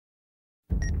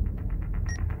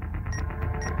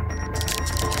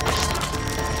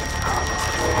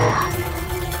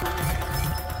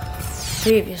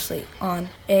Previously on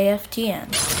AFTN.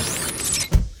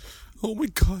 Oh my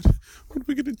god, what are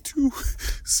we gonna do?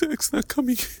 Zach's not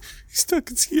coming. He's stuck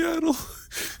in Seattle.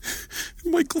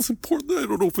 Michael's in Portland. I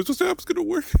don't know if this app's gonna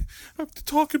work. I have to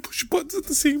talk and push buttons at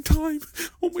the same time.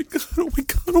 Oh my god, oh my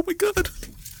god, oh my god.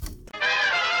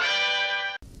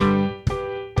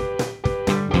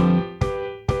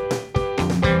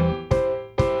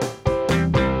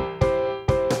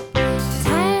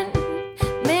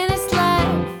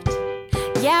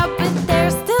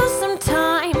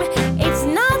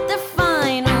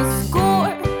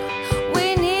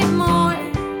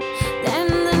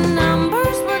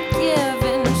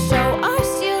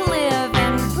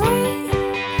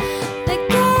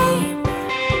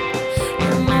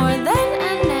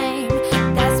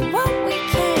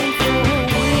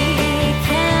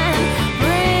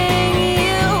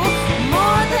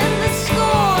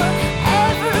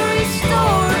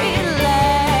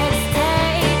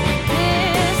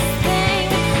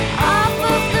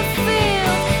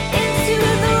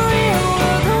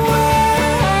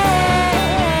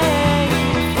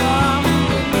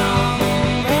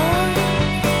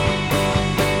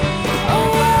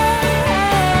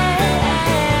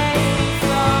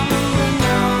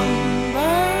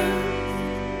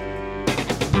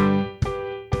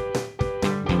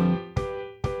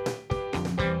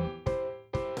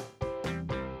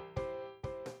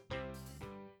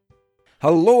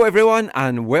 Hello everyone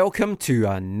and welcome to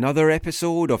another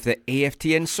episode of the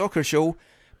AFTN Soccer Show,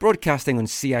 broadcasting on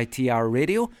CITR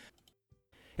Radio.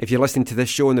 If you're listening to this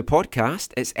show on the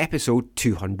podcast, it's episode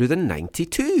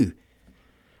 292.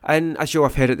 And as you'll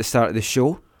have heard at the start of the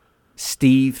show,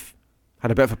 Steve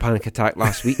had a bit of a panic attack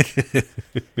last week.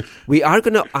 We are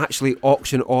going to actually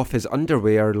auction off his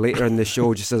underwear later in the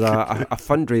show just as a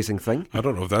fundraising thing. I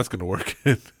don't know if that's going to work.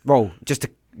 Well, just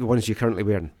the ones you're currently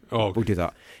wearing. Oh, we'll do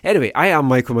that. Anyway, I am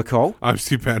Michael McCall. I'm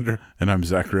Steve Pander. And I'm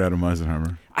Zachary Adam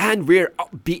Eisenhammer. And we're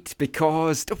upbeat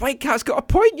because the Whitecaps got a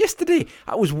point yesterday.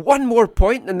 That was one more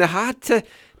point than they had to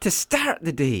start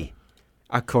the day,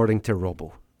 according to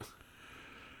Robbo.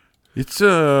 It's there's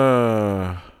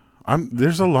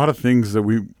a lot of things that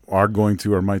we are going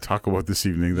to or might talk about this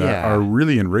evening that are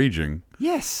really enraging.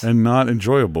 Yes. And not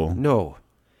enjoyable. No.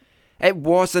 It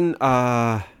wasn't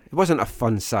a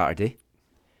fun Saturday.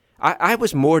 I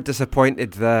was more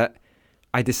disappointed that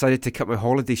I decided to cut my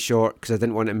holiday short because I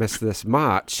didn't want to miss this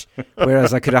match,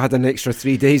 whereas I could have had an extra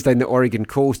 3 days down the Oregon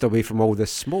coast away from all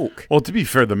this smoke. Well, to be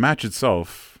fair, the match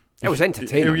itself... It was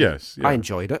entertaining. Yes. Yeah. I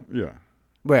enjoyed it. Yeah.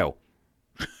 Well,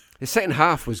 the second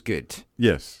half was good.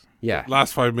 Yes. Yeah.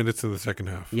 Last 5 minutes of the second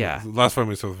half. Yeah. Last 5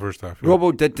 minutes of the first half. Yeah.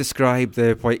 Robbo did describe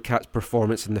the Whitecaps'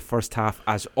 performance in the first half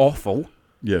as awful.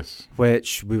 Yes.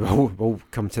 Which we'll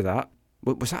come to that.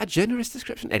 Was that a generous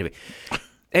description? Anyway,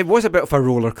 it was a bit of a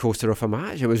roller coaster of a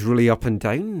match. It was really up and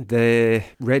down. The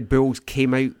Red Bulls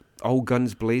came out all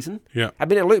guns blazing. Yeah. I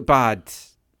mean, it looked bad.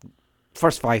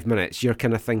 First 5 minutes, you're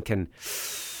kind of thinking,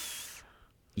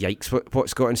 yikes,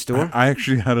 what's got in store? I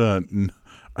actually had a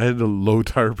low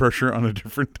tire pressure on a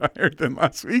different tire than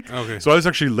last week. Okay. So I was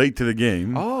actually late to the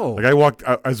game. Oh. Like I walked...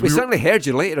 we certainly heard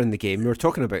you later in the game. We were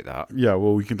talking about that. Yeah,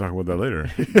 well, we can talk about that later.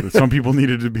 Some people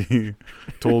needed to be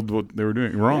told what they were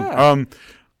doing wrong. Yeah.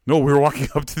 No, we were walking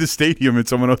up to the stadium and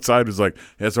someone outside was like,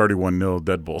 hey, it's already 1-0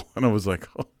 Dead Bull. And I was like,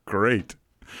 oh, great.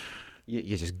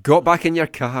 You just got back in your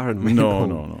car and went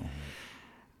home.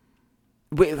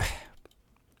 No.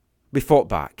 We fought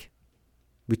back.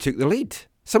 We took the lead.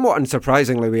 Somewhat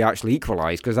unsurprisingly, we actually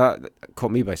equalised because that caught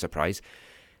me by surprise.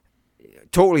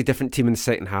 Totally different team in the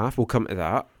second half. We'll come to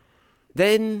that.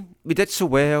 Then we did so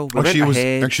well.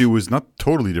 Actually, it was not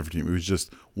totally different team. It was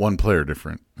just one player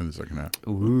different in the second half.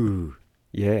 Ooh,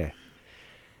 yeah.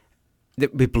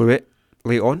 We blew it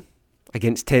late on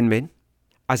against 10 men.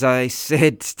 As I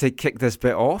said to kick this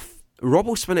bit off,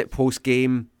 Robbo spun it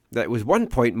post-game that it was 1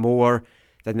 point more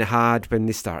than they had when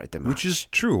they started the match. Which is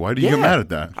true. Why do you get mad at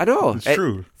that? I know. It's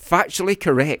true. Factually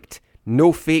correct.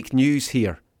 No fake news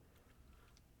here.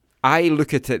 I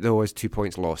look at it, though, as 2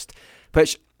 points lost,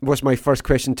 which was my first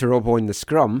question to Robbo in the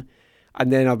scrum.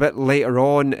 And then a bit later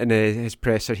on in his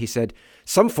presser, he said,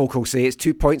 some folk will say it's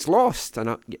 2 points lost.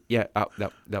 And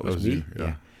that was me.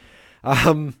 You,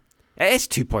 yeah. It is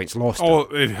 2 points lost. Oh,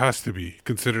 it has to be.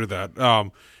 Consider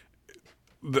that.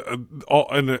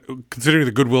 Considering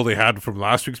the goodwill they had from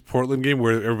last week's Portland game,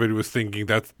 where everybody was thinking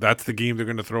that's the game they're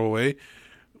going to throw away.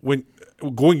 When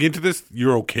going into this,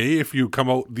 you're okay if you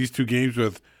come out these two games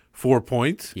with 4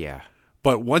 points. Yeah.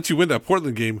 But once you win that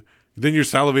Portland game, then you're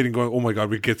salivating, going, "Oh my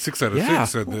God, we get 6 out of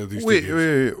 6 at these two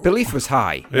games." Belief was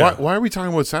high. Yeah. Why are we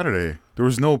talking about Saturday? There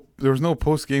was no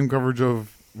post game coverage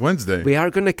of Wednesday. We are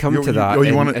going to come to that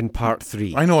in part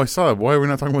 3. I know, I saw it. Why are we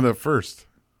not talking about that first?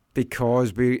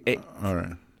 Because it all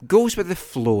right. goes with the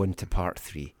flow into part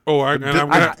 3. Oh, I didn't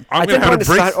want to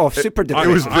start off super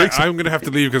depressing. I'm going to have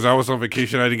to leave because I was on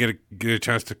vacation. I didn't get a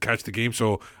chance to catch the game,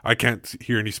 so I can't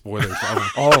hear any spoilers.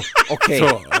 Oh, okay.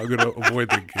 So I'm going to avoid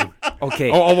the game.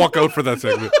 Okay. I'll walk out for that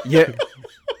segment. Yeah,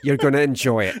 you're going to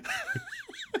enjoy it.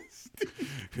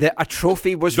 A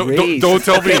trophy was raised. Don't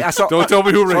tell me. Don't tell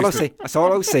me who raised it. That's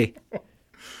all I'll say.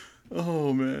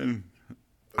 Oh, man.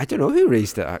 I don't know who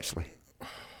raised it, actually.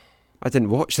 I didn't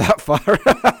watch that far.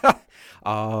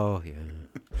 Oh, yeah.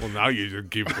 Well, now you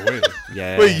just gave it away.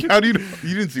 Yeah. Wait, how do you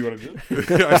didn't see what I did?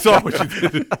 I saw what you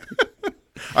did.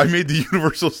 I made the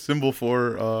universal symbol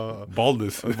for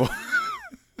baldness.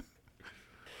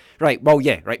 Right, well,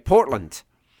 yeah, right. Portland.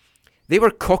 They were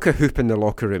cock-a-hoop in the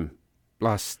locker room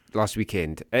last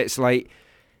weekend. It's like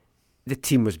the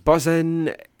team was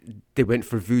buzzing. They went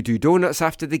for voodoo donuts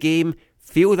after the game.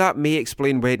 Feel that may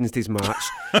explain Wednesday's match,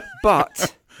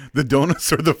 but the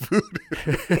donuts or the food?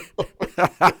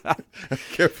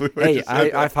 Hey,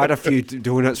 I've had a few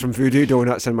donuts from Voodoo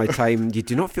Donuts in my time. You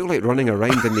do not feel like running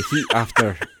around in the heat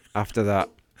after that,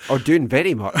 or doing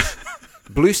very much.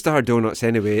 Blue Star Donuts,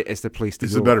 anyway, is the place to go.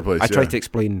 It's a better place. I tried to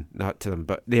explain that to them,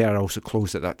 but they are also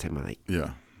closed at that time of night.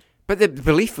 Yeah. But the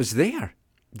belief was there.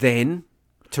 Then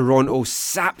Toronto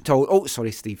sapped all. Oh,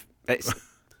 sorry, Steve.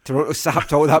 Toronto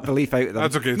sapped all that belief out of them.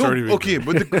 That's okay. It's already okay,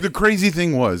 but the crazy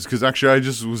thing was, because actually I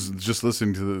was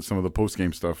listening to some of the post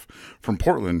game stuff from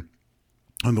Portland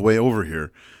on the way over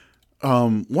here.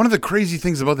 One of the crazy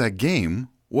things about that game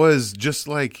was just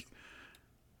like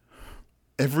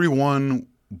everyone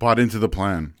bought into the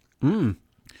plan.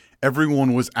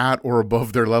 Everyone was at or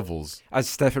above their levels. As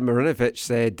Stefan Marinovic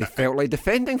said, they felt like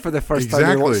defending for the first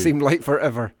time in what seemed like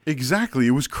forever. Exactly.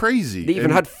 It was crazy. They even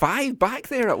had 5 back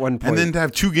there at one point. And then to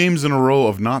have 2 games in a row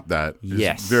of not that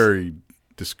is very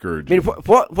discouraging. I mean,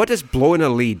 what is blowing a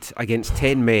lead against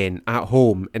 10 men at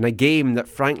home in a game that,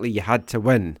 frankly, you had to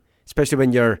win, especially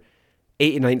when you're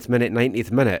 89th minute,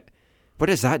 90th minute, what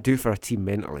does that do for a team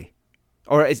mentally?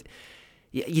 Or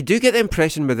you do get the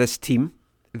impression with this team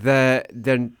that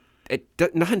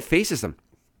nothing faces them.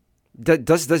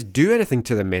 Does this do anything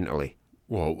to them mentally?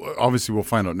 Well, obviously we'll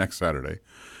find out next Saturday.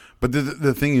 But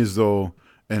the thing is, though,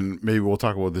 and maybe we'll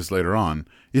talk about this later on,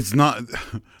 it's not.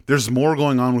 There's more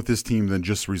going on with this team than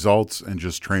just results and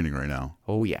just training right now.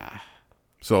 Oh, yeah.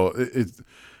 So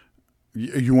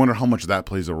you wonder how much that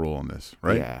plays a role in this,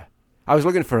 right? Yeah. I was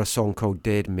looking for a song called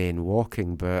Dead Men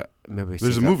Walking, but maybe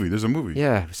There's a movie.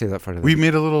 Yeah, we'll save that for another. We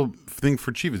made a little thing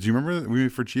for Chivas. Do you remember that we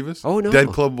made for Chivas? Oh, no. Dead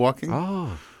Club Walking?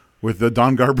 Oh. With the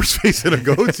Don Garber's face and a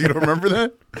goat. You don't remember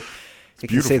that? You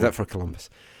can save that for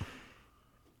Columbus.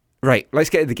 Right,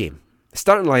 let's get to the game.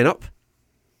 Starting lineup.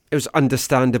 It was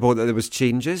understandable that there was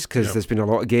changes because there's been a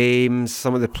lot of games.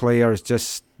 Some of the players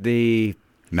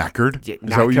knackered. Is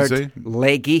that what you say?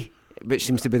 Leggy, which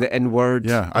seems to be the in word.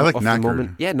 Yeah, I like knackered. The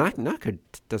moment. Yeah, knackered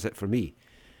does it for me.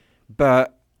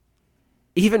 But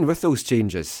even with those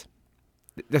changes,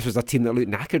 this was a team that looked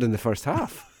knackered in the first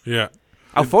half. Yeah.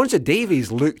 Alphonso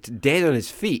Davies looked dead on his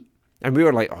feet. And we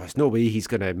were like, there's no way he's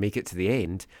going to make it to the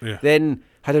end. Yeah. Then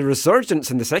had a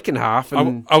resurgence in the second half.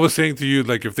 And I was saying to you,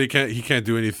 like, if he can't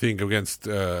do anything against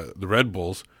the Red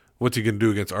Bulls, what's he going to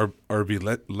do against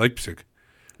RB Leipzig?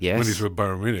 Yes. When he's with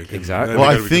Bayern Munich. Exactly. Well,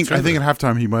 I think at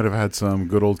halftime he might have had some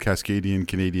good old Cascadian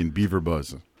Canadian beaver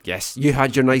buzz. Yes. You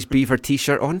had your nice beaver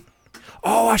t-shirt on.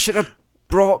 Oh, I should have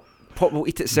brought Pop Will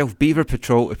Eat Itself Beaver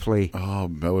Patrol to play. Oh,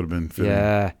 that would have been fitting.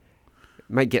 Yeah.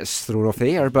 Might get us thrown off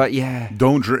the air, but yeah.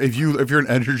 Don't drink if you're an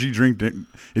energy drink.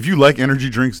 If you like energy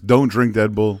drinks, don't drink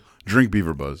Dead Bull. Drink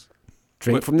Beaver Buzz.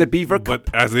 Drink from the Beaver Cup.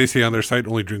 But as they say on their site,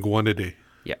 only drink 1 a day.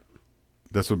 Yeah.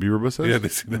 That's what Beaver Buzz says? Yeah, they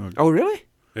say that. Oh, really?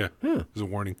 Yeah. There's a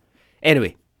warning.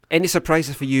 Anyway, any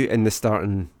surprises for you in the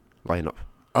starting lineup?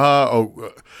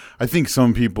 I think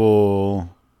some people,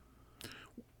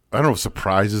 I don't know if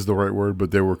surprise is the right word,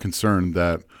 but they were concerned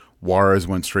that Juarez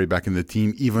went straight back in the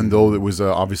team, even though it was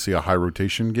obviously a high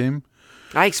rotation game.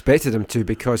 I expected him to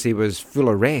because he was full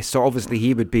of rest, so obviously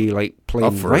he would be like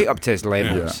playing up to his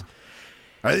levels.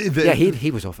 Yeah,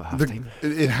 he was off at halftime.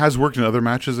 It has worked in other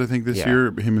matches, I think, this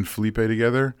year, him and Felipe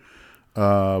together.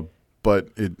 But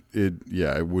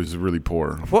it was really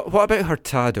poor. What about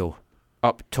Hurtado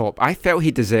up top? I felt he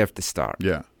deserved to start.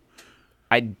 Yeah.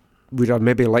 I would have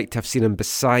maybe liked to have seen him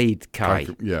beside Kai.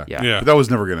 Yeah. But that was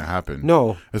never going to happen.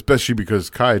 No. Especially because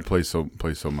Kai plays so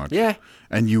much. Yeah.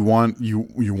 And you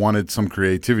wanted some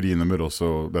creativity in the middle,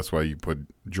 so that's why you put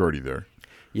Jordy there.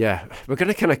 Yeah. We're going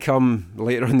to kind of come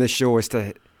later on the show as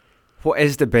to what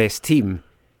is the best team.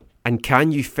 And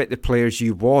can you fit the players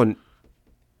you want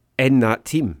in that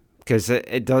team? Because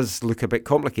it does look a bit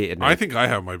complicated now. I think I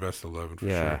have my best 11 for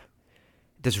sure.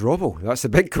 Does Robbo? That's the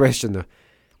big question, though.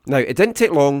 Now, it didn't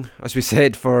take long, as we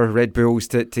said, for Red Bulls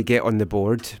to get on the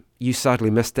board. You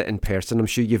sadly missed it in person. I'm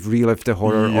sure you've relived the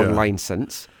horror online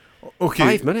since.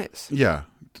 Okay. 5 minutes. Yeah.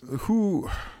 Who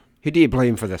do you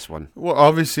blame for this one? Well,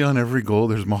 obviously on every goal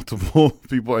there's multiple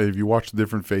people. If you watch the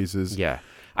different faces. Yeah.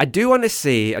 I do want to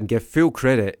say and give full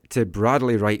credit to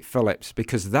Bradley Wright Phillips,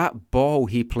 because that ball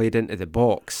he played into the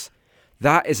box,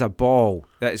 that is a ball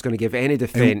that is going to give any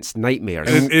defence nightmares.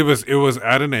 And it was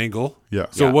at an angle. Yeah.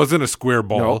 So it wasn't a square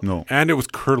ball. No. And it was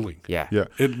curling. Yeah.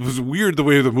 It was weird the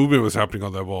way the movement was happening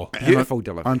on that ball. Beautiful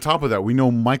delivery. On top of that, we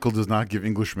know Michael does not give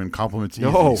Englishmen compliments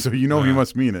No. easily, so he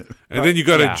must mean it. And then you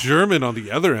got a German on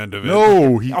the other end of it.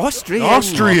 No,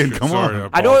 Austrian. Come Sorry, on.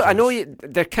 I know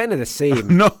they're kind of the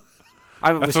same. No.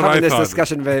 I was what having I this thought.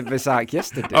 discussion with Zach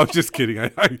yesterday. I was just kidding.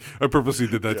 I purposely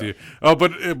did that to you.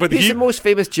 But He's the most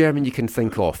famous German you can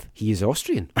think of. He is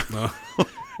Austrian.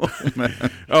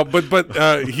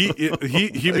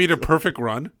 He made a perfect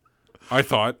run, I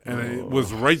thought, and it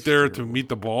was right there to meet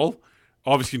the ball.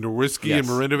 Obviously, Nowitzki and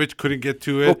Marinovic couldn't get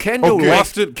to it. Well, Kendall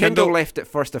Lost left. it. Kendall left it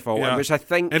first of all, Yeah. which I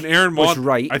think and Aaron was Mond,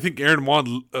 right. I think Aaron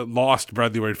Mond lost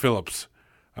Bradley Wright Phillips,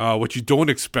 which you don't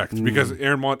expect because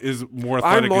Aaron Mond is more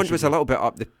athletic. Aaron Mond was a little bit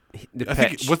up the I think,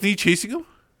 pitch. wasn't he chasing him?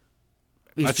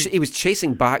 He was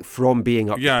chasing back from being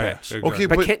up the pitch. exactly. Okay,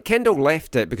 But Kendall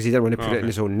left it because he didn't want to put it in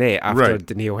his own net after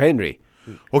Daniil Henry.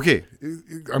 Okay,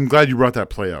 I'm glad you brought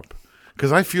that play up,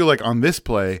 because I feel like on this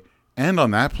play and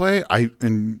on that play,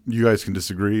 and you guys can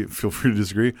disagree. Feel free to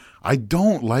disagree. I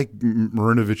don't like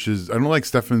Marinovic's. I don't like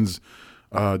Stefan's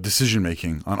decision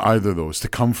making on either of those to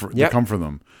come for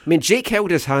them. I mean, Jake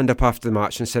held his hand up after the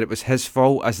match and said it was his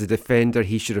fault as the defender.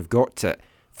 He should have got it.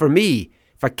 For me,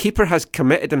 if a keeper has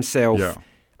committed himself,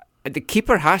 the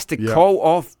keeper has to call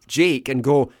off Jake and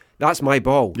go, "That's my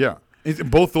ball." Yeah.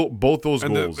 Both those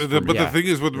goals. But the thing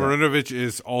is with Marinovic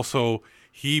is also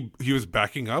he was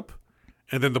backing up,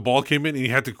 and then the ball came in and he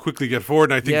had to quickly get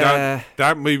forward. And I think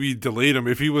that maybe delayed him.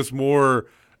 If he was more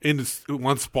in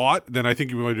one spot, then I think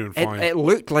he might have been fine. It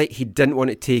looked like he didn't want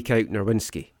to take out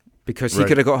Nerwinski because he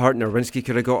could have got hurt. Nerwinski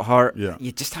could have got hurt. Yeah.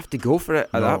 You just have to go for it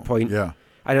at that point. Yeah.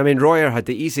 And I mean, Royer had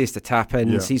the easiest of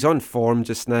tap-ins. He's on form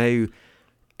just now.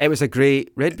 It was a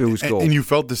great Red Bulls goal. And you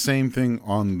felt the same thing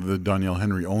on the Daniel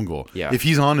Henry own goal. Yeah. If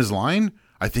he's on his line,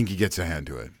 I think he gets a hand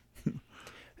to it.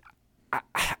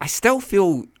 I still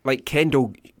feel like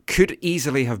Kendall could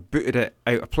easily have booted it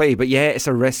out of play, but it's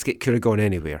a risk. It could have gone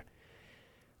anywhere.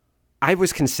 I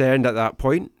was concerned at that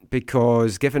point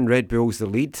because given Red Bulls the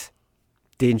lead,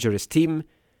 dangerous team,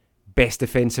 best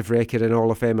defensive record in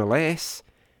all of MLS,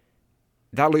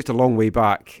 that looked a long way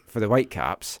back for the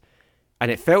Whitecaps. And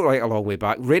it felt like a long way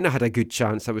back. Reina had a good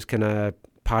chance that was kind of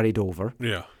parried over.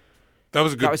 Yeah. That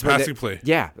was a good passing play.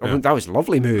 Yeah, I mean, that was a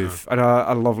lovely move and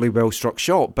a lovely, well-struck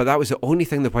shot. But that was the only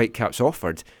thing the Whitecaps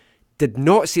offered. Did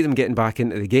not see them getting back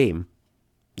into the game.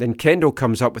 Then Kendall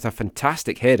comes up with a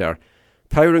fantastic header,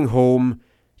 powering home,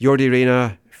 Jordi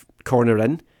Reina corner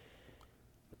in.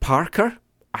 Parker,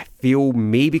 I feel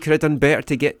maybe could have done better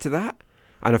to get to that.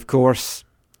 And of course,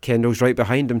 Kendall's right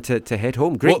behind him to head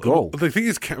home. Great goal. The thing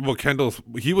is, Kendall,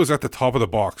 he was at the top of the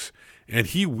box, and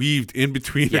he weaved in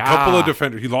between a couple of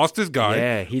defenders. He lost his guy.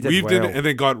 Yeah, he did weaved well. in and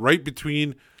then got right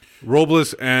between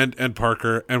Robles and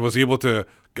Parker, and was able to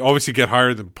obviously get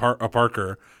higher than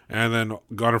Parker, and then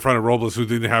got in front of Robles, who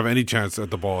didn't have any chance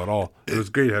at the ball at all. It was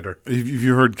a great header. If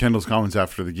you heard Kendall's comments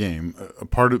after the game,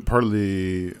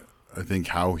 partly I think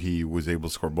how he was able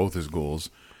to score both his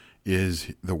goals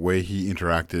is the way he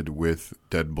interacted with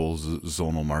Dead Bull's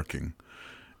zonal marking.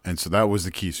 And so that was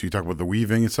the key. So you talk about the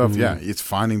weaving and stuff. Yeah, it's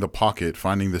finding the pocket,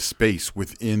 finding the space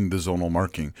within the zonal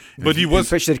marking. And But he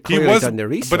was done their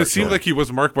research. But it seemed like he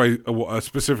was marked by a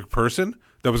specific person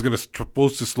that was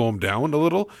supposed to slow him down a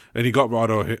little, and he got out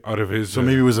of his. So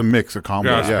maybe it was a mix, a combo.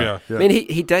 Yeah. I mean,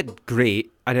 he did great,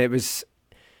 and it was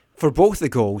for both the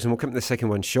goals, and we'll come to the second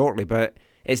one shortly, but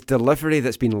it's delivery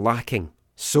that's been lacking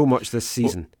so much this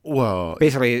season. Well,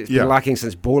 basically, it's been lacking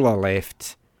since Bola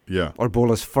left. Yeah. Or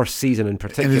Bola's first season in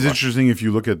particular. And it's interesting if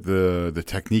you look at the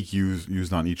technique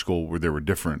used on each goal where they were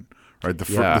different, right?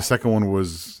 The second one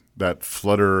was that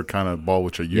flutter kind of ball,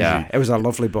 which I usually... Yeah, it was a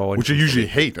lovely ball. Which I usually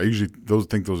hate. I usually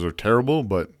think those are terrible,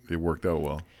 but it worked out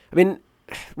well. I mean,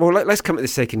 well, let's come to the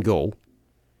second goal.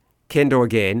 Kendo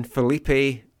again,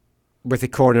 Felipe with the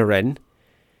corner in.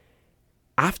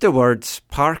 Afterwards,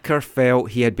 Parker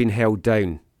felt he had been held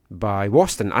down by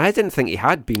Waston. I didn't think he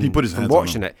had been he put his from hands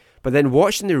watching on it. But then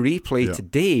watching the replay Yeah.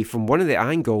 today, from one of the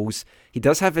angles, he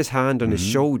does have his hand on his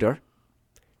shoulder.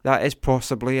 That is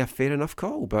possibly a fair enough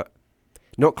call, but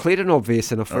not clear and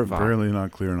obvious enough for VAR. Apparently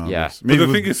not clear and Yeah. obvious. But the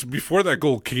with- thing is, before that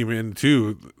goal came in,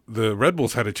 too, the Red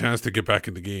Bulls had a chance to get back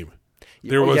in the game.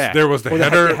 There was the Well,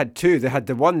 header. They had two. They had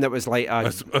the one that was like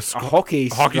a hockey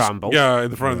scramble. Yeah,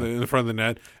 in the front of the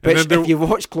net. Which, And then if you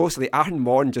watch closely, Aaron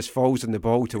Mon just falls on the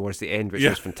ball towards the end, which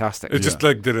was fantastic. It just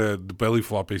like did a belly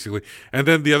flop basically. And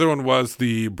then the other one was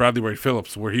the Bradley Wright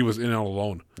Phillips, where he was in all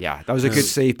alone. Yeah, that was a good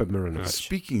save by Marinovic.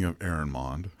 Speaking of Aaron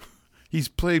Mond, he's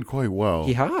played quite well.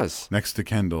 He has. Next to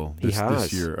Kendall this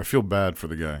has. year. I feel bad for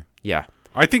the guy. Yeah.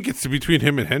 I think it's between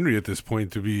him and Henry at this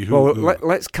point to be who. Well, who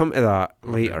let's come to that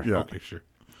later. Yeah. Okay, sure.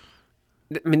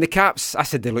 I mean, the Caps, I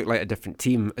said they looked like a different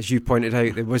team. As you pointed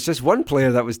out, there was just one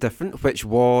player that was different, which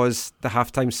was the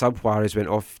halftime sub. Juarez went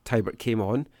off, Tybert came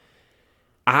on.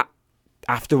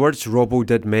 Afterwards, Robbo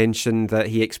did mention that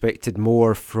he expected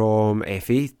more from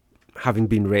Effie, having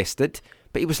been rested,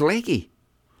 but he was leggy.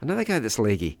 Another guy that's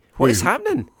leggy. What Wait, is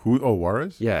happening? Who? Oh,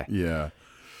 Juarez? Yeah. Yeah.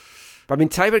 But I mean,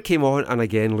 Tybert came on and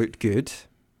again looked good.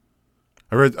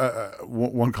 I read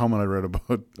one comment I read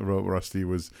about Rusty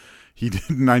was he did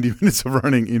 90 minutes of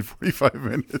running in 45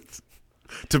 minutes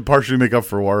to partially make up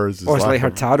for Juarez's Oh, it's like lack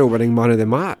of- Hurtado winning man of the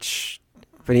match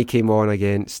when he came on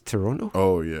against Toronto.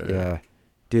 Oh, yeah. Yeah,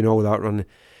 doing all that running.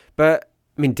 But,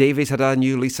 I mean, Davies had a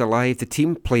new lease of life. The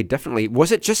team played differently.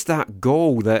 Was it just that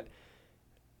goal that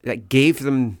gave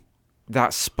them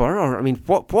that spur? Or, I mean,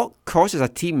 what causes a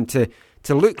team to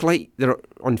look like they're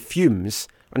on fumes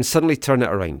and suddenly turn it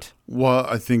around? Well,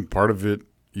 I think part of it,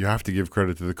 you have to give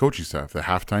credit to the coaching staff, the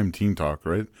halftime team talk,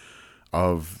 right?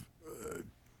 Of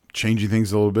changing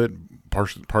things a little bit,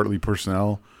 partly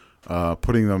personnel,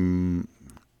 putting them,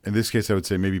 in this case, I would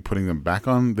say maybe putting them back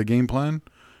on the game plan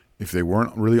if they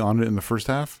weren't really on it in the first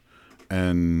half.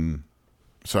 And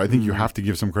so I think you have to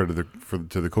give some credit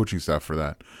to the coaching staff for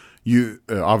that. You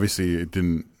obviously it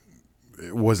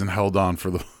wasn't held on for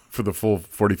the full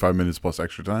 45 minutes plus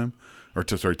extra time, or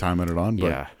time added on.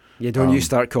 But, Yeah, don't you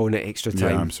start calling it extra time.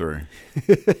 Yeah, I'm sorry.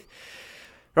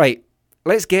 Right,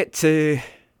 let's get to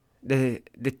the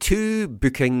two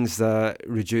bookings that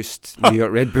reduced New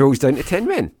York Red Bulls down to 10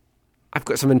 men. I've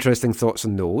got some interesting thoughts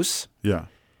on those. Yeah.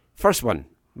 First one,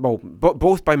 well,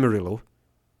 both by Murillo,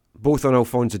 both on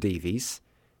Alphonso Davies.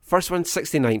 First one,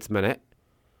 69th minute.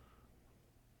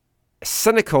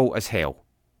 Cynical as hell.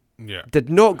 Yeah. Did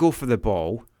not go for the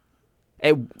ball.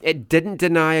 It didn't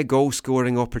deny a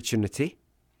goal-scoring opportunity.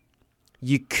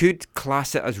 You could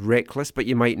class it as reckless, but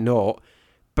you might not.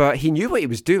 But he knew what he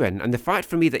was doing, and the fact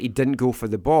for me that he didn't go for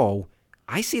the ball,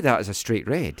 I see that as a straight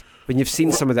red. When you've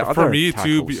seen some of the other For me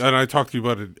tackles. too, and I talked to you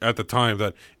about it at the time,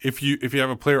 that if you have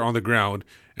a player on the ground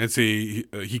and say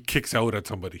he kicks out at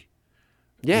somebody,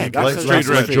 Yeah, Like that's a straight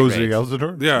red. Jose red.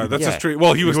 Altidore? yeah, that's Yeah. a straight.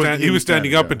 Well, he was He was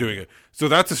standing up yeah. and doing it, so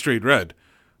that's a straight red.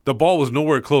 The ball was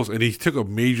nowhere close, and he took a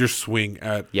major swing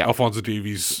at Yeah. Alphonso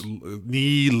Davies'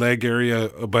 knee, leg area.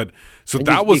 But so And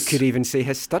that you was could even say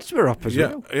his studs were up as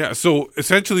well. yeah. So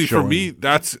essentially, for Showing. me,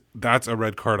 that's a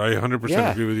red card. I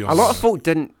 100% agree with you. On A lot that. of folk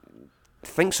didn't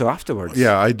think so afterwards.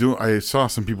 Yeah, I do. I saw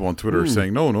some people on Twitter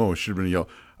saying, no, it should have been a yellow.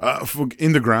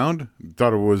 In the ground,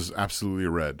 thought it was absolutely a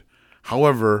red.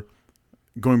 However,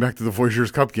 going back to the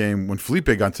Voyageurs Cup game, when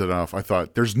Felipe got set off, I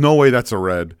thought, there's no way that's a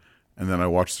red. And then I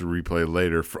watched the replay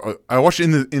later. I watched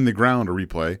in the ground a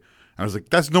replay, and I was like,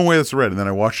 "That's no way that's a red." And then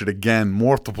I watched it again,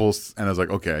 multiples, and I was like,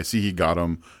 "Okay, I see he got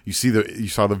him." You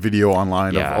saw the video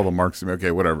online Yeah. of all the marks. Okay,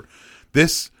 whatever.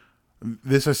 This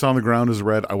I saw on the ground as a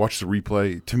red. I watched the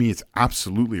replay. To me, it's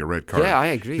absolutely a red card. Yeah, I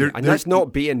agree. There- and there- that's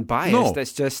not being biased. No,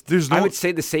 That's just, there's I no- would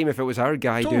say the same if it was our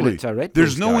guy doing Totally. it to a Red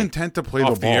There's Bulls no guy. intent to play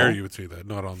Off the the ball. air, you would say that,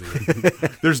 not on the air.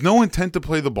 There's no intent to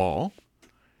play the ball,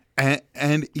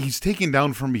 and he's taken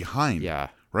down from behind. Yeah.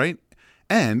 Right?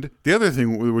 And the other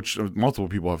thing, which multiple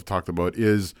people have talked about,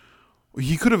 is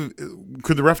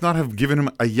could the ref not have given him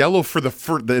a yellow for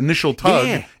the initial tug,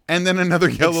 Yeah. and then another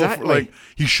yellow? Exactly.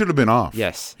 He should have been off.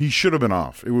 Yes. He should have been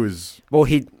off. It was Well,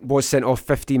 he was sent off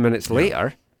 15 minutes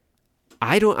later.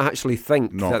 I don't actually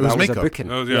think No, that it was was a makeup. booking.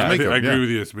 No, yeah, I makeup, agree yeah. with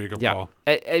you. It's a makeup Yeah, call.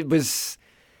 it was.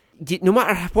 No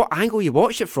matter what angle you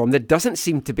watch it from, there doesn't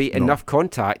seem to be enough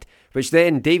contact. Which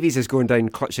then Davies is going down,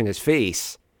 clutching his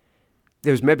face.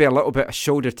 There was maybe a little bit of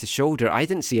shoulder to shoulder. I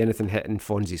didn't see anything hitting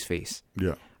Fonzie's face.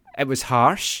 yeah. It was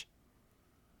harsh,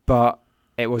 but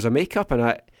it was a makeup,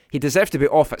 and he deserved to be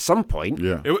off at some point.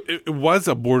 Yeah. It was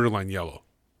a borderline yellow.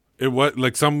 It was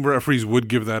like some referees would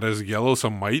give that as a yellow,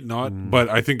 some might not, but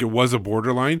I think it was a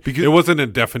borderline. Because it wasn't a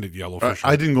definite yellow for sure.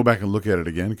 I didn't go back and look at it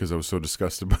again because I was so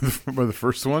disgusted by the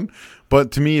first one.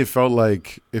 But to me, it felt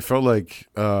like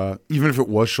even if it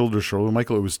was shoulder to shoulder,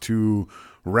 Michael, it was too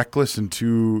reckless and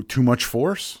too much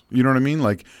force. You know what I mean?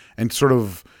 Like, and sort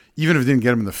of, even if it didn't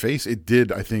get him in the face, it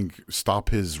did, I think, stop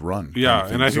his run. Yeah,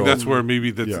 and I think that's where maybe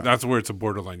Yeah. that's where it's a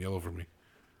borderline yellow for me.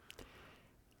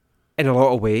 In a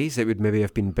lot of ways, it would maybe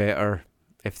have been better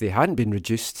if they hadn't been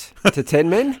reduced to 10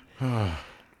 men. They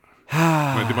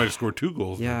might have scored 2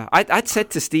 goals. Yeah, I'd said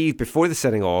to Steve before the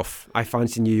setting off, I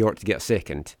fancy New York to get a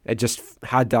second. It just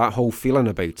had that whole feeling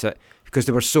about it because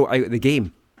they were so out of the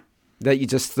game that you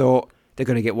just thought they're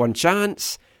going to get one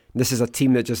chance. This is a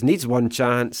team that just needs one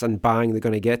chance and bang, they're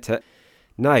going to get it.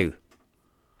 Now,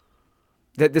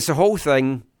 this whole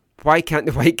thing, why can't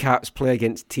the Whitecaps play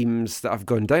against teams that have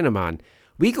gone down a man?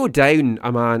 We go down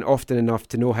a man often enough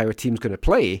to know how a team's going to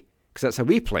play, because that's how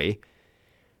we play.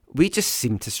 We just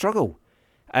seem to struggle.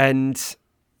 And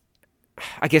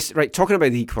I guess, right, talking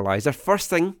about the equaliser, first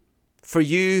thing for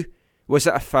you, was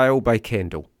it a foul by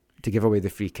Kendall to give away the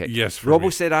free kick? Yes, for Robbo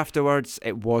me. said afterwards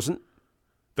it wasn't.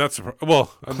 That's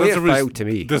Clear really, foul to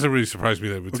me. Doesn't really surprise me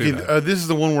that they would say Okay, that. this is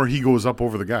the one where he goes up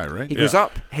over the guy, right? He goes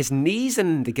up, his knees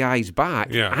in the guy's back,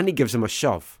 Yeah. and he gives him a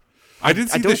shove. I didn't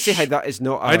see I don't the see how that is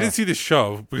not. I didn't see the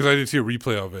shove because I didn't see a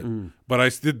replay of it, but I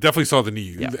definitely saw the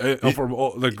knee. Yeah. From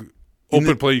like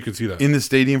open play, you can see that. In the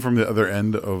stadium from the other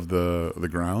end of the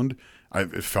ground,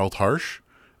 it felt harsh.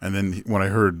 And then when I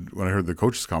heard the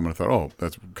coach's comment, I thought, oh,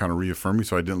 that's kind of reaffirmed me.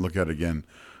 So I didn't look at it again.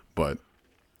 But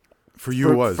for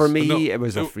you, it was. For me, No, it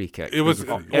was a free kick. It was.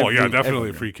 Definitely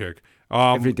a free kick.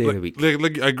 Every day of the week.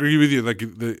 Like, I agree with you.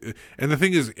 And the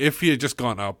thing is, if he had just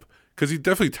gone up, because he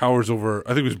definitely towers over. I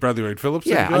think it was Bradley Wright Phillips.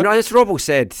 Yeah, and as Robbo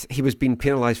said, he was being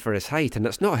penalised for his height, and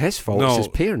it's not his fault, it's his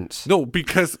parents. No,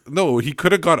 because he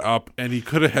could have got up and he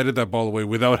could have headed that ball away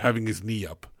without having his knee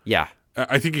up. Yeah.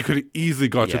 I think he could have easily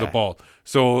got to the Yeah. ball.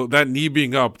 So that knee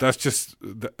being up, that's just,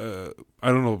 I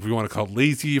don't know if you want to call it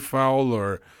lazy foul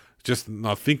or just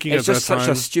not thinking It's at just that time.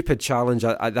 such a stupid challenge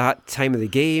at that time of the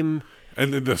game.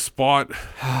 And then the spot.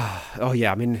 Oh,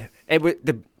 yeah, I mean, it was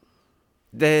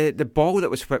the ball that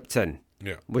was whipped in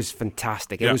Yeah. was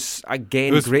fantastic. Yeah. It was,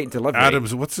 again, It was great delivery.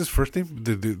 Adams, what's his first name?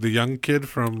 The young kid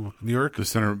from New York? The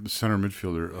center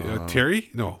midfielder.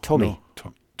 Terry? No. Tommy.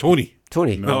 No. Tony.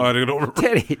 Tony. No, I don't remember.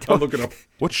 Terry. I'll look it up.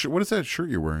 What is that shirt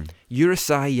you're wearing?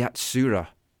 Urusai Yatsura.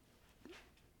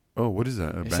 Oh, what is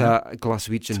that? A It's band? a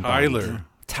Glaswegian Tyler. band.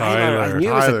 Tyler. I knew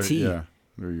it Tyler, was a T. yeah.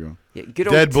 There you go. Yeah, good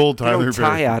Deadbolt good old Tyler Ty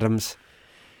Perry. Adams.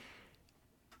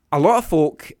 A lot of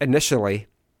folk initially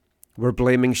were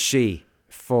blaming Shea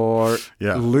for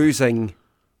Yeah. losing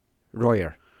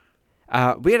Royer.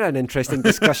 We had an interesting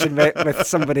discussion with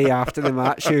somebody after the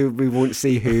match who we won't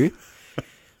say who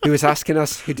was asking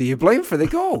us, who do you blame for the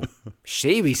goal?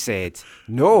 Shea, we said.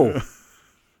 No.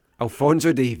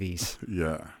 Alphonso Davies.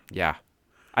 Yeah. Yeah.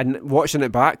 And watching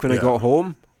it back when I Yeah. got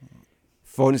home,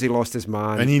 Fonzie lost his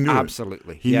man. And he knew it.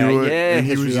 Absolutely. He knew it, Yeah, and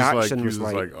he his was just like- reaction he was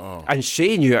was like, just like, oh. And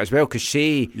Shea knew it as well, because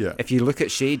Shea, Yeah. if you look at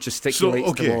Shea,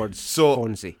 gesticulates towards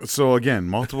Fonzie. So again,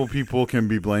 multiple people can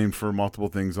be blamed for multiple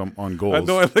things on goals.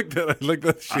 No, I like that. I like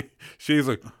that. She's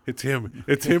like, it's him.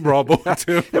 It's him, Robbo. It's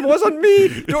him. It wasn't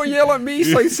me! Don't yell at me,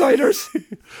 Southsiders!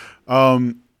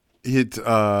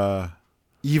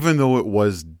 Even though it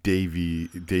was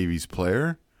Davies'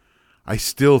 player, I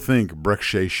still think Breck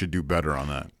Shea should do better on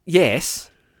that. Yes,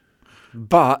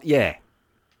 but yeah.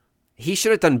 He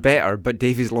should have done better, but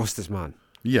Davies lost his man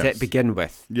Yes. to begin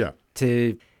with. Yeah.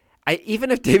 Even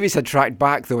if Davies had tracked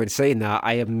back, though, in saying that,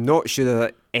 I am not sure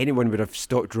that anyone would have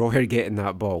stopped Royer getting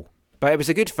that ball. But it was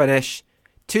a good finish.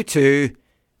 2-2.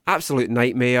 Absolute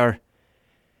nightmare.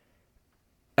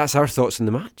 That's our thoughts on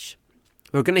the match.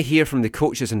 We're going to hear from the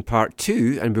coaches in part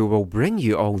 2, and we will bring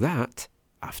you all that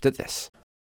after this.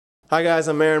 Hi guys,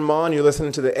 I'm Aaron Ma, and you're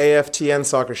listening to the AFTN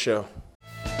Soccer Show.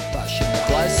 Fashion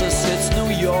crisis hits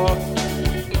New York.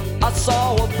 I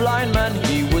saw a blind man,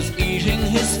 he was eating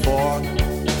his fork.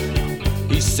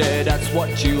 He said that's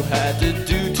what you had to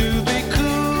do to be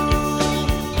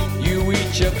cool. You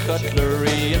eat your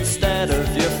cutlery instead of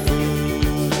your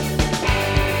food.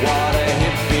 What a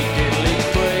hippie diddly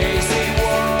crazy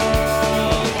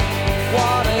world.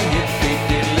 What a hippie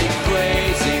diddly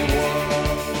crazy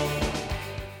world.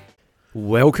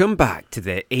 Welcome back to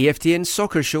the AFTN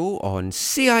Soccer Show on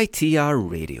CITR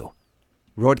Radio,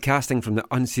 broadcasting from the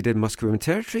unceded Musqueam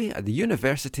Territory at the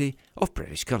University of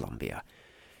British Columbia.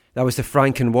 That was the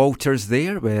Frank and Walters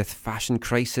there with Fashion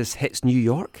Crisis Hits New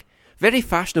York. Very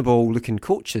fashionable looking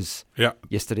coaches Yeah.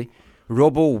 yesterday.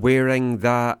 Robbo wearing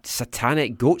that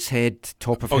satanic goat's head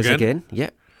top of his again.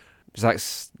 Yep.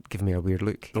 Zach's giving me a weird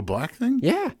look. The black thing?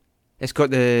 Yeah. It's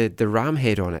got the ram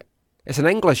head on it. It's an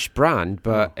English brand,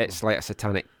 but it's like a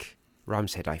satanic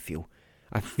ram's head, I feel.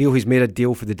 I feel he's made a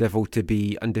deal for the devil to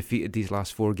be undefeated these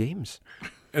last 4 games.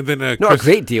 And then not a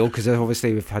great deal, because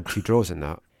obviously we've had 2 draws in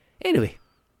that. Anyway,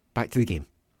 back to the game.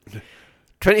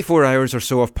 24 hours or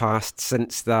so have passed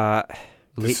since that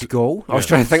late goal. I was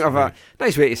trying to think of a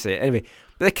nice way to say it. Anyway,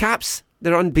 but the Caps,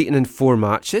 they're unbeaten in 4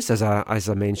 matches, as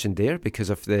I mentioned there, because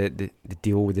of the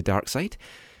deal with the dark side.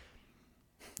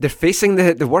 They're facing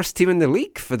the worst team in the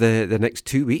league for the next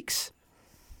 2 weeks.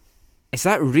 Is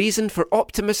that reason for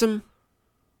optimism?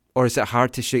 Or is it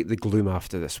hard to shake the gloom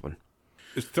after this one?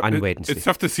 Wednesday. It's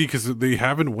tough to see because they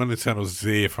haven't won in San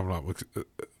Jose, if I'm not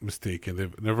mistaken.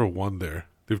 They've never won there.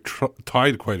 They've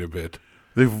tied quite a bit.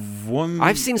 They've won.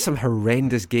 I've seen some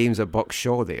horrendous games at Buck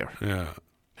Shaw there. Yeah.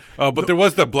 But there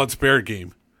was that Blood Spare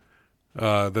game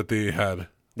that they had.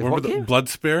 Remember the Blood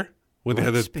Spare? When they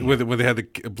had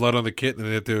the blood on the kit and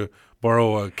they had to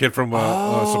borrow a kit from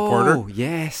a supporter? Oh,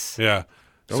 yes. Yeah.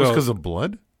 That was because of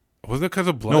blood? Wasn't it because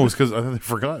of blood? No, it was because I thought they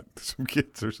forgot some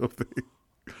kids or something.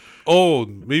 Oh,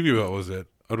 maybe that was it.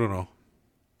 I don't know.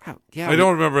 Yeah, I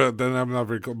don't remember. Then I'm not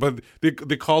very cool. But they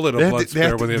call it a blood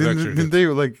spare when they have extra. Didn't they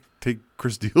like take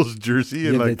Chris Steele's jersey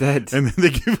and they did. And then they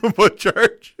gave him a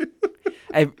charge?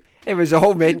 It was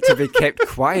all meant to be kept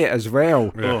quiet as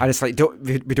well. Yeah. And it's like,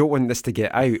 we don't want this to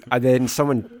get out. And then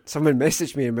someone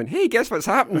messaged me and went, hey, guess what's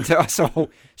happened to us all?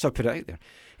 So I put it out there.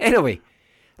 Anyway,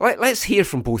 let's hear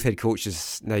from both head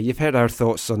coaches. Now, you've heard our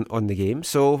thoughts on the game.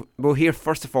 So we'll hear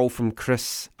first of all from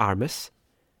Chris Armas.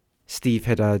 Steve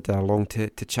had along to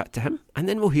chat to him. And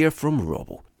then we'll hear from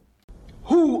Robbo.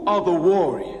 Who are the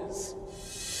Warriors?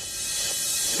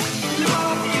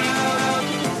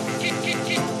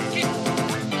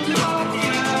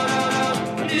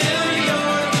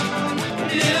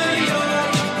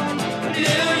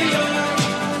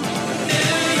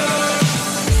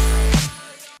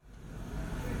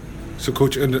 So,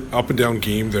 Coach, in the up and down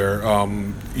game there,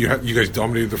 you guys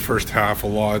dominated the first half a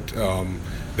lot.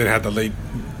 Then had the late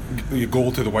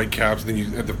goal to the Whitecaps.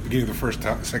 Then at the beginning of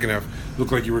the second half,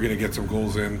 looked like you were going to get some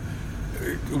goals in.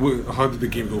 How did the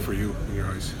game go for you in your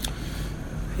eyes?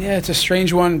 Yeah, it's a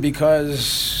strange one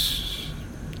because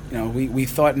we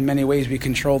thought in many ways we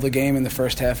controlled the game in the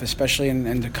first half, especially,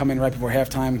 and to come in right before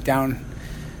halftime down.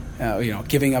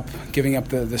 Giving up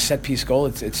the set piece goal.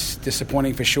 It's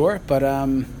disappointing for sure, but.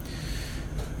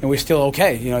 And we're still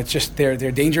okay. It's just they're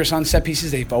dangerous on set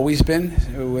pieces. They've always been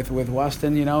with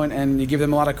Waston, and you give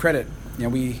them a lot of credit.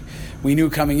 We knew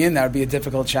coming in that would be a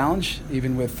difficult challenge,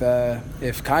 even with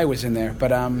if Kai was in there. But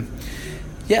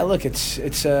look,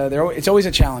 it's always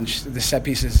a challenge, the set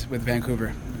pieces with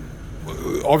Vancouver.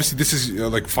 Obviously, this is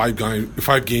like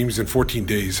 5 games in 14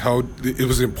 days. How it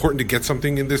was important to get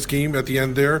something in this game at the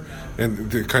end there,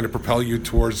 and to kind of propel you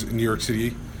towards New York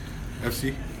City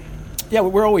FC. Yeah,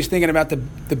 we're always thinking about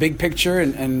the big picture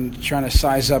and trying to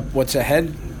size up what's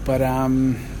ahead, but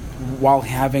while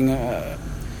having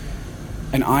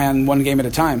an eye on one game at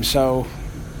a time. So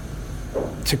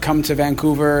to come to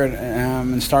Vancouver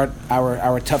and start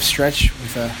our tough stretch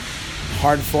with a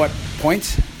hard-fought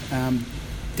point,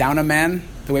 down a man,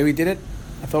 the way we did it,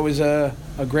 I thought was a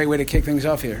great way to kick things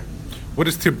off here. What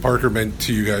has Tim Parker meant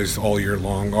to you guys all year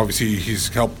long? Obviously, he's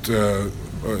helped a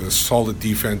solid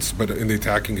defense, but in the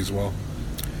attacking as well.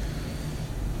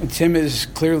 And Tim has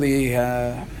clearly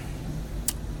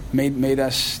made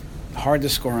us hard to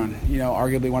score on.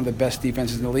 Arguably one of the best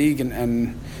defenses in the league,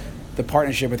 and the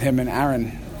partnership with him and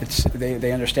Aaron.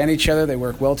 They understand each other. They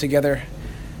work well together.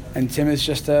 And Tim is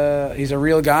just he's a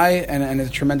real guy and a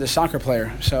tremendous soccer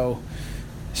player. So,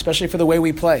 especially for the way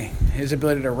we play, his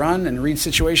ability to run and read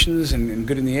situations and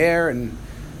good in the air, and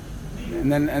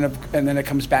then it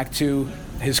comes back to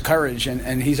his courage,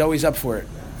 and he's always up for it.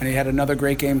 And he had another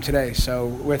great game today. So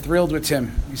we're thrilled with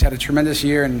Tim. He's had a tremendous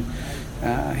year, and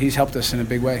he's helped us in a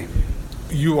big way.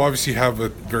 You obviously have a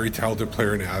very talented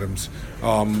player in Adams.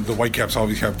 The Whitecaps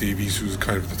obviously have Davies, who's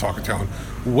kind of the talk of town.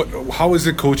 How is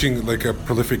it coaching like a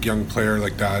prolific young player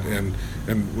like that, and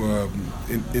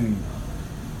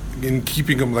in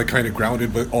keeping him like kind of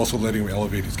grounded, but also letting him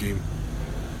elevate his game?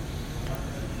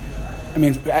 I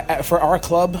mean, for our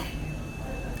club,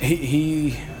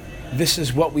 this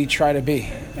is what we try to be: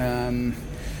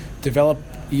 develop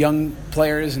young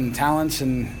players and talents,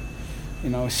 and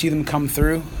see them come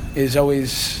through. Is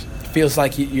always feels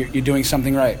like you're doing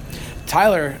something right.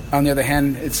 Tyler, on the other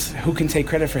hand, it's who can take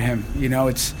credit for him.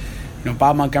 It's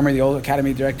Bob Montgomery, the old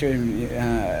academy director, and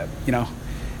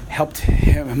helped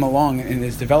him along in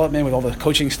his development with all the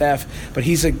coaching staff. But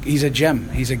he's a gem.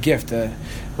 He's a gift,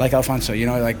 like Alfonso.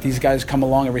 Like these guys come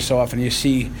along every so often. You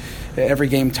see every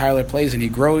game Tyler plays, and he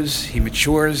grows, he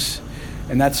matures,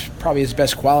 and that's probably his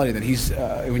best quality. That he's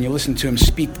when you listen to him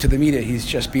speak to the media, he's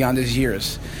just beyond his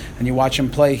years. And you watch him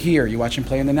play here, you watch him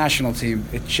play in the national team.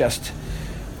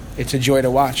 It's a joy to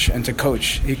watch and to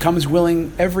coach. He comes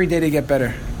willing every day to get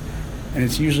better. And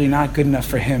it's usually not good enough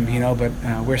for him, but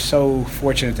we're so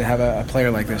fortunate to have a player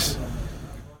like this.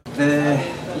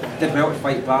 Did well to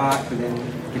fight back, but then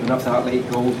giving up that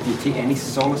late goal. Do you take any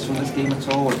solace from this game at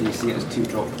all, or do you see it as 2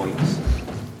 drop points?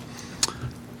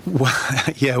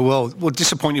 Well,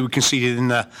 disappointed we conceded in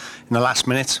the last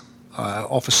minute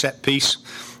off a set piece,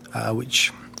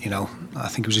 which I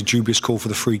think it was a dubious call for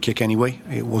the free kick anyway.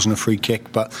 It wasn't a free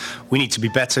kick, but we need to be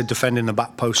better defending the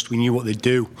back post. We knew what they'd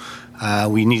do.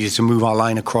 We needed to move our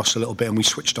line across a little bit, and we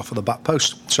switched off of the back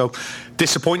post. So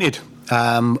disappointed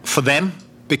for them,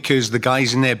 because the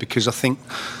guys in there, because I think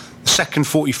the second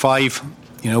 45,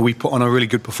 we put on a really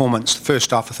good performance. The first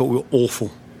half, I thought we were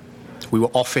awful. We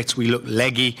were off it, we looked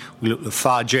leggy, we looked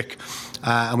lethargic,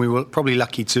 and we were probably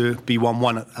lucky to be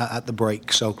 1-1 at the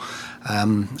break. So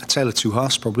a tale of two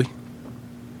halves, probably.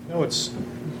 It's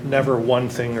never one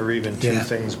thing or even two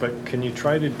things, but can you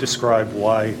try to describe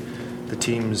why the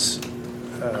team's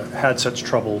had such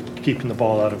trouble keeping the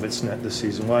ball out of its net this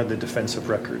season? Why the defensive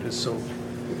record is so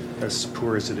as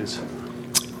poor as it is?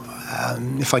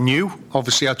 If I knew,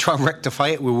 obviously I'd try and rectify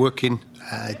it. We're working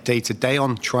day to day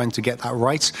on trying to get that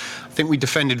right. I think we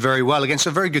defended very well against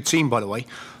a very good team, by the way.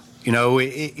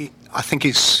 I think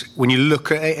it's, when you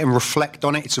look at it and reflect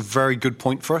on it, it's a very good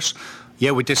point for us.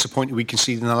 Yeah, we're disappointed we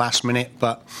conceded in the last minute,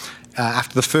 but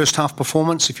after the first half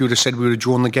performance, if you would have said we would have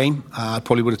drawn the game, I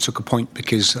probably would have took a point,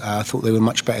 because I thought they were a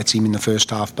much better team in the first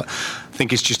half. But I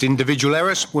think it's just individual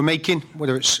errors we're making,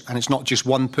 and it's not just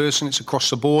one person, it's across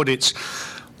the board. It's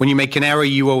when you make an error,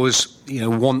 you always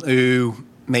want to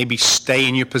maybe stay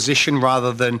in your position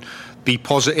rather than be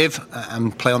positive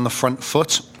and play on the front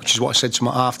foot, which is what I said to him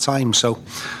at half time. So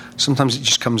sometimes it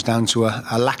just comes down to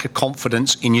a lack of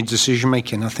confidence in your decision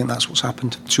making. I think that's what's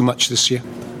happened too much this year.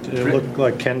 Did it look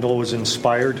like Kendall was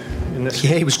inspired in this?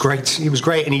 Yeah, he was great. He was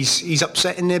great, and he's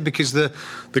upset in there because the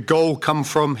goal come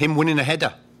from him winning a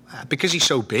header. Because he's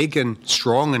so big and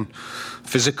strong and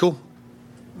physical,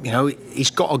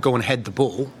 he's got to go and head the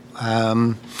ball.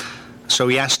 So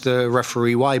he asked the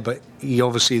referee why, but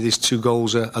obviously these 2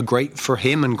 goals are great for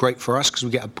him and great for us, because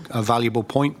we get a valuable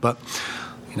point. But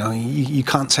you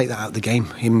can't take that out of the game,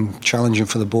 him challenging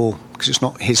for the ball, because it's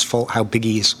not his fault how big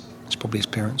he is. It's probably his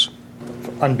parents.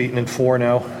 Unbeaten in 4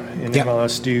 now in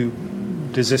MLS.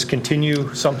 Does this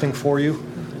continue something for you?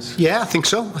 Yeah, I think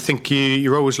so. I think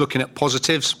you're always looking at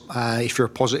positives. If you're a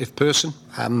positive person,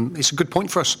 it's a good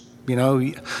point for us.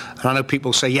 And I know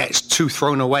people say, it's 2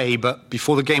 thrown away, but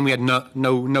before the game we had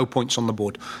no points on the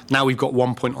board. Now we've got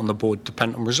 1 point on the board,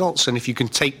 depending on results. And if you can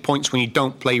take points when you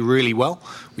don't play really well,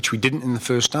 which we didn't in the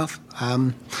first half,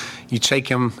 you take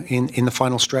them in the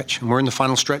final stretch. And we're in the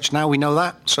final stretch now, we know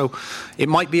that. So it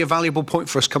might be a valuable point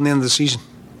for us come the end of the season.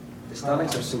 The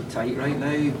standings are so tight right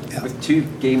now. With 2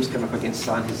 games coming up against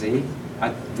San Jose,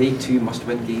 they too must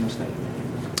win games now.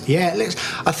 Yeah,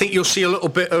 I think you'll see a little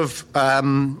bit of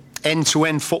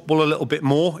end-to-end football a little bit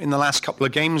more in the last couple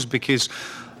of games, because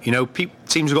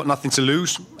teams have got nothing to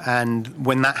lose, and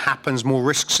when that happens, more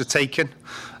risks are taken.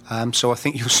 So I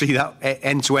think you'll see that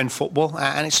end-to-end football,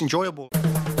 and it's enjoyable.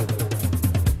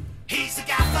 He's the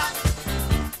gaffer.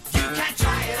 You can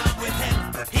try it on with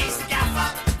him. He's the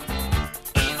gaffer.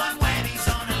 Even when he's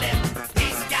on a limb.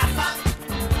 He's the gaffer.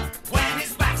 When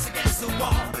his back's against the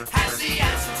wall, has the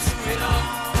answer to it all.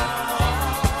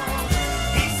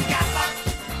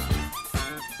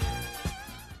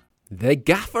 The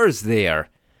gaffer's there.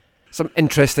 Some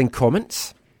interesting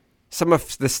comments. Some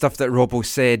of the stuff that Robbo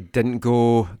said didn't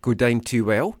go down too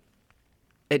well.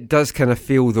 It does kind of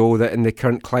feel, though, that in the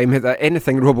current climate, that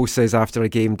anything Robbo says after a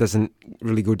game doesn't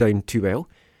really go down too well.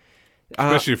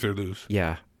 Especially if they lose.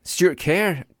 Yeah. Stuart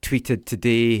Kerr tweeted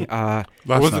today... last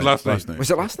night.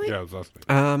 Was it last night? Yeah, it was last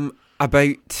night.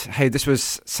 About how this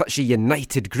was such a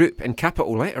united group in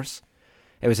capital letters.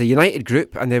 It was a united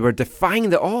group, and they were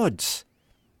defying the odds,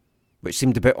 which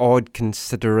seemed a bit odd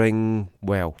considering,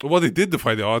 well, they did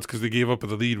defy the odds because they gave up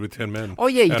the lead with 10 men. Oh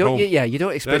yeah, you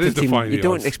don't expect a team. You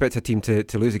don't odds. Expect a team to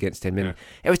lose against 10 men. Yeah.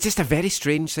 It was just a very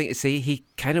strange thing to say. He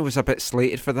kind of was a bit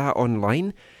slated for that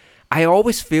online. I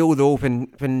always feel, though,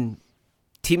 when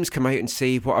teams come out and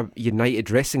say what a united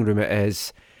dressing room it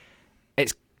is,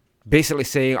 it's basically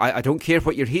saying, I don't care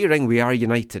what you're hearing, we are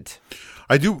united.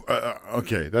 I do.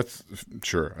 Okay, that's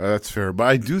sure. That's fair. But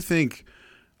I do think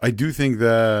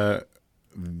that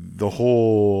the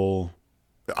whole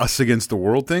us against the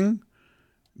world thing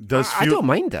does feel. I don't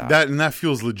mind that. That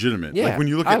feels legitimate. Yeah, like when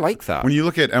you look I at, like that. When you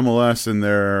look at MLS and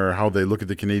how they look at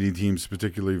the Canadian teams,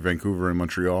 particularly Vancouver and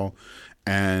Montreal,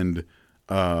 and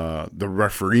the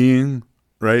refereeing,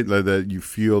 right? That you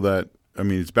feel that. I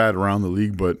mean, it's bad around the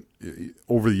league, but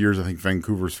over the years, I think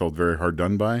Vancouver's felt very hard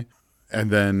done by.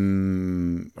 And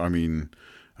then, I mean,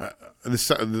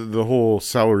 the whole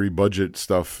salary budget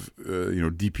stuff,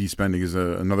 DP spending is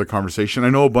another conversation. I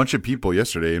know a bunch of people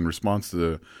yesterday in response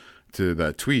to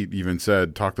that tweet even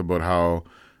talked about how,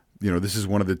 this is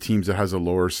one of the teams that has a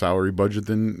lower salary budget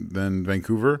than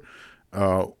Vancouver,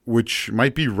 which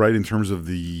might be right in terms of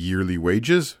the yearly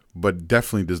wages, but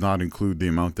definitely does not include the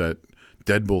amount that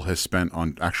Dead Bull has spent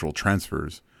on actual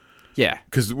transfers. Yeah.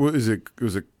 Because was it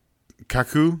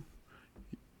Kaku?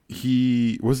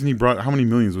 He brought. How many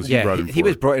millions was he brought in for? He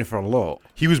was brought in for a lot.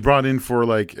 He was brought in for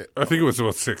I think it was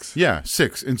about 6. Yeah,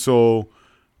 6. And so,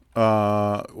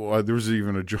 there was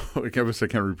even a joke. I guess I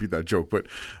can't repeat that joke, but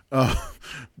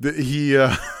do you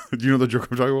know the joke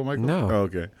I'm talking about, Michael? No. Oh,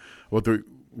 okay.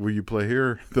 Will you play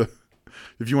here?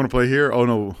 If you want to play here, oh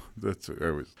no, that's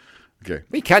always. Okay.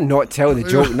 We can't not tell the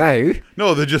joke now.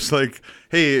 No, they're just like,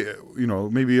 hey,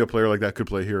 maybe a player like that could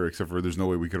play here, except for there's no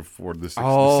way we could afford the 6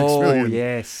 million. Oh,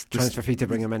 yes. Transfer fee to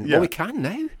bring him in. Yeah. Well, we can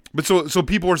now. But so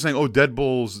people are saying, Dead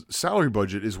Bull's salary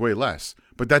budget is way less.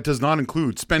 But that does not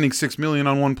include spending $6 million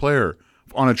on one player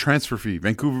on a transfer fee.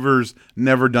 Vancouver's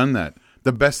never done that.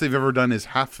 The best they've ever done is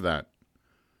half that.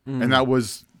 And that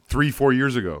was 3-4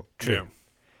 years ago. True.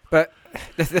 But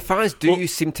the fans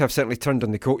seem to have certainly turned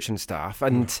on the coaching staff,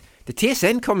 and the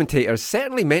TSN commentators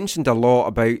certainly mentioned a lot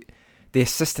about the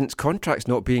assistants' contracts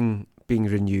not being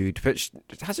renewed, which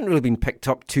hasn't really been picked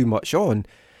up too much on.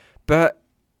 But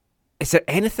is there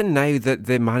anything now that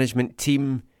the management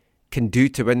team can do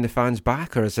to win the fans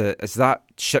back, or is that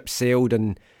ship sailed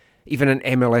and even an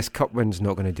MLS Cup win's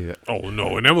not going to do it? Oh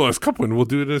no, an MLS Cup win will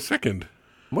do it in a second.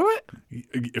 What?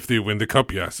 If they win the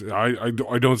cup, yes. I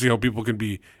don't see how people can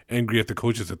be angry at the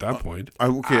coaches at that point.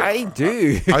 I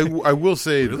do. I will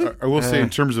say. Really? I will say in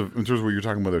terms of what you're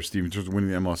talking about there, Steve. In terms of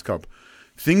winning the MLS Cup,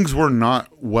 things were not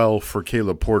well for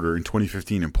Caleb Porter in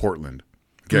 2015 in Portland.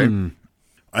 Okay,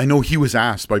 I know he was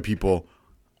asked by people,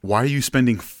 "Why are you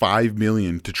spending $5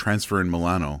 million to transfer in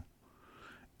Milano?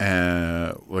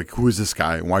 Who is this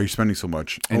guy? Why are you spending so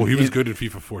much?" And he was good in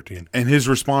FIFA 14. And his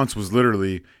response was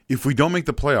literally, "If we don't make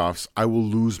the playoffs, I will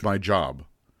lose my job."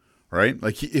 Right?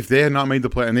 Like if they had not made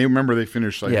the play, and they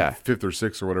finished 5th or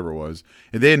 6th or whatever it was.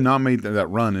 If they had not made that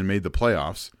run and made the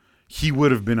playoffs, he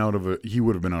would have been out of a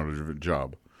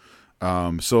job.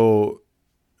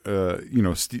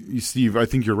 Steve, I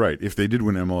think you're right. If they did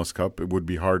win MLS Cup, it would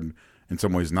be hard in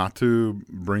some ways not to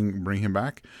bring him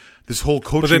back. This whole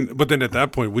coaching, but then at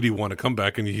that point, would he want to come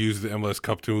back and use the MLS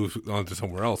Cup to move on to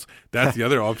somewhere else? That's the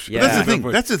other option. That's the thing.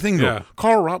 That's the thing, though.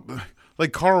 Yeah.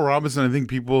 Carl Robinson, I think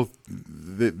people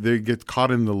they get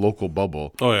caught in the local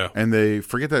bubble. Oh yeah, and they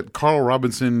forget that Carl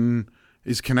Robinson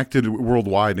is connected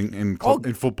worldwide in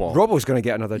football. Robbo's going to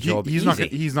get another job. He's not going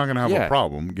to have a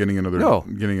problem getting another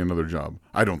job.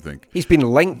 I don't think. He's been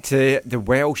linked to the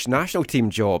Welsh national team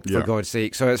job, for God's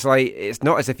sake. So it's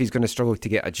not as if he's going to struggle to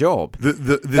get a job.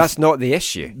 That's not the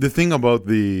issue. The thing about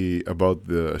the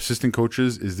assistant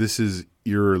coaches is this is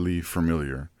eerily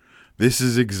familiar. This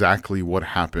is exactly what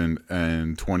happened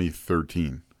in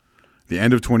 2013. The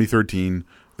end of 2013.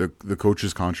 The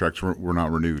coaches' contracts were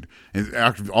not renewed,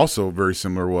 and also very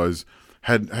similar was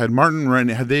had Martin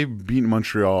Rennie, had they beaten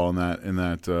Montreal in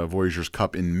that Voyageurs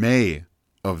Cup in May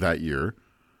of that year,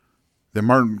 then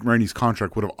Martin Rennie's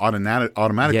contract would have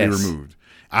automatically removed.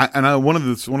 One of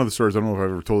the stories, I don't know if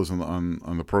I've ever told this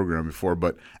on the program before,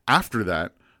 but after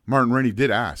that, Martin Rennie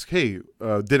did ask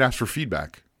for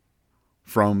feedback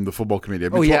from the football committee.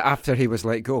 After he was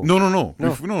let go.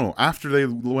 No. After they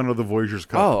went out of the Voyageurs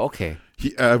Cup. Oh, okay.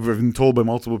 I've been told by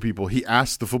multiple people, he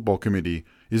asked the football committee,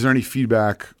 is there any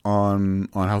feedback on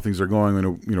how things are going?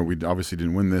 And, we obviously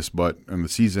didn't win this, but in the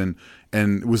season,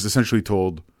 and was essentially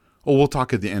told, we'll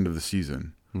talk at the end of the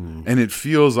season. And it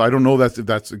feels, I don't know if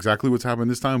that's exactly what's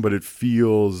happened this time, but it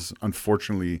feels,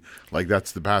 unfortunately, like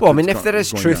that's the path. Well, I mean, if there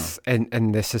is truth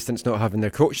in the assistants not having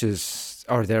their coaches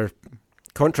or their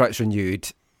contracts renewed,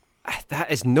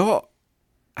 it's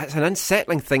an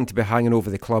unsettling thing to be hanging over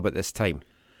the club at this time.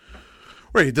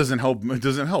 Right, it doesn't help.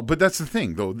 But that's the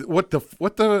thing, though. What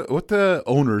the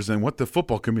owners and what the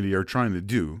football committee are trying to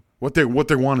do, what they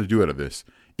want to do out of this,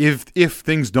 if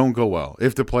things don't go well,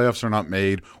 if the playoffs are not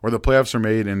made or the playoffs are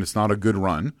made and it's not a good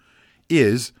run,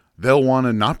 is they'll want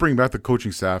to not bring back the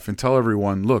coaching staff and tell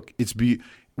everyone, look,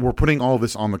 we're putting all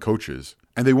this on the coaches.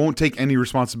 And they won't take any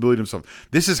responsibility themselves.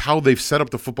 This is how they've set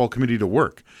up the football committee to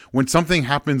work. When something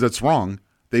happens that's wrong,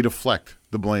 they deflect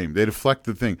the blame. They deflect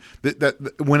the thing.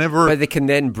 Whenever, but they can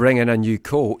then bring in a new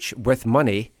coach with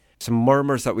money. Some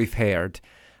murmurs that we've heard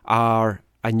are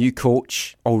a new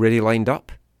coach already lined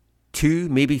up, 2,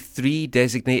 maybe 3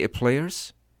 designated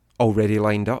players already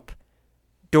lined up.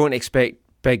 Don't expect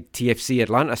big TFC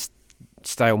Atlanta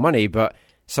style money, but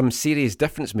some serious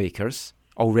difference makers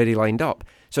already lined up.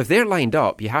 So if they're lined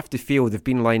up, you have to feel they've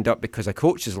been lined up because a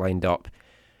coach is lined up,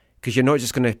 because you're not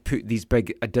just going to put these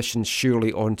big additions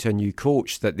surely onto a new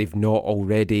coach that they've not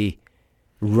already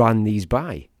run these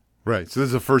by. Right. So this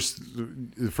is the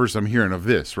first I'm hearing of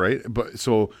this, right? But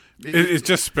so it's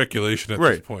just speculation at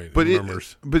this point. But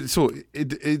rumors.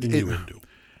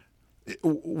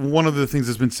 One of the things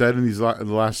that's been said in the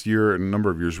last year and a number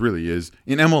of years really is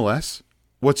in MLS,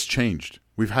 what's changed?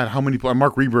 We've had how many?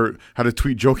 Mark Riebert had a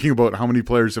tweet joking about how many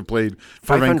players have played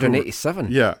for 587.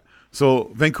 Vancouver. Yeah.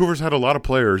 So Vancouver's had a lot of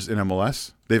players in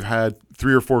MLS. They've had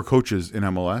 3 or 4 coaches in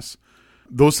MLS.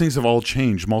 Those things have all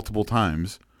changed multiple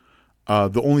times.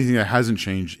 The only thing that hasn't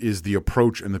changed is the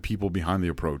approach and the people behind the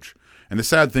approach. And the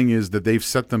sad thing is that they've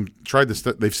set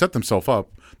themselves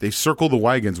up. They circle the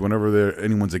wagons whenever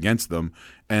anyone's against them,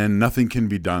 and nothing can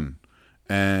be done.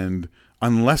 And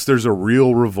unless there's a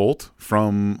real revolt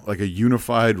from, like a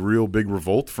unified, real big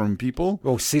revolt from people.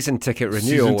 Well, season ticket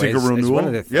renewal is one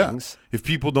of the things. Yeah. If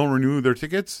people don't renew their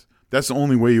tickets, that's the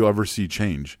only way you'll ever see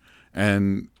change.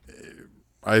 And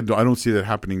I don't see that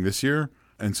happening this year.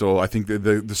 And so I think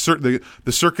the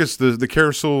circus, the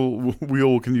carousel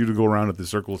wheel will continue to go around at the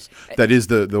circles. That is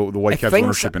the Whitecaps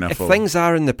ownership in FO. If things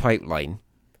are in the pipeline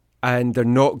and they're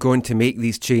not going to make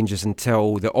these changes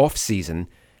until the off season,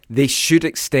 they should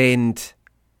extend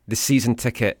the season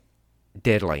ticket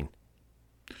deadline.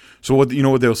 So what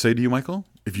they'll say to you, Michael?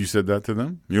 If you said that to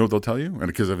them, you know what they'll tell you? And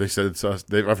because if they said it's us,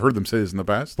 I've heard them say this in the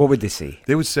past. What would they say?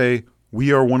 They would say,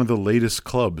 we are one of the latest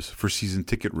clubs for season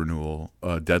ticket renewal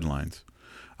deadlines.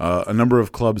 A number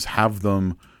of clubs have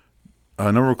them.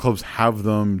 During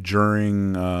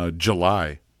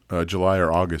July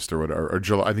or August or whatever, or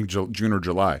July. I think June or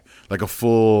July, like a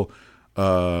full,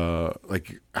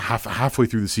 like halfway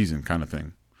through the season kind of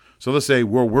thing. So let's say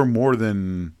we're more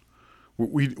than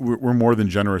we're more than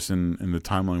generous in the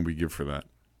timeline we give for that.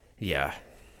 Yeah.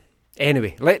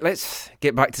 Anyway, let's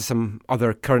get back to some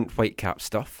other current Whitecap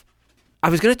stuff. I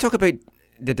was going to talk about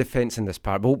the defence in this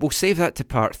part, but we'll save that to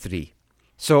part 3.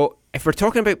 So, if we're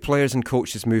talking about players and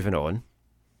coaches moving on,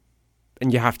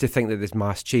 and you have to think that there's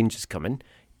mass changes coming,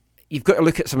 you've got to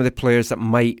look at some of the players that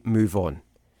might move on.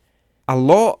 A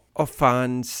lot of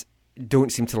fans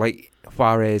don't seem to like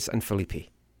Juarez and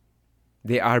Felipe.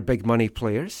 They are big money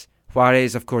players.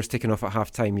 Juarez, of course, taken off at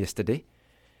half-time yesterday.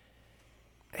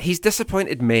 He's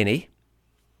disappointed many.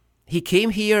 He came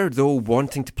here, though,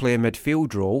 wanting to play a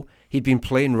midfield role. He'd been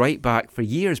playing right back for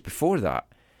years before that.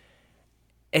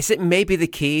 Is it maybe the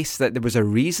case that there was a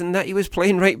reason that he was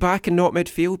playing right back and not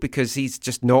midfield, because he's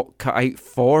just not cut out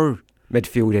for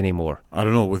midfield anymore? I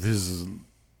don't know. With his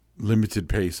limited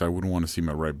pace, I wouldn't want to see him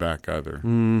at right back either. I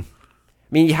mean,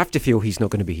 you have to feel he's not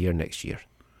going to be here next year.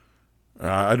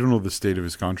 I don't know the state of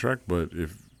his contract, but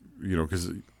if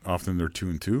because often they're 2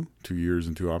 and 2 years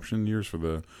and 2 option years for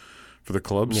the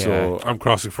club. Yeah. So I'm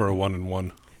crossing for a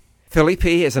 1-1. Felipe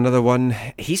is another one.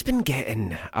 He's been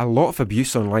getting a lot of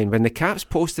abuse online. When the Caps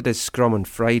posted his scrum on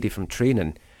Friday from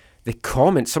training, the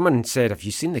comments, someone said, have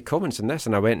you seen the comments on this?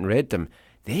 And I went and read them.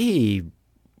 They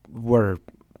were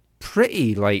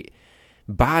pretty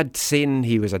bad, saying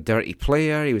he was a dirty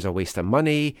player, he was a waste of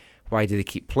money, why do they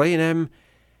keep playing him?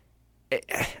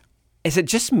 Is it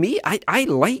just me? I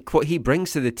like what he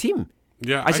brings to the team.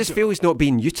 Yeah, I just feel he's not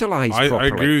being utilised properly. I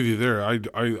agree with you there. I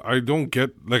don't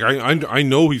get, I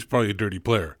know he's probably a dirty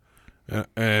player,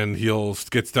 and he'll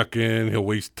get stuck in, he'll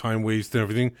waste and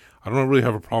everything. I don't really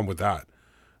have a problem with that,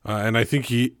 and I think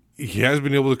he has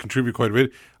been able to contribute quite a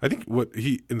bit. I think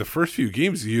in the first few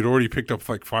games he had already picked up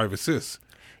 5 assists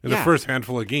in the first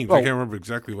handful of games. I can't remember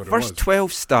exactly what it was. First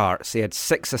 12 starts, he had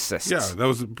 6 assists. Yeah, that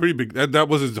was pretty big. That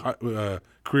was his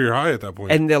career high at that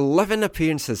point. In the 11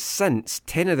 appearances since,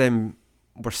 10 of them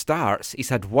were starts, he's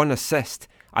had 1 assist,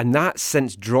 and that's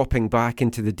since dropping back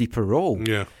into the deeper role.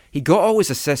 Yeah. He got all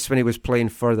his assists when he was playing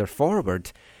further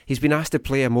forward. He's been asked to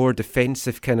play a more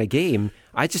defensive kind of game.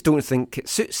 I just don't think it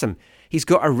suits him. He's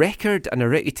got a record and a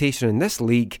reputation in this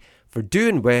league for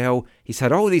doing well. He's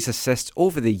had all these assists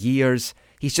over the years.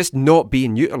 He's just not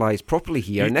being utilised properly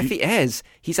here. And if he is,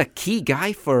 he's a key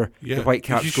guy for the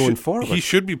Whitecaps going forward. He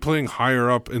should be playing higher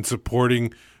up and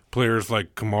supporting players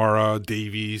like Kamara,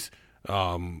 Davies,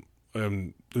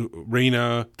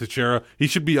 Reina, Teixeira. He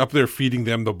should be up there feeding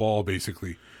them the ball,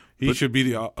 basically. He should be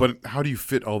the... but how do you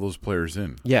fit all those players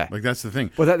in? Yeah. Like, that's the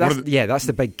thing. Well, that's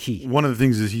the big key. One of the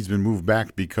things is he's been moved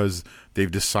back because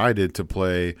they've decided to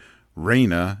play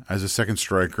Reina as a second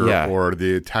striker or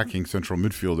the attacking central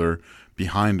midfielder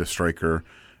behind a striker.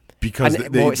 Because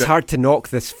it's hard to knock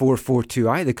this 4-4-2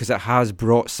 either because it has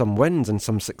brought some wins and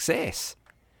some success.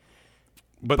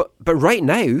 But right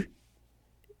now,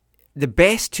 the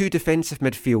best two defensive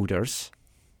midfielders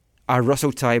are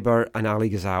Russell Tybur and Ali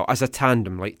Ghazal as a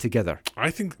tandem, like together.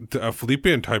 I think Felipe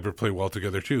and Tybur play well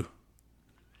together too.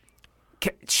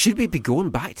 Should we be going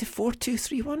back to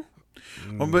 4-2-3-1?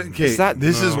 Well, but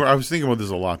this is where I was thinking about this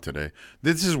a lot today.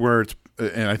 This is where it's,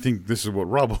 and I think this is what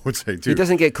Rob would say too. He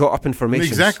doesn't get caught up in formations.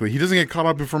 Exactly, he doesn't get caught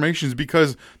up in formations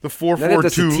because the 4-4-2. Neither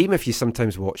does the team if you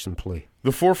sometimes watch them play.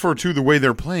 The 4-4-2, the way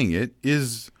they're playing it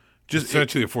is just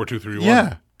essentially a 4-2-3-1.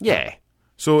 Yeah, yeah.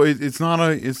 So it's not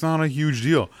a huge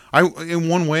deal. In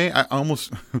one way, it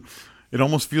almost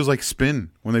feels like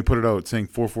spin when they put it out saying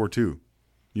 4-4-2.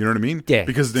 You know what I mean? Yeah.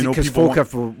 Because they know people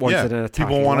wanted an attack.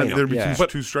 People want there to be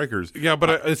two strikers. Yeah,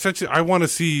 but essentially, I want to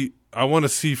see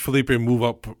Felipe move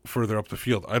up further up the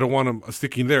field. I don't want him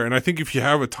sticking there. And I think if you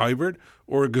have a Tybur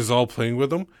or a Ghazal playing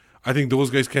with him, I think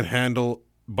those guys can handle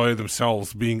by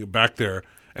themselves being back there.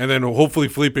 And then hopefully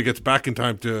Felipe gets back in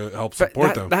time to help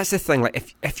support them. That's the thing.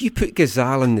 Like if you put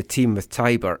Ghazal in the team with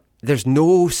Tybur, there's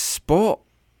no spot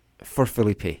for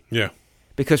Felipe. Yeah.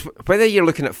 Because whether you're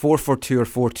looking at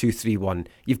 4-4-2 or 4-2-3-1,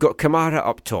 you've got Kamara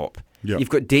up top. Yep. You've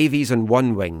got Davies on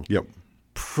one wing. Yep.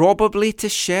 Probably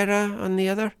Teixeira on the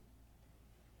other.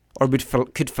 Or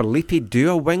could Felipe do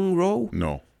a wing role?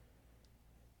 No.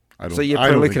 So you're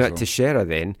probably looking at Teixeira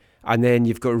then, and then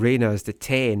you've got Reina as the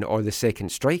 10 or the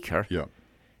second striker. Yeah.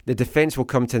 The defence will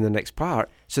come to in the next part.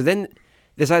 So then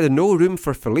there's either no room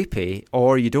for Felipe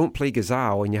or you don't play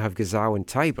Ghazal and you have Ghazal and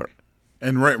Tybur.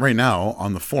 And right now,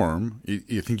 on the form,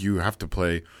 you think you have to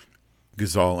play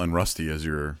Ghazal and Rusty as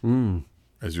your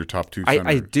top two centers.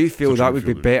 I do feel that would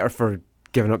be better for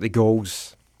giving up the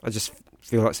goals. I just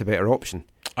feel that's a better option.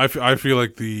 I feel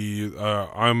like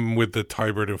I'm with the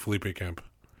Tybur and Felipe camp.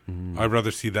 I'd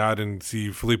rather see that and see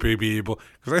Felipe be able...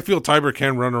 Because I feel Tybur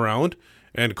can run around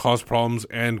and cause problems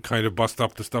and kind of bust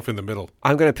up the stuff in the middle.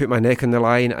 I'm going to put my neck on the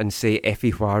line and say Effie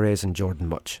Juarez and Jordan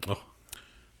Much. Oh.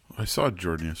 I saw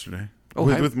Jordan yesterday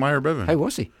with Meyer Bevan. How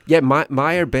was he? Yeah,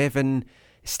 Meyer Bevan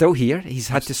is still here. He's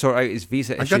had to sort out his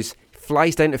visa issues.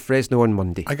 Flies down to Fresno on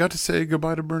Monday. I got to say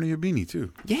goodbye to Bernie Abini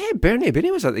too. Yeah, Bernie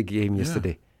Abini was at the game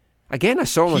yesterday. Again, I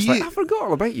saw him. I was like, I forgot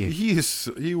all about you. He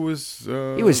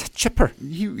was chipper.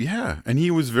 And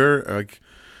he was very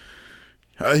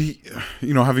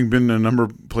having been in a number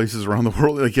of places around the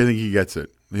world, like I think he gets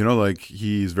it. You know, like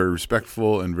he's very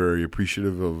respectful and very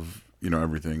appreciative of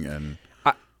everything. And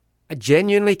I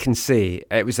genuinely can say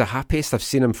it was the happiest I've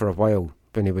seen him for a while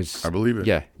when he was. I believe it.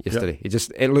 Yeah, yesterday.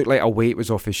 It looked like a weight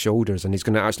was off his shoulders, and he's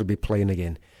going to actually be playing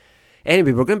again.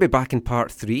 Anyway, we're going to be back in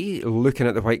part 3, looking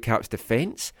at the Whitecaps'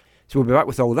 defence. So we'll be back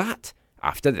with all that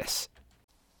after this.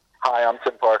 Hi, I'm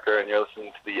Tim Parker, and you're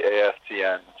listening to the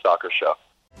AFTN Soccer Show.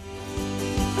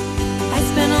 I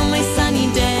spend all my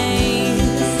sunny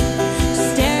days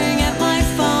just staring at my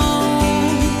phone.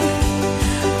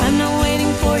 I'm not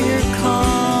waiting for your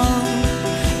call,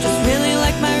 just really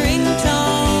like my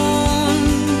ringtone.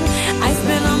 I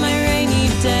spend all my rainy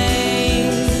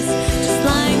days just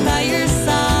lying by your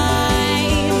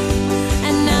side,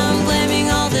 and now I'm blaming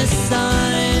all the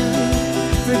sun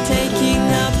for taking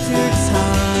up your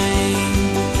time.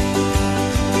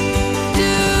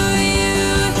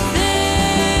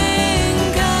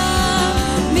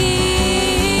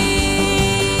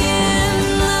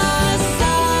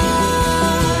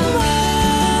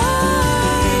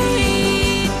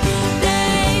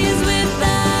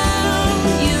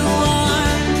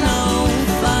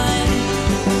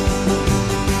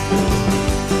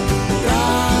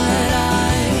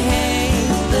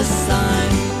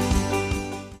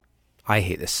 I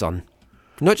hate the sun.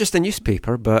 Not just the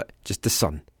newspaper, but just the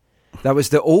sun. That was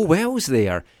the Oh Wells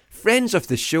there. Friends of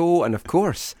the show, and of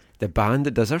course, the band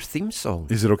that does our theme song.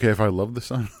 Is it okay if I love the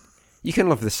sun? You can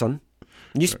love the sun.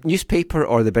 Newspaper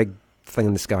or the big thing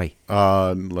in the sky?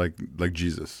 Like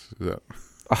Jesus.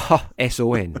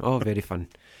 S-O-N. Oh, very fun.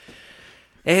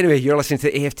 Anyway, you're listening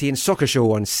to the AFTN Soccer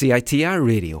Show on CITR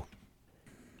Radio.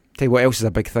 Tell you what else is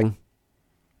a big thing.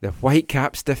 The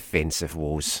Whitecaps' defensive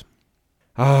woes.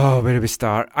 Oh, where do we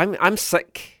start? I'm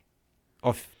sick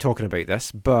of talking about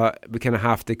this, but we kind of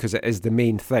have to because it is the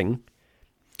main thing.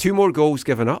 2 more goals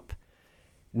given up,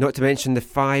 not to mention the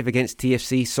 5 against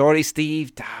TFC. Sorry,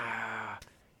 Steve.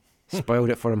 Spoiled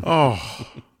it for him.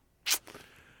 Oh,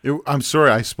 I'm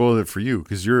sorry I spoiled it for you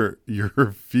because your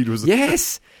feed was...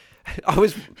 Yes. I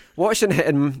was watching it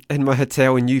in my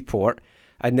hotel in Newport,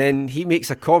 and then he makes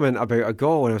a comment about a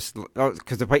goal, and I was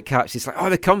because the Whitecaps, he's like,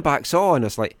 "Oh, the comeback's on." I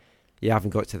was like, "Yeah, I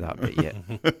haven't got to that bit yet."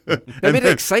 It made it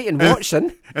exciting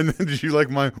watching. And then did you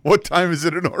like my? What time is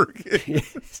it in Oregon?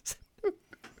 Yes.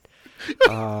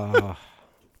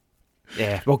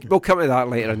 Yeah, we'll come to that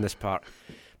later in this part.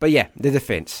 But yeah, the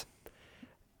defence.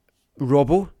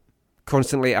 Robbo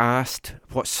constantly asked,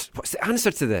 "What's the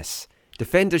answer to this?"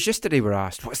 Defenders yesterday were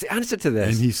asked, "What's the answer to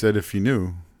this?" And he said, "If he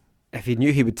knew,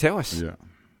 he would tell us." Yeah.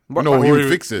 What, no, he would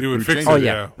fix it. He would fix it. Oh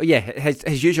yeah.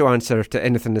 His usual answer to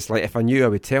anything is like, "If I knew, I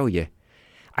would tell you."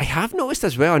 I have noticed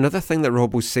as well. Another thing that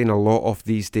Robbo's saying a lot of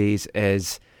these days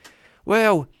is,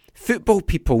 "Well, football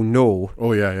people know."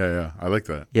 Oh yeah. I like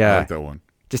that. Yeah, I like that one.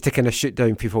 Just to kind of shoot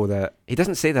down people that he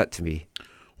doesn't say that to me.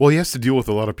 Well, he has to deal with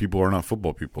a lot of people who are not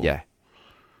football people. Yeah.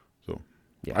 So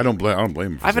yeah. I don't blame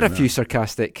him. For I've had a saying few that.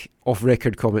 sarcastic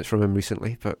off-record comments from him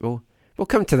recently, but we'll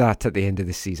come to that at the end of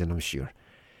the season, I'm sure.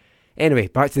 Anyway,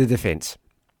 back to the defence.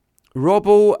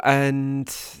 Robbo and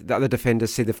the other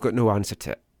defenders say they've got no answer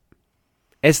to it.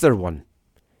 Is there one?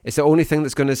 It's the only thing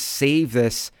that's going to save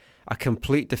this a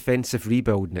complete defensive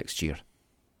rebuild next year.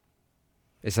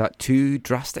 Is that too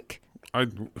drastic?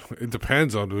 It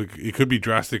depends on. It could be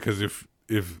drastic because if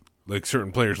like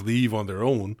certain players leave on their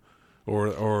own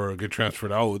or get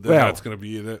transferred out, then that's going to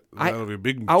be that'll be a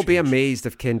big. I'll change. be amazed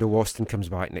if Kendall Waston comes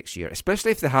back next year,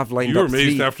 especially if they have lined You were up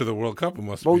amazed 3. after the World Cup. It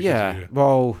must. Well, be, yeah.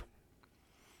 Well,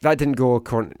 that didn't go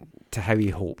according to how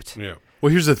he hoped. Yeah.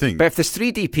 Well, here's the thing. But if there's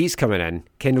 3 DPs coming in,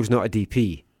 Kendall's not a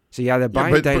DP. So you either buy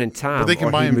him down in Tam, but they can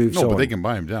or buy he him. moves No, on. but they can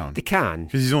buy him down. They can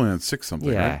because he's only on 6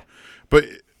 something. Yeah. Right? But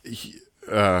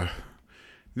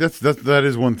that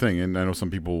is one thing, and I know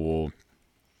some people will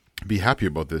be happy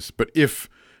about this. But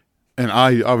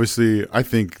I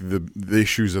think the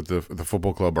issues at the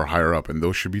football club are higher up, and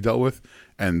those should be dealt with,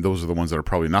 and those are the ones that are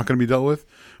probably not going to be dealt with.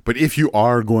 But if you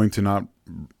are going to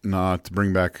not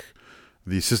bring back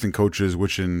the assistant coaches,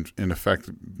 which in effect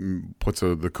puts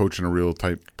the coach in a real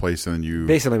tight place, and then you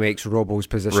basically makes Robbo's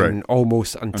position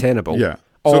almost untenable. Yeah.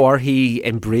 Or he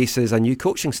embraces a new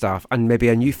coaching staff and maybe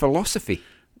a new philosophy.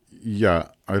 Yeah,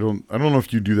 I don't know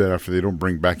if you do that after they don't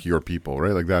bring back your people,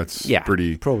 right? Like that's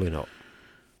pretty probably not.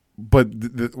 But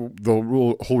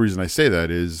the whole reason I say that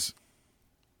is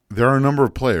there are a number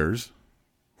of players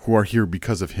who are here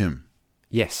because of him.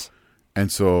 Yes.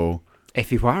 And so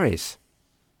Efi Juarez.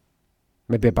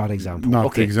 Maybe a bad example.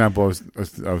 Not the example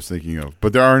I was thinking of.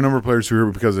 But there are a number of players who are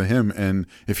here because of him, and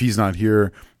if he's not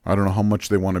here, I don't know how much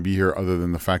they want to be here other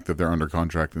than the fact that they're under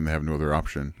contract and they have no other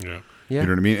option. Yeah. Yeah. You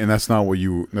know what I mean? And that's not what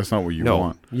you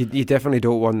want. You definitely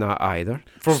don't want that either.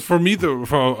 For me,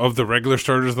 of the regular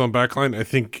starters on the back line, I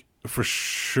think for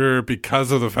sure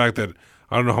because of the fact that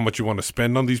I don't know how much you want to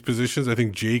spend on these positions, I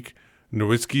think Jake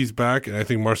Nowitzki's back, and I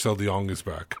think Marcel de Jong is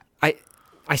back.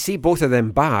 I see both of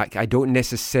them back. I don't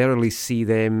necessarily see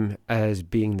them as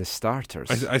being the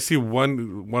starters. I see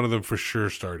one of them for sure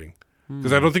starting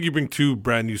because I don't think you bring 2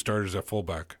 brand new starters at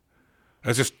fullback.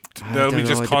 That's just that'll be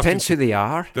just it costing. depends who they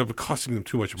are. They'll be costing them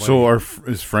too much money. So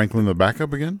is Franklin the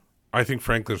backup again? I think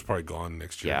Franklin's probably gone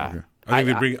next year. Yeah.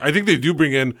 Okay. I think they do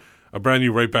bring in a brand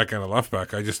new right back and a left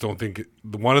back. I just don't think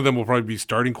one of them will probably be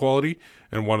starting quality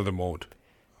and one of them won't.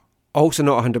 Also,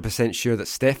 not 100% sure that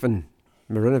Stefan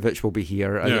Marinovic will be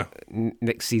here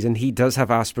next season. He does have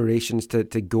aspirations to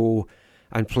go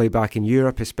and play back in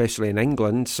Europe, especially in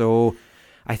England. So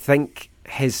I think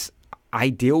his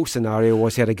ideal scenario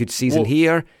was he had a good season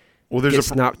here. Well, there's get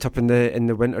snapped up in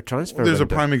the winter transfer. There's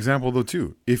window. a prime example though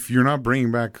too. If you're not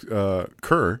bringing back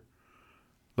Kerr,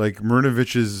 like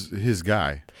Marinovic is his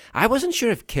guy. I wasn't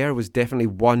sure if Kerr was definitely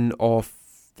one of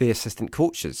the assistant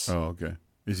coaches. Oh, okay.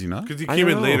 Is he not? Because he came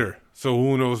in later, so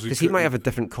who knows? Because he might have a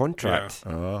different contract.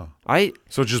 Yeah. Oh,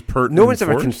 so just Pert. No one's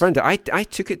and ever Forrest? confirmed it. I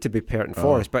took it to be Pert and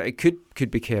Forrest, but it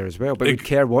could be Kerr as well. But would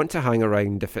Kerr want to hang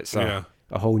around if it's a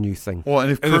whole new thing? Well,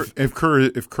 and if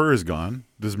Kerr is gone,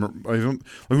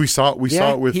 we saw it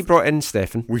with he brought in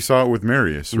Stefan. We saw it with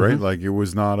Marius, right? Mm-hmm. Like it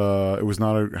was not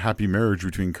a happy marriage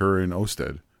between Kerr and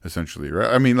Osted. Essentially,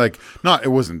 right? I mean, like, it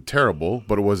wasn't terrible,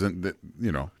 but it wasn't,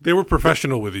 They were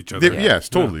professional with each other. Yes,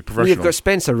 totally professional. Well, you've got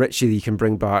Spencer Ritchie that you can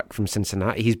bring back from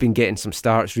Cincinnati. He's been getting some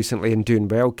starts recently and doing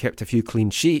well, kept a few clean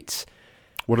sheets.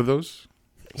 What are those?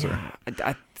 Sorry.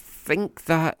 I think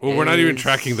that. Well, we're not even is-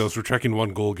 tracking those. We're tracking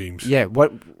 1-goal games. Yeah,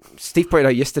 what Steve pointed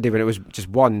out yesterday when it was just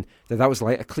one, that was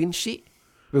like a clean sheet.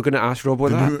 We were going to ask Robbo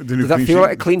that. The new Did that clean feel sheet?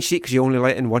 like a clean sheet because you only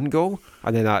let in 1 goal?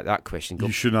 And then that question goes.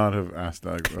 You should not have asked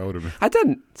that. That would have been. I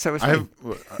didn't. So it was fine.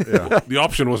 Yeah. The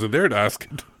option wasn't there to ask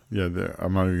it. Yeah,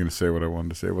 I'm not even going to say what I wanted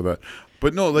to say about that.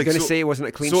 But no, like You're going to so- say it wasn't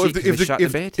a clean so sheet because they shut the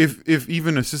bed? if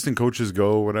even assistant coaches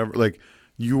go, whatever, like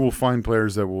you will find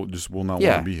players that will not want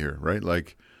Yeah. to be here, right?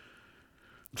 Like,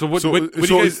 So what do you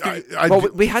guys think? Well,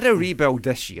 we had a rebuild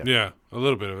this year. Yeah, a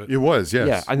little bit of it. It was, yes.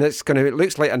 Yeah, and it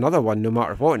looks like another one no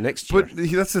matter what next year. But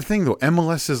that's the thing, though.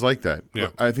 MLS is like that. Yeah.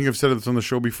 I think I've said this on the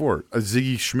show before.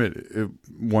 Ziggy Schmidt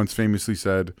once famously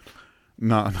said,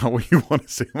 not what you want to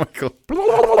say, Michael.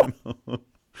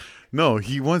 No,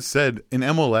 he once said, in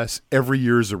MLS, every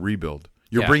year is a rebuild.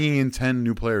 You're Yeah. bringing in 10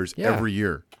 new players Yeah. every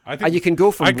year. I And you can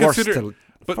go from I worst consider- to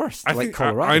but first, I like think,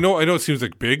 Colorado. I know it seems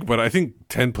like big, but I think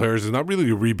 10 players is not really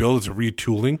a rebuild, it's a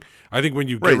retooling. I think when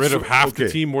you get Right, rid so- of half the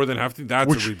okay. team, more than half the team, that's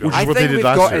Which- a rebuild. which is I what they think did we've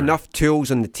last got year. enough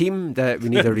tools on the team that we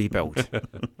need a rebuild.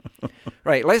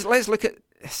 Right, let's look at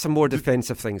some more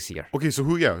defensive things here. Okay, so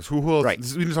who else? Right.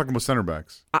 We've been talking about center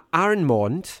backs. Aaron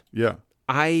Mond, Yeah.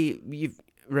 you've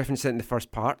referenced it in the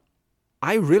first part.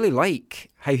 I really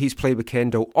like how he's played with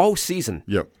Kendall all season.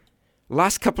 Yep.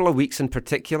 Last couple of weeks in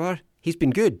particular, he's been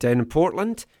good. Down in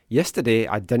Portland, yesterday,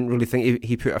 I didn't really think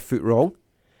he put a foot wrong.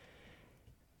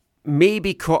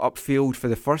 Maybe caught upfield for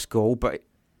the first goal, but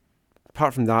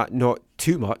apart from that, not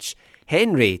too much.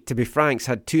 Henry, to be frank,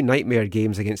 had 2 nightmare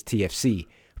games against TFC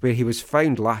where he was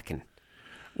found lacking.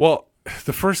 Well,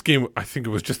 the first game, I think it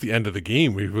was just the end of the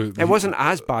game. It wasn't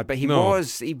as bad, but he No.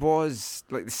 was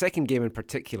like the second game in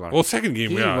particular. Well, second game,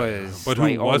 he yeah, was but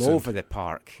like who all wasn't? over the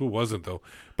park. Who wasn't though?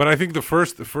 But I think the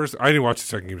first, I didn't watch the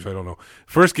second game, so I don't know.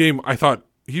 First game, I thought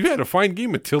he had a fine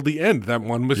game until the end. That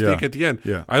one mistake Yeah. at the end.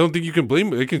 Yeah. I don't think you can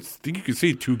blame him. I think you can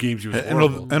say 2 games he was And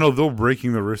horrible. although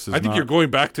breaking the wrist is I think not, you're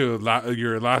going back to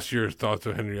your last year's thoughts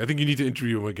of Henry. I think you need to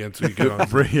interview him again so you get on.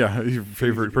 yeah, your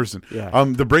favorite person. Yeah.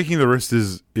 The breaking the wrist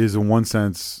is in one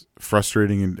sense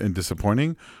frustrating and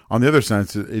disappointing. On the other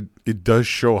sense, it does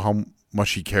show how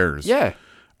much he cares. Yeah.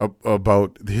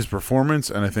 About his performance,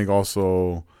 and I think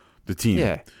also the team.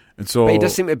 Yeah. And so, But he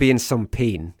does seem to be in some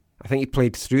pain. I think he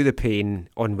played through the pain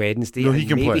on Wednesday. no, he and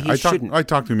can maybe play. He shouldn't. I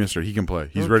talked to him yesterday. He can play.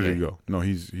 He's ready to Okay. go. No,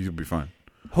 he'll be fine.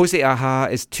 Jose Aja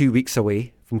is 2 weeks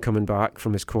away from coming back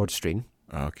from his quad strain.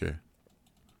 Okay.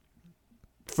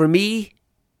 For me,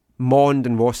 Mond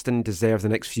and Waston deserve the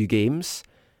next few games.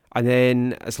 And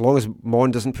then, as long as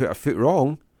Mond doesn't put a foot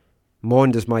wrong,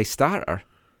 Mond is my starter.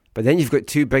 But then you've got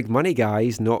 2 big money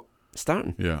guys not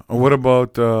starting. Yeah. And what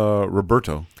about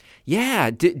Roberto? Yeah,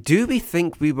 do we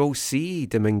think we will see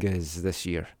Dominguez this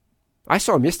year? I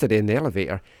saw him yesterday in the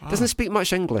elevator. Doesn't speak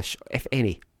much English, if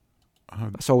any.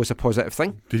 That's always a positive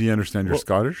thing. Did he understand you're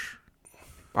Scottish?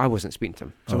 I wasn't speaking to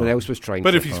him. Someone else was trying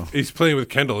But to. if he's playing with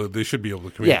Kendall, they should be able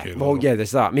to communicate. Yeah, well, yeah,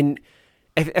 there's that. I mean,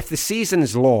 if the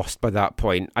season's lost by that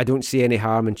point, I don't see any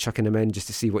harm in chucking him in just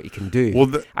to see what he can do.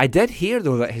 Well, I did hear,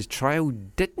 though, that his trial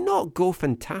did not go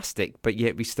fantastic, but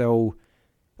yet we still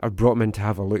are brought him in to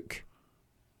have a look.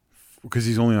 Because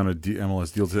he's only on a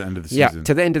MLS deal to the end of the Yeah, season.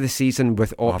 to the end of the season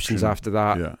with options after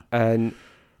that. Yeah. And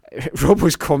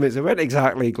Robbo's comments, they weren't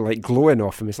exactly like glowing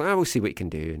off him. It's like, we'll see what he can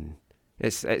do. And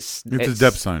it's a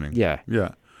depth signing. Yeah. Yeah.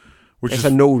 Which it's is a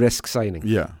no-risk signing.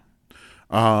 Yeah.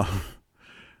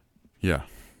 Yeah.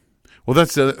 Well,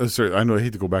 that's sorry. I know I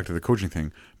hate to go back to the coaching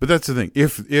thing, but that's the thing.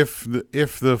 If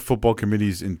the football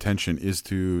committee's intention is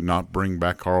to not bring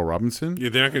back Carl Robinson, Yeah,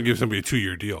 they're not going to give somebody a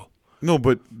 2-year deal. no,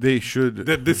 but they should.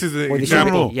 This is an Well, they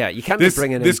example. shouldn't- yeah, you can't be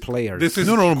bringing in players. This is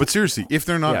no. But seriously, if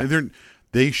they're not, Yeah.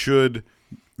 they should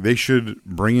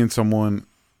bring in someone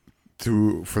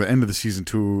for the end of the season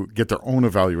to get their own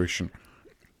evaluation.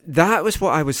 That was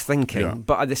what I was thinking. Yeah.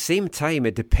 But at the same time,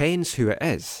 it depends who it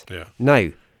is. Yeah. Now,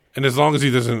 And as long as he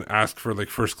doesn't ask for like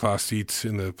first class seats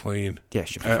in the plane, yeah,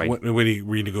 should be fine. when he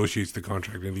renegotiates the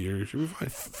contract in the year, he should be fine.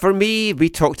 For me, we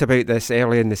talked about this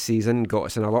early in the season, got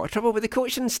us in a lot of trouble with the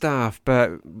coaching staff,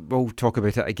 but we'll talk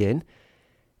about it again.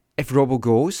 If Robbo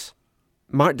goes,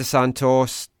 Mark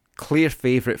DeSantos, clear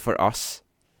favourite for us.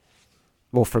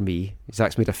 Well, for me,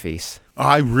 Zach's made a face.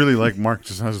 I really like Mark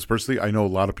DeSantis personally. I know a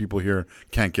lot of people here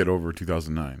can't get over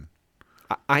 2009.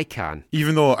 I can.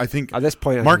 Even though I think at this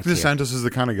point, Mark DeSantis is the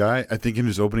kind of guy, I think in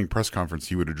his opening press conference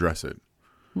he would address it.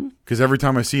 Because every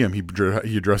time I see him, he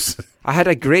addresses it. I had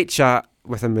a great chat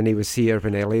with him when he was here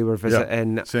when LA were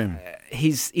visiting. Yeah, same.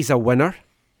 He's a winner.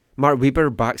 Mark Weber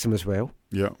backs him as well.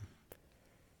 Yeah.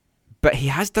 But he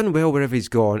has done well wherever he's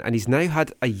gone, and he's now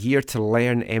had a year to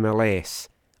learn MLS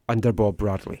under Bob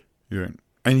Bradley. Yeah.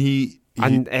 And he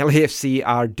And LAFC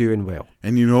are doing well.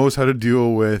 And he knows how to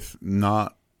deal with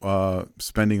not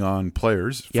spending on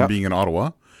players from being in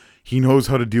Ottawa. He knows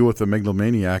how to deal with the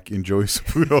megalomaniac in Joey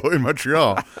Saputo in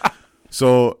Montreal.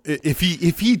 So if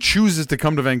he chooses to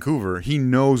come to Vancouver, he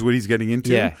knows what he's getting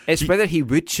into. Yeah, it's whether he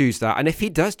would choose that. And if he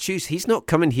does choose, he's not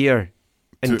coming here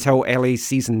until LA's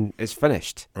season is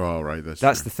finished. Oh, right.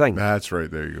 That's the thing. That's right.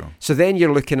 There you go. So then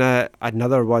you're looking at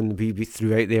another one we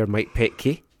threw out there, Mike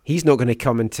Petke. He's not going to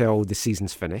come until the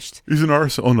season's finished. He's an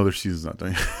arse. Oh, no, their season's not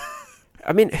done.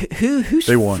 I mean, who's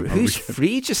they won. Who's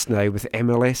free just now with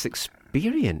MLS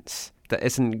experience that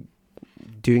isn't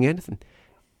doing anything?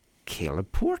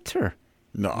 Caleb Porter.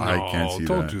 No, I can't see that.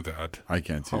 Don't do that. I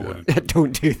can't see that.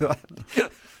 Don't do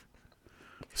that.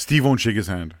 Steve won't shake his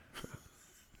hand.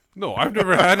 No, I've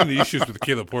never had any issues with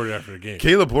Caleb Porter after a game.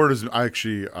 Caleb Porter's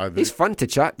actually... he's fun to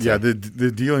chat to. Yeah, the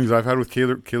dealings I've had with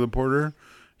Caleb Porter,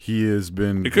 he has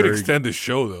been... It could extend the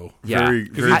show, though. Yeah.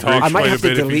 I might have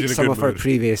to delete some of our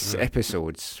previous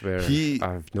episodes where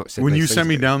I've not said when nice you things sent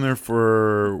me about down there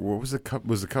for... What was the cup?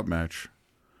 Was the cup match?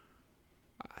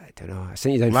 I don't know. I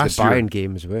sent you down for the Bayern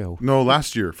game as well. No,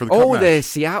 last year for the cup match. The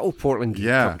Seattle-Portland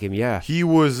cup game, yeah. He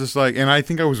was just like, and I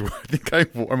think I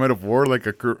might have wore like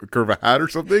a curve hat or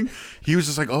something. He was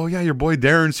just like, oh yeah, your boy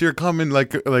Darren's here coming,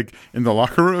 like in the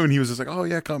locker room, and he was just like, oh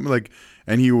yeah, come, like,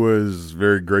 and he was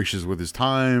very gracious with his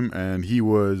time, and he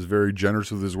was very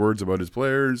generous with his words about his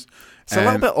players. It's a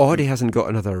little bit odd he hasn't got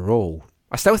another role.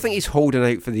 I still think he's holding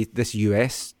out for this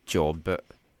US job, but...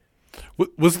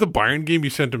 Was the Bayern game you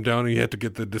sent him down and you had to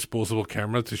get the disposable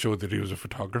camera to show that he was a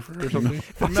photographer or something?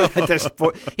 No.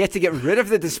 You had to get rid of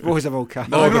the disposable camera.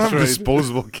 No, I don't have a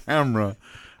disposable camera.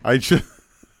 I just...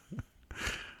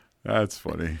 That's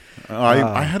funny.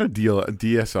 I had a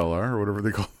DSLR or whatever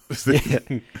they call this thing.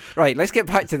 Yeah. Right, let's get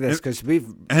back to this because we're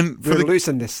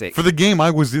losing this section. For the game,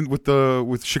 I was in with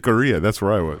Shikaria. That's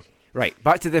where I was. Right,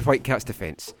 back to the Whitecaps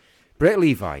defence. Brett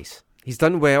Levis. He's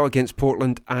done well against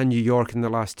Portland and New York in the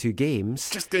last two games.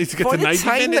 Just to get for to the 90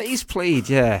 time minutes. that he's played,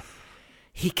 yeah.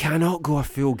 He cannot go a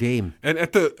full game. And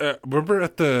at the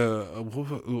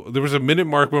there was a minute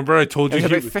mark. Remember I told you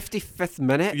it was about 55th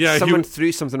minute. Yeah, someone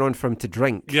threw something on for him to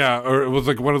drink. Yeah, or it was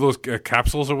like one of those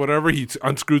capsules or whatever. He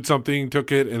unscrewed something, took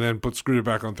it, and then screwed it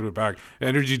back on, threw it back.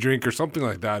 Energy drink or something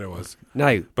like that. It was.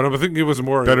 Now, but I think it was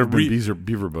more better than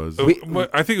Beaver Buzz.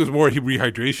 I think it was more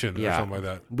rehydration or something like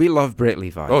that. We love Brett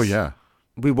Levis. Oh yeah,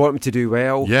 we want him to do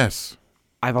well. Yes.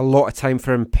 I have a lot of time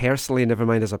for him personally, never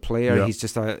mind as a player. Yeah. He's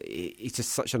just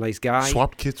such a nice guy.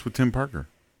 Swapped kits with Tim Parker.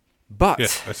 But yeah,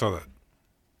 I saw that.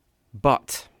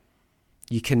 But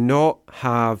you cannot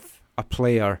have a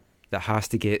player that has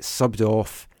to get subbed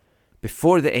off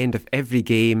before the end of every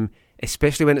game,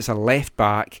 especially when it's a left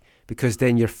back, because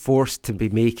then you're forced to be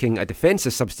making a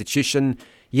defensive substitution.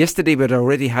 Yesterday we'd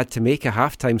already had to make a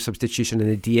halftime substitution in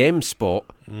the DM spot.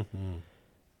 Mm-hmm.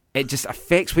 It just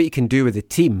affects what you can do with the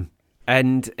team.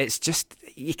 And it's just,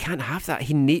 you can't have that.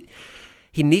 He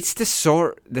needs to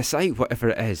sort this out, whatever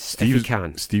it is, if he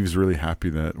can. Steve's really happy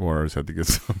that Juarez had to get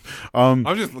some. I'm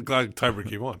just glad Tiber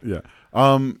came on. Yeah.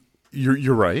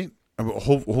 You're right.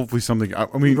 Hopefully something. I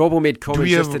mean, Robo made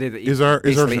comments yesterday that he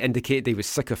basically indicated he was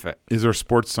sick of it. Is our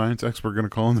sports science expert going to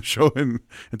call on the show?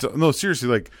 No, seriously,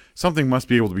 like something must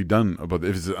be able to be done about it.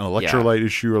 If it's an electrolyte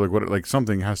issue or like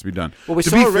something has to be done. Well, we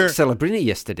saw Rick Celebrini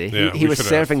yesterday. Yeah, he was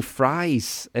serving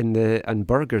fries and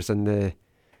burgers in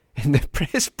the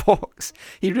press box.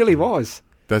 He really was.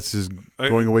 That's his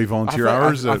going away volunteer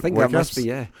hours. I think that must be,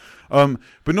 yeah. But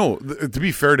no, to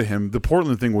be fair to him, the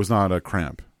Portland thing was not a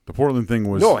cramp. The Portland thing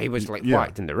was... No, he was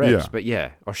whacked in the ribs, but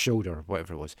or shoulder, or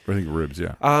whatever it was. I think ribs,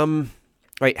 yeah.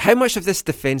 Right, how much of this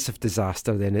defensive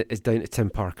disaster then is down to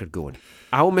Tim Parker going?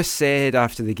 Almas said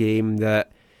after the game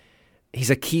that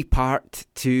he's a key part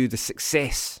to the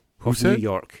success of New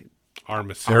York.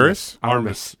 Armas. Harris?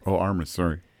 Armas. Oh, Armas,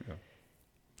 sorry. Yeah.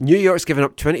 New York's given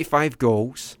up 25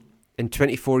 goals in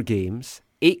 24 games,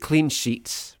 8 clean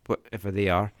sheets, whatever they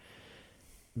are.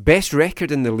 Best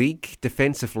record in the league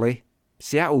defensively.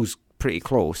 Seattle's pretty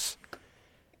close.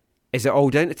 Is it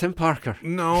all down to Tim Parker?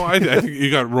 No, I think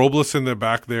you got Robles in the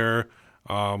back there.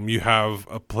 You have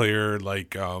a player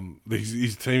like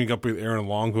he's teaming up with Aaron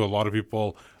Long, who a lot of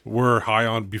people were high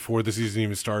on before the season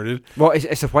even started. Well,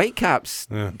 it's a Whitecaps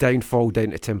downfall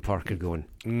down to Tim Parker going.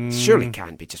 Surely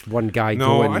can't be just one guy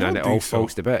going and it all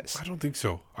falls to bits. I don't think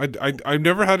so. I've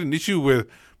never had an issue with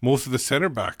most of the center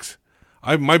backs.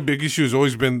 My big issue has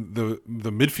always been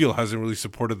the midfield hasn't really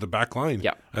supported the back line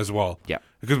as well. Yeah.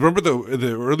 Because remember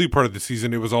the early part of the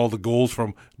season, it was all the goals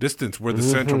from distance where the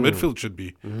central midfield should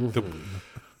be.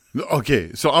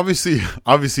 Okay, so obviously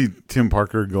Tim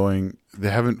Parker going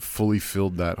fully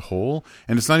filled that hole,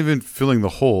 and it's not even filling the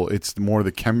hole. It's more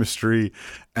the chemistry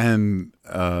and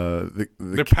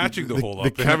they're patching the hole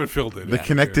up. They haven't filled it. The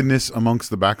connectedness amongst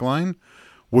the back line,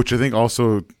 which I think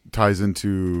also ties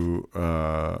into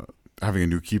having a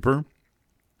new keeper.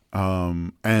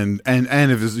 And if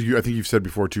I think you've said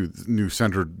before too, new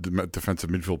center defensive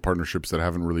midfield partnerships that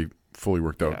haven't really fully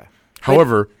worked out. Yeah.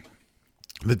 However,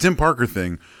 the Tim Parker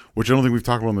thing, which I don't think we've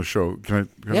talked about on the show. Can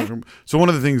I so one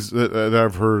of the things that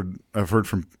I've heard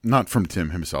from, not from Tim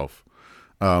himself,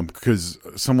 because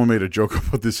someone made a joke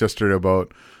about this yesterday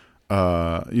about,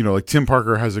 like Tim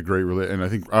Parker has a great and I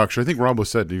think Robbo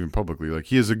said even publicly, like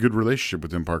he has a good relationship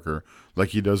with Tim Parker, like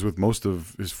he does with most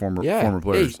of his former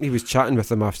players. He was chatting with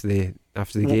them after the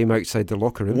game outside the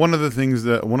locker room. One of the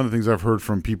things I've heard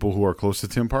from people who are close to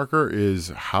Tim Parker is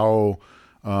how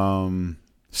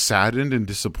saddened and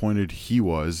disappointed he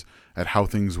was at how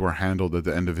things were handled at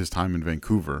the end of his time in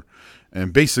Vancouver.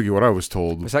 And basically what I was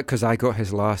told... Was that because I got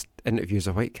his last interview as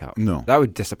a Whitecap? No. That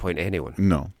would disappoint anyone.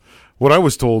 No. What I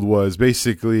was told was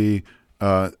basically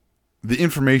the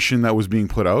information that was being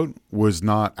put out was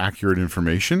not accurate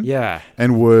information. Yeah.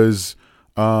 And was...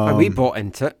 and we bought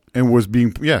into it. And was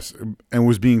being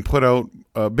put out,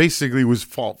 basically was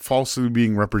falsely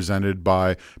being represented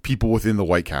by people within the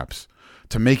Whitecaps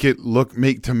to make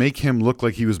him look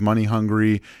like he was money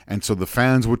hungry, and so the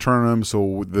fans would turn on him,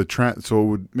 so it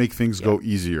would make things go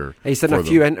easier. He's done a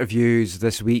few interviews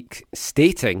this week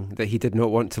stating that he did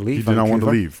not want to leave. He did not want to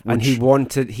leave, and he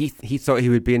thought he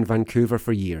would be in Vancouver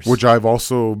for years. Which I've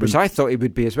also which I thought he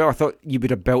would be as well. I thought you would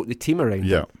have built the team around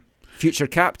him. Future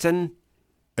captain.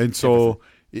 And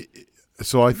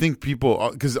so I think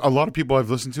people, because a lot of people I've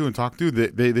listened to and talked to,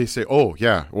 they say, oh,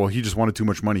 yeah, well, he just wanted too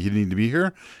much money. He didn't need to be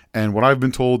here. And what I've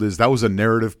been told is that was a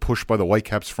narrative pushed by the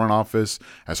Whitecaps front office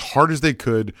as hard as they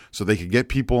could so they could get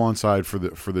people on side for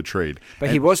the trade. But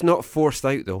he was not forced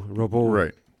out, though.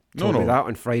 Robbo told me that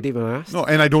on Friday when I asked. No,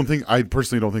 and I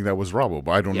personally don't think that was Robbo,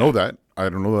 but I don't know that. I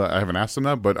don't know that. I haven't asked him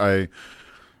that, but I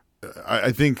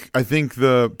think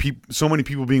so many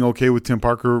people being okay with Tim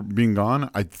Parker being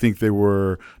gone, I think they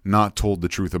were not told the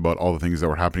truth about all the things that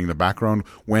were happening in the background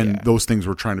when those things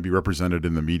were trying to be represented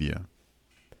in the media.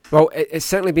 Well, it's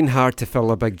certainly been hard to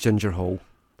fill a big ginger hole.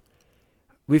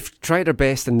 We've tried our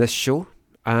best in this show,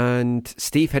 and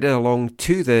Steve headed along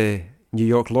to the New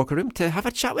York locker room to have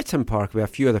a chat with Tim Parker with a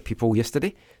few other people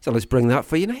yesterday. So let's bring that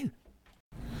for you now.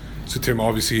 So Tim,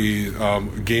 obviously, a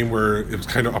game where it was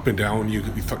kind of up and down. You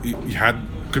thought you had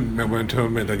good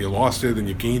momentum, and then you lost it, and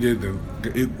you gained it. And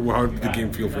how did the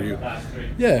game feel for you?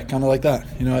 Yeah, kind of like that.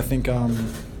 I think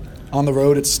on the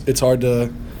road it's hard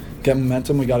to get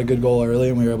momentum. We got a good goal early,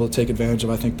 and we were able to take advantage of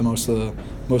I think the most of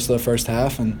the first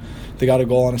half. And they got a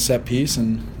goal on a set piece,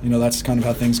 and that's kind of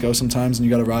how things go sometimes. And you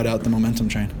got to ride out the momentum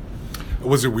train.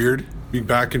 Was it weird being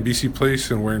back in BC Place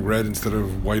and wearing red instead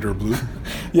of white or blue?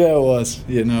 Yeah, it was.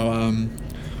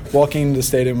 Walking into the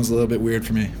stadium was a little bit weird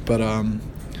for me, but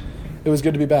it was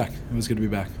good to be back.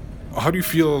 How do you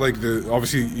feel like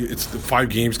obviously it's the 5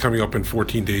 games coming up in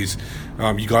 14 days.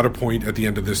 You got a point at the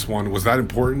end of this one. Was that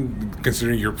important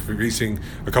considering you're facing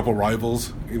a couple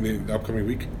rivals in the upcoming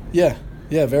week? Yeah,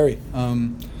 very.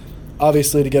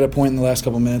 Obviously to get a point in the last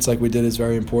couple minutes like we did is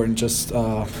very important just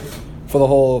for the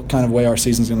whole kind of way our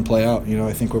season's going to play out.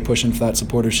 I think we're pushing for that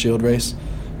Supporters Shield race,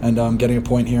 and getting a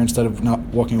point here instead of not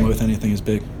walking away with anything is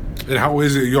big. And how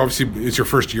is it? It's your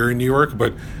first year in New York,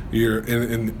 but you're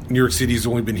in New York City's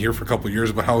only been here for a couple of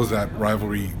years. But how is that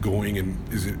rivalry going,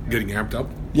 and is it getting amped up?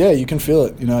 Yeah, you can feel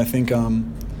it. I think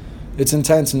it's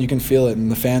intense, and you can feel it, and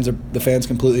the fans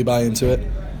completely buy into it.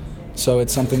 So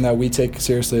it's something that we take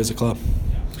seriously as a club.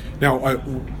 Now,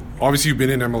 obviously, you've been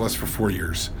in MLS for 4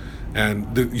 years,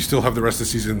 and you still have the rest of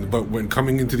the season. But when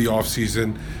coming into the off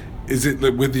season, is it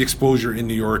with the exposure in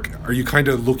New York, are you kind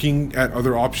of looking at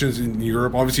other options in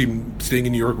Europe? Obviously, staying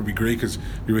in New York would be great because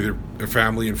you're with your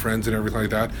family and friends and everything like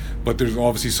that. But there's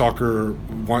obviously soccer,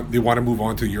 they want to move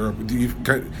on to Europe. Does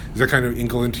that kind of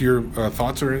inkle into your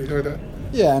thoughts or anything like that?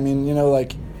 Yeah, I mean,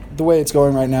 like the way it's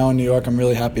going right now in New York, I'm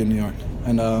really happy in New York.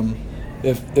 And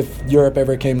if Europe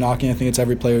ever came knocking, I think it's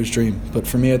every player's dream. But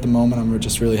for me at the moment, I'm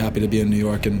just really happy to be in New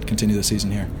York and continue the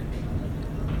season here.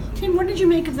 Tim, what did you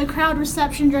make of the crowd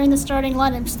reception during the starting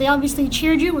lineups? They obviously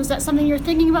cheered you. Was that something you were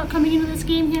thinking about coming into this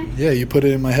game here? Yeah, you put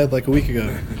it in my head like a week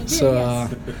ago.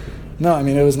 No, I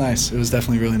mean, it was nice. It was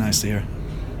definitely really nice to hear.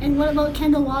 And what about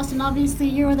Kendall Lawson? Obviously,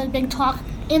 you were the big talk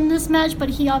in this match, but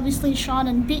he obviously shot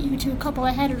and beat you to a couple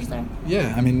of headers there.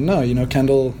 Yeah, I mean, no,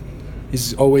 Kendall,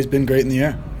 he's always been great in the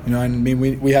air. I mean,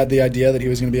 we had the idea that he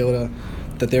was going to be able to,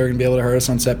 that they were going to be able to hurt us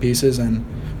on set pieces, and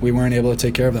we weren't able to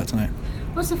take care of that tonight.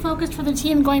 What's the focus for the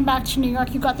team going back to New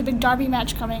York? You've got the big derby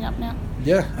match coming up now.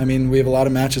 Yeah, I mean, we have a lot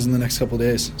of matches in the next couple of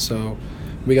days, so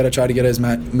we got to try to get as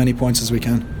many points as we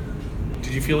can.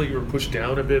 Did you feel like you were pushed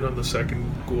down a bit on the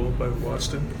second goal by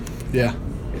Watson? Yeah.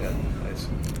 Yeah, nice.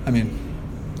 I mean,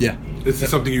 yeah. Is this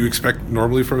something you expect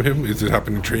normally from him? Is it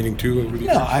happening in training too? Over the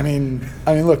No, I mean,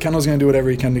 look, Kendall's going to do whatever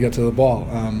he can to get to the ball.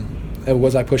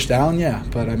 Was I pushed down? Yeah,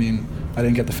 but I mean, I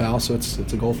didn't get the foul, so it's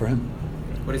a goal for him.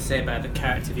 What does it say about the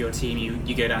character of your team?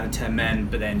 You go down to 10 men,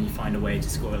 but then you find a way to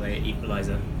score a late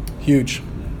equaliser. Huge.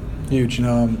 You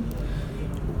know,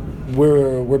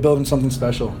 we're building something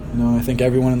special. You know, I think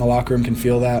everyone in the locker room can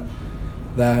feel that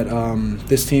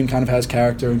this team kind of has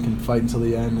character and can fight until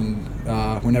the end,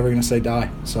 and we're never going to say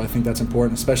die. So I think that's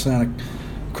important, especially on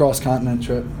a cross-continent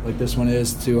trip like this one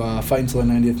is, to fight until the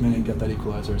 90th minute and get that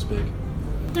equalizer is big.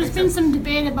 There's been some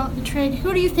debate about the trade.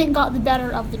 Who do you think got the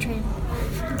better of the trade?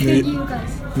 Between you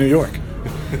guys. New York.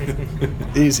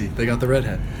 Easy. They got the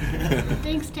redhead.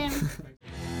 Thanks, Tim.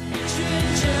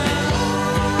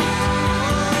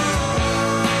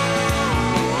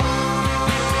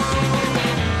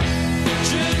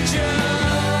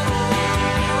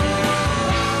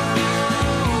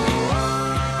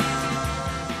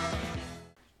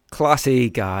 Classy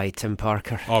guy, Tim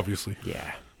Parker. Obviously.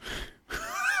 Yeah.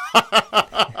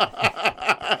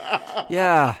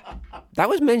 Yeah. That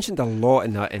was mentioned a lot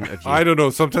in that interview. I don't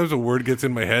know. Sometimes a word gets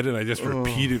in my head and I just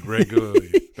repeat it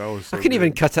regularly. That was so I couldn't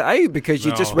even cut it out because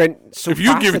you just went so If you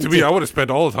fast give it to me, into- I would have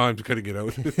spent all the time cutting it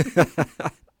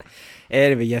out.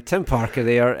 Anyway, yeah, Tim Parker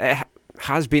there. It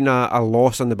has been a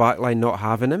loss on the back line not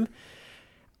having him.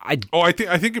 I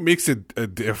think it makes a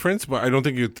difference, but I don't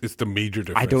think it's the major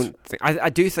difference. I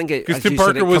do think it, 'Cause as Tim you said,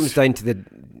 Parker it was- comes down to the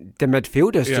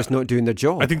midfielders Yeah. just not doing their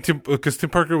job. I think because Tim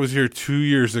Parker was here 2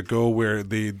 years ago where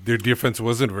their defense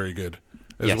wasn't very good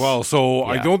as Yes. well. So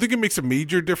I Yeah. don't think it makes a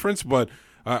major difference, but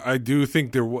I do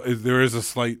think there is a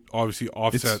slight, obviously,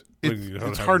 offset.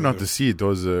 It's hard not to see it,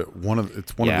 though. It's one of the I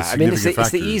significant mean, it's factors.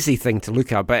 the easy thing to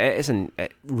look at, but it isn't.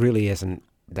 It really isn't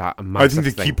that a I massive think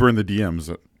the thing. keeper and the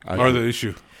DMs are the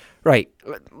issue. Right,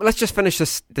 let's just finish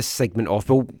this segment off.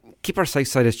 We'll keep our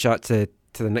Southsiders chat to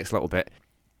the next little bit.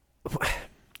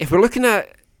 If we're looking at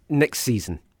next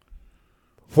season,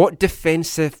 what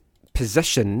defensive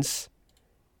positions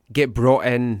get brought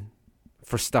in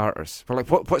for starters? For like,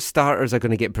 what starters are going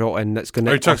to get brought in that's going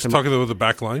to... Are you talking about the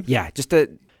back line? Yeah, just a...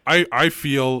 I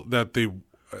feel that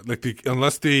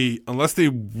unless they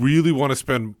really want to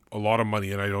spend a lot of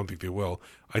money, and I don't think they will,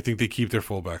 I think they keep their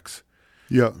fullbacks.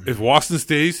 Yeah. If Waston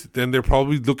stays, then they're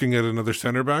probably looking at another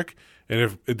center back, and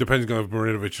if it depends on if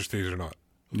Marinovic stays or not.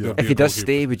 Yeah. If he does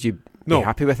stay, would you be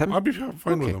happy with him? I'd be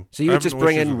fine with him. So you would just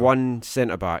bring in one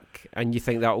centre back, and you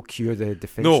think that will cure the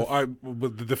defensive? No,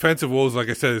 but the defensive woes, like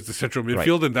I said, is the central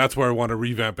midfield, and that's where I want to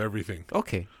revamp everything.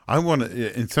 Okay. I want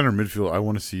to in center midfield. I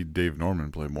want to see Dave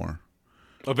Norman play more.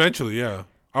 Eventually, yeah.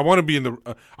 I want to be in the.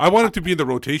 I want him to be in the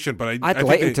rotation, but I'd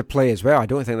like him to play as well. I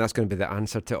don't think that's going to be the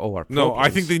answer to all our problems. No, I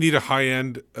think they need a high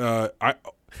end.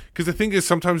 Because the thing is,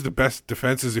 sometimes the best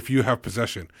defense is if you have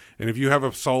possession, and if you have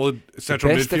a solid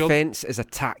central the best midfield. defense is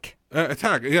attack.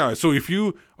 Attack, yeah. So if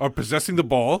you are possessing the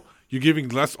ball, you're giving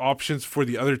less options for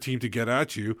the other team to get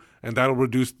at you, and that'll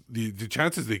reduce the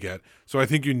chances they get. So I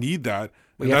think you need that.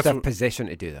 Well, you have to have possession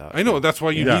to do that. I know. That's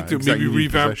why you need to exactly. maybe You need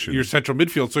revamp possession. your central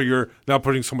midfield, so you're not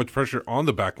putting so much pressure on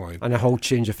the back line. And a whole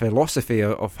change of philosophy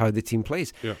of how the team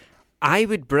plays. Yeah. I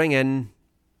would bring in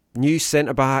new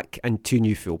centre-back and 2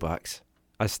 new full-backs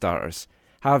as starters.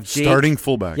 Have Jake, Starting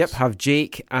full-backs. Yep, have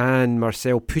Jake and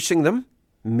Marcel pushing them,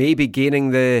 maybe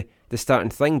gaining the starting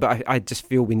thing, but I just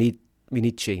feel we need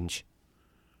change.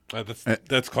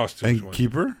 That's cost too much And money.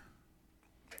 keeper?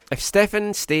 If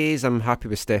Stefan stays, I'm happy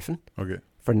with Stefan. Okay.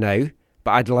 For now,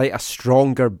 but I'd like a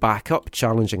stronger backup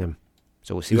challenging him.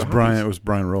 So we'll see what happens. It was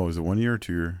Brian Rowe. Is it 1 year or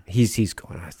 2 year? He's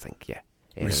gone, I think, yeah.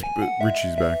 Anyway.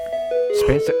 Richie's back.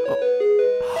 Spencer.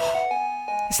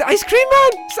 Oh. It's the ice cream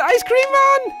man! It's the ice cream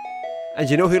man! And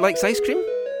you know who likes ice cream?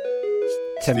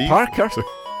 Tim Steve? Parker.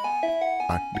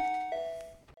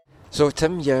 So,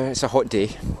 Tim, yeah, it's a hot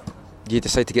day. You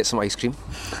decide to get some ice cream.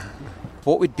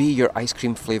 What would be your ice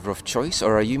cream flavour of choice,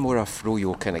 or are you more a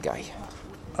froyo kind of guy?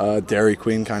 Dairy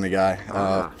Queen kind of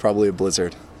guy. Probably a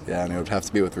Blizzard. Yeah, and it would have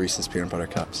to be with Reese's peanut butter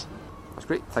cups. That's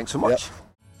great. Thanks so much.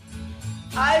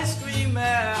 Ice cream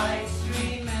man,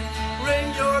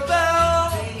 ring your bell,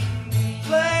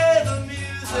 play the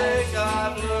music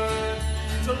I've learned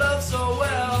to love so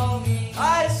well.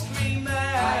 Ice cream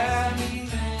man,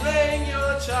 ring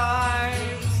your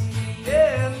chimes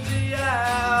in the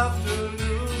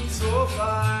afternoon so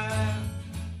fine.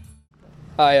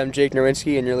 Hi, I'm Jake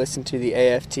Nowinski, and you're listening to the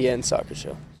AFTN Soccer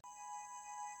Show.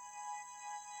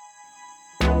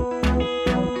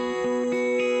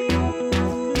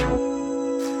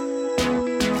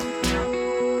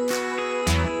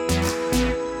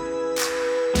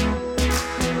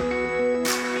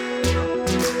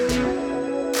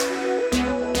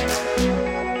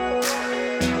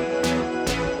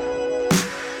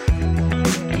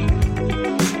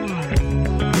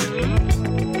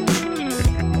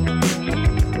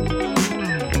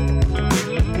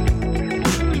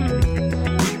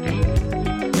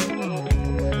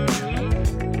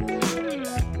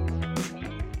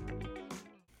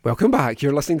 Welcome back.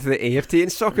 You're listening to the AFTN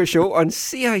Soccer Show on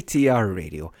CITR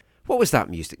Radio. What was that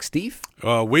music, Steve?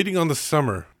 Waiting on the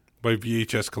Summer by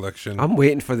VHS Collection. I'm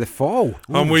waiting for the fall.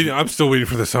 I'm still waiting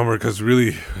for the summer because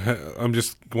really, I'm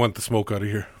just want the smoke out of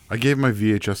here. I gave my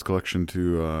VHS collection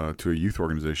to a youth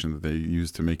organization that they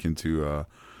use to make into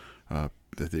that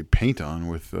they paint on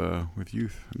with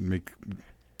youth and make.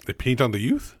 They paint on the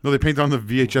youth? No, they paint on the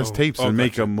VHS tapes and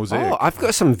make a mosaic. Oh, I've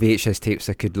got some VHS tapes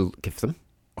I could give them.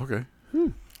 Okay.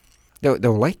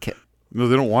 They'll like it. No,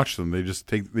 they don't watch them. They just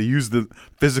they use the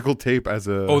physical tape as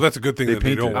a. Oh, that's a good thing that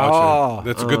they don't watch it.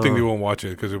 That's a good thing they won't watch it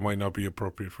because it might not be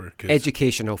appropriate for kids.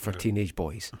 Educational for teenage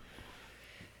boys.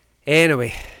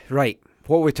 Anyway, right.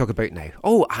 What will we talk about now?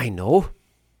 Oh, I know.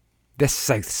 The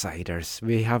Southsiders.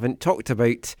 We haven't talked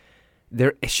about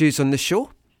their issues on the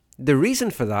show. The reason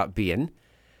for that being,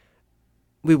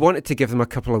 we wanted to give them a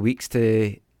couple of weeks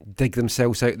to dig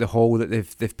themselves out of the hole that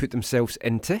they've put themselves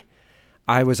into.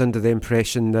 I was under the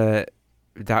impression that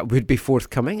would be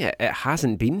forthcoming. It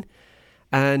hasn't been.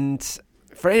 And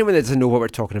for anyone that doesn't know what we're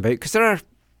talking about, because there are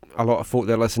a lot of folk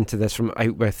that listen to this from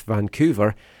out with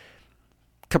Vancouver,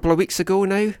 a couple of weeks ago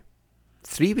now,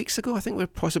 3 weeks ago, I think we're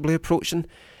possibly approaching.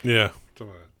 Yeah.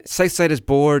 Southsiders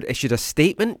Board issued a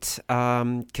statement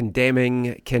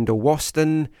condemning Kendall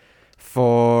Waston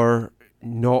for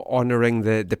not honouring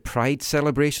the Pride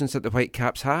celebrations that the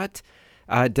Whitecaps had.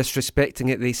 Disrespecting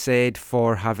it, they said,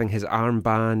 for having his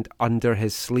armband under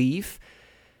his sleeve.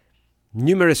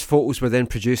 Numerous photos were then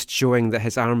produced showing that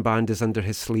his armband is under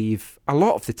his sleeve a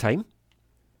lot of the time.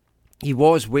 He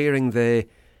was wearing the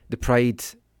Pride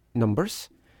numbers.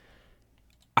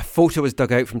 A photo was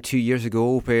dug out from 2 years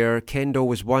ago where Kendall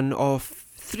was one of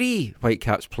 3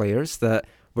 Whitecaps players that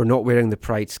were not wearing the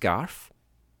Pride scarf.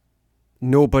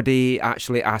 Nobody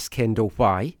actually asked Kendall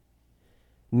why.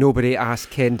 Nobody asked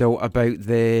Kendall about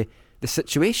the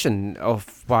situation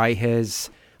of why his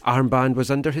armband was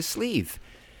under his sleeve.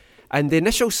 And the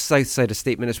initial Southsider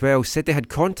statement as well said they had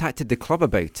contacted the club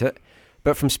about it,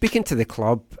 but from speaking to the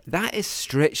club, that is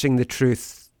stretching the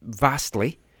truth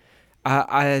vastly.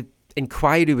 An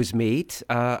inquiry was made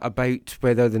about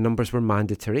whether the numbers were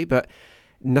mandatory, but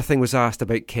nothing was asked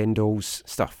about Kendall's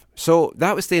stuff. So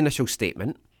that was the initial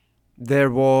statement.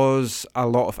 There was a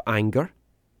lot of anger.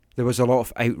 There was a lot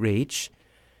of outrage.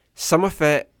 Some of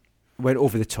it went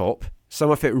over the top. Some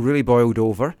of it really boiled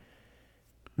over.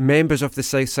 Members of the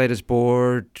Southsiders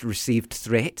Board received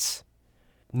threats.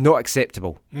 Not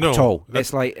acceptable at all.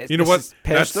 It's like, you know what?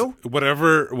 Personal. That's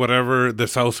whatever the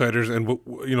Southsiders,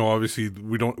 and obviously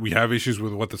we have issues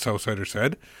with what the Southsiders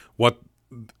said. What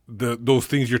those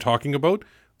things you're talking about,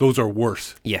 those are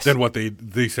worse than what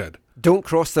they said. Don't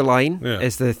cross the line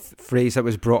is the phrase that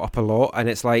was brought up a lot, and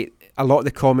it's like a lot of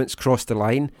the comments crossed the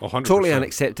line. 100%. Totally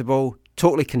unacceptable.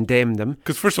 Totally condemn them.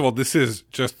 Because first of all, this is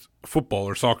just football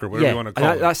or soccer, whatever you want to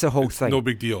call it. That's the whole thing. No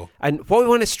big deal. And what we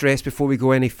want to stress before we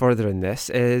go any further in this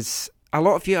is a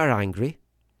lot of you are angry.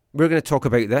 We're going to talk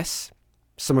about this.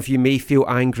 Some of you may feel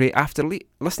angry after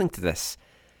listening to this.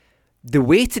 The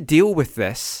way to deal with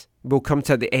this will come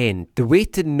to at the end. The way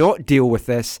to not deal with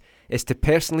this is to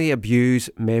personally abuse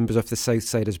members of the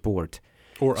Southsiders Board.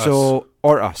 Or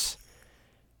us.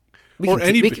 We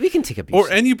can take abuse. Or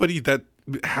anybody that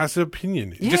has an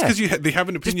opinion. Yeah. Just because they have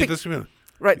an opinion doesn't mean...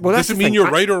 Right, well, that's doesn't the mean thing.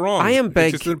 you're right or wrong. I am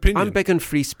big. It's just an opinion. I'm big on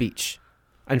free speech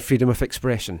and freedom of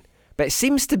expression. But it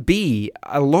seems to be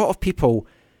a lot of people,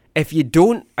 if you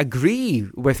don't agree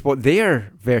with what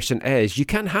their version is, you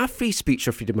can't have free speech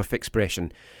or freedom of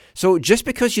expression. So just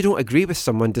because you don't agree with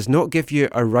someone does not give you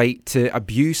a right to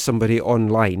abuse somebody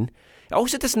online. It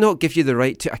also does not give you the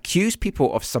right to accuse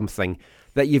people of something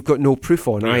that you've got no proof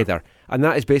on either. And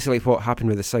that is basically what happened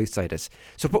with the Southsiders.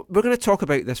 So we're going to talk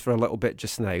about this for a little bit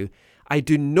just now. I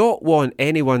do not want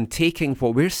anyone taking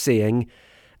what we're saying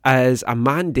as a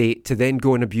mandate to then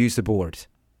go and abuse the board.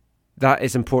 That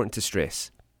is important to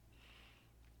stress.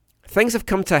 Things have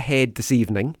come to a head this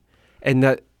evening in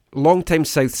that long-time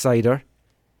Southsider,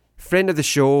 friend of the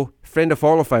show, friend of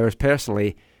all of ours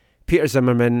personally, Peter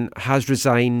Zimmerman has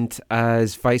resigned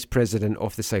as Vice President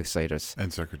of the Southsiders.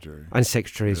 And Secretary. And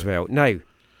Secretary as well. Now,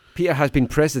 Peter has been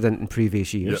President in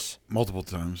previous years. Yep, multiple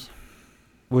times.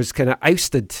 Was kind of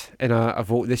ousted in a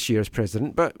vote this year as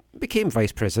President, but became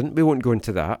Vice President. We won't go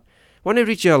into that. I want to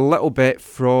read you a little bit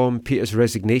from Peter's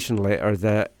resignation letter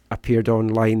that appeared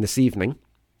online this evening.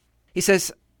 He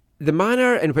says, "The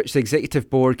manner in which the Executive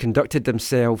Board conducted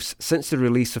themselves since the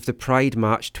release of the Pride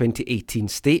March 2018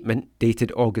 statement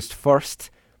dated August 1st,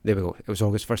 there we go, it was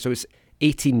August 1st, so it was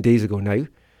 18 days ago now,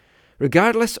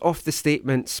 regardless of the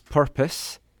statement's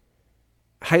purpose,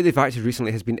 how they've acted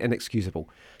recently has been inexcusable.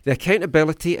 The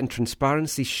accountability and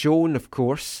transparency shown, of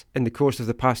course, in the course of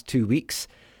the past 2 weeks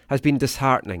has been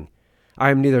disheartening. I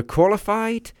am neither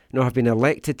qualified nor have been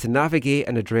elected to navigate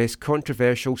and address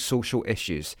controversial social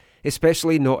issues,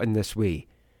 especially not in this way.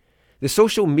 The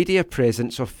social media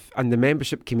presence and the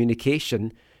membership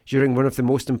communication during one of the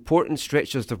most important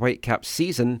stretches of the Whitecaps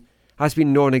season has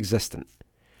been non-existent.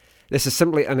 This is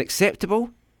simply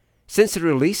unacceptable. Since the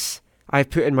release, I have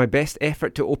put in my best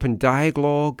effort to open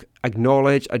dialogue,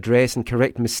 acknowledge, address and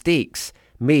correct mistakes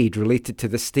made related to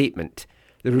this statement,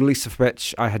 the release of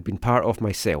which I had been part of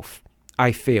myself.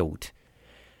 I failed.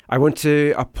 I want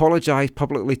to apologise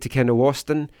publicly to Ken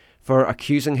Awoston for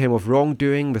accusing him of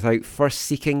wrongdoing without first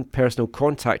seeking personal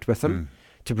contact with him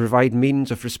to provide means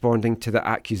of responding to the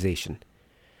accusation.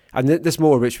 And there's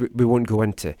more which we won't go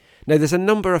into. Now, there's a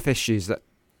number of issues that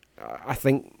I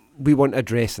think we want to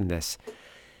address in this.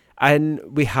 And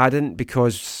we hadn't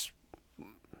because,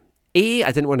 I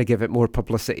didn't want to give it more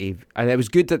publicity. And it was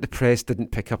good that the press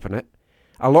didn't pick up on it.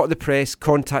 A lot of the press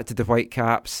contacted the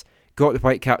Whitecaps, got the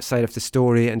Whitecaps side of the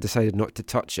story and decided not to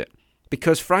touch it.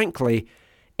 Because frankly,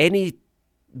 any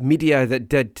media that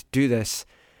did do this,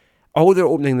 all they're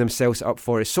opening themselves up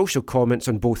for is social comments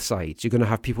on both sides. You're going to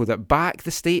have people that back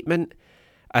the statement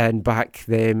and back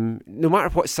them, no matter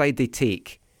what side they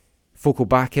take. Folk will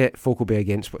back it, folk will be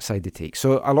against what side they take.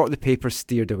 So a lot of the papers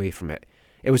steered away from it.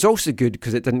 It was also good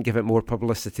because it didn't give it more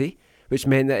publicity, which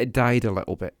meant that it died a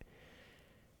little bit.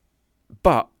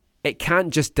 But it can't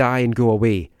just die and go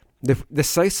away. The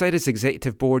Southsiders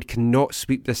Executive Board cannot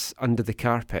sweep this under the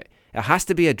carpet. It has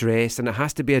to be addressed, and it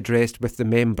has to be addressed with the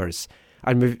members.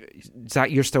 And Zach,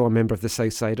 you're still a member of the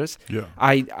Southsiders. Yeah.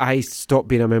 I stopped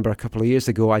being a member a couple of years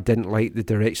ago. I didn't like the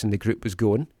direction the group was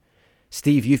going.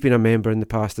 Steve, you've been a member in the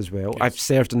past as well. Yes. I've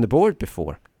served on the board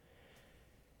before.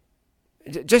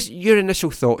 Just your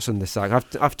initial thoughts on this, Zach.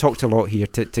 I've talked a lot here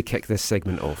to kick this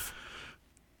segment off.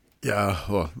 Yeah,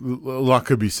 well, a lot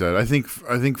could be said. I think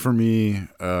for me,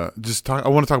 I want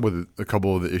to talk about a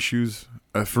couple of the issues.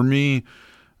 For me,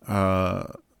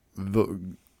 the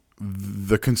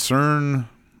concern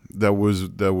that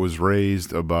was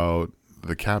raised about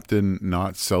the captain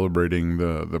not celebrating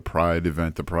the Pride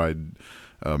event, the Pride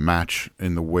match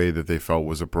in the way that they felt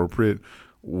was appropriate,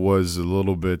 was a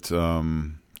little bit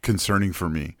concerning for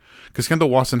me. Because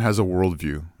Kendall Wasson has a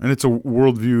worldview, and it's a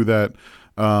worldview that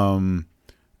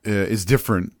is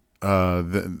different,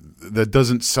 that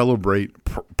doesn't celebrate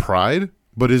pride,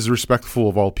 but is respectful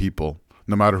of all people,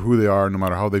 no matter who they are, no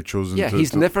matter how they've chosen. Yeah,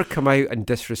 he's never come out and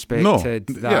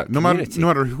disrespected that community. No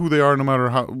matter who they are, no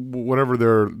matter how, whatever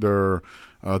their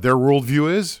worldview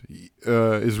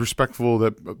is respectful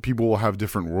that people will have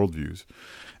different worldviews.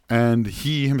 And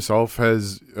he himself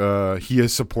has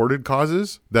supported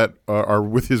causes that are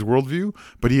with his worldview,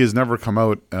 but he has never come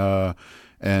out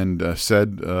and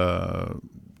said,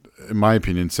 in my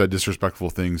opinion, said disrespectful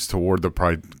things toward the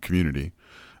Pride community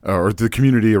or the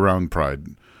community around Pride.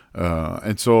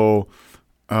 And so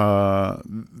I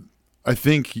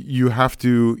think you have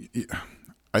to.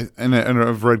 And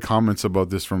I've read comments about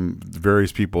this from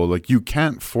various people. Like, you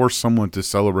can't force someone to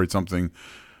celebrate something.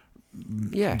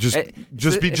 Yeah,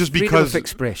 just because of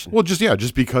expression. Well,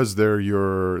 just because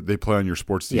they play on your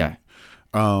sports team. Yeah.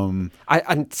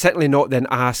 And certainly not then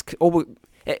ask. Oh,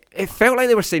 it felt like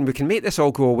they were saying we can make this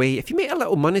all go away if you make a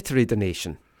little monetary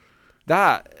donation.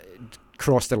 That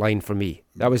crossed the line for me.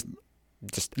 That was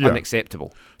just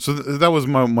unacceptable. So that was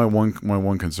my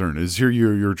one concern is here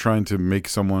you're trying to make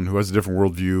someone who has a different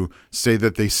worldview say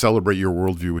that they celebrate your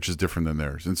worldview, which is different than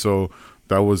theirs, and so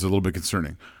that was a little bit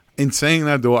concerning. In saying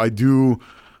that, though, I do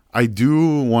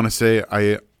want to say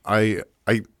I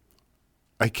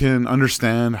can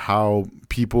understand how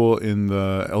people in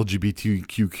the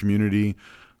LGBTQ community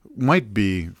might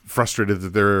be frustrated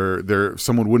that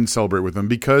someone wouldn't celebrate with them,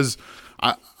 because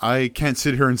I can't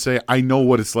sit here and say I know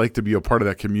what it's like to be a part of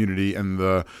that community and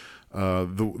the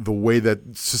way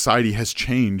that society has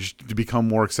changed to become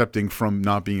more accepting from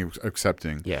not being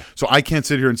accepting. Yeah. So I can't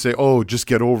sit here and say, oh, just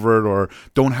get over it or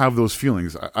don't have those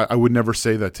feelings. I would never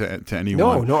say that to anyone.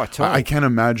 No, not at all. I can't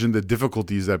imagine the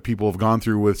difficulties that people have gone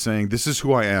through with saying, this is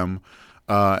who I am,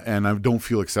 and I don't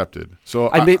feel accepted.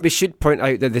 So we should point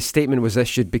out that the statement was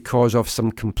issued because of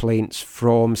some complaints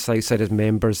from Southsiders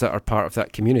members that are part of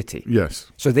that community. Yes.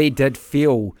 So they did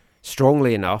feel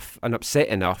strongly enough and upset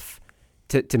enough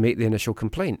to make the initial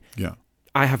complaint. Yeah.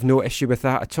 I have no issue with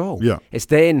that at all. Yeah. It's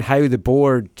then how the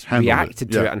board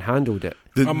reacted to it it and handled it.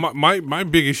 My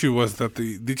big issue was that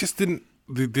they just didn't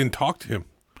talk to him.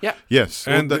 Yeah. Yes.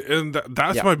 And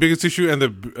that's my biggest issue. And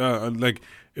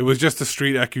it was just a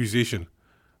straight accusation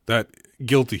that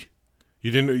guilty.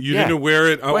 You didn't Yeah. wear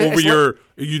it Well, over it's your.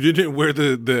 You didn't wear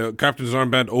the captain's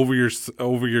armband over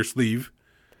your sleeve.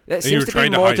 It and you seems were to be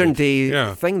trying a to hide modern it. day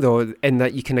Yeah. thing, though, in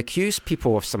that you can accuse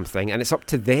people of something, and it's up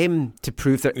to them to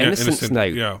prove their Yeah, innocence innocent, now.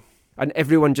 yeah. And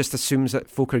everyone just assumes that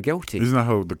folk are guilty. Isn't that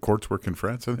how the courts work in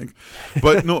France, I think?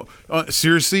 But no,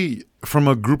 seriously, from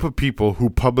a group of people who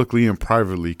publicly and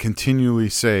privately continually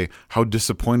say how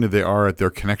disappointed they are at their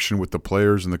connection with the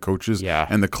players and the coaches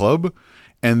and the club,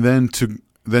 and then to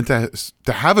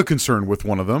have a concern with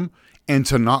one of them and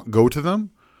to not go to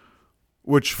them,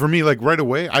 which for me, like right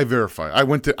away, I verify. I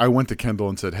went to Kendall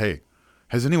and said, "Hey,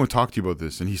 has anyone talked to you about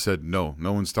this?" And he said, "No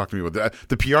one's talked to me about that."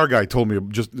 The PR guy told me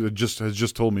has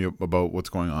just told me about what's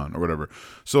going on or whatever.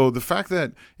 So the fact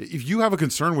that if you have a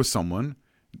concern with someone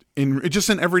in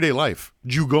everyday life,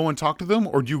 do you go and talk to them,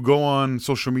 or do you go on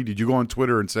social media? Do you go on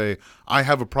Twitter and say, "I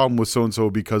have a problem with so and so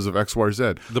because of X, Y, or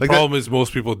Z"? The problem is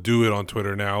most people do it on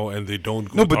Twitter now, and they don't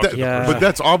go talk to the person. But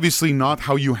that's obviously not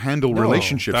how you handle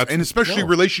relationships, That's- and especially no.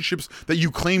 relationships that you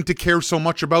claim to care so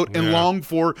much about and long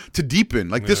for to deepen.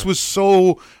 Like this was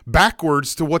so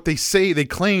backwards to what they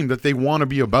claim that they want to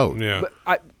be about. Yeah.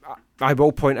 But I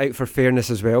will point out for fairness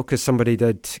as well, because somebody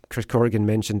did, Chris Corrigan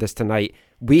mentioned this tonight,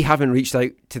 we haven't reached out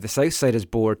to the Southsiders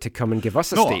board to come and give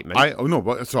us a statement. I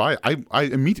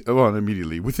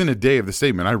immediately within a day of the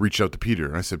statement, I reached out to Peter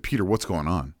and I said, "Peter, what's going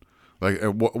on? Like,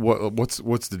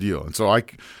 what's the deal?" And so I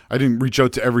didn't reach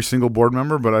out to every single board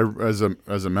member, but as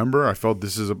a member, I felt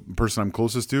this is a person I'm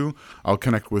closest to. I'll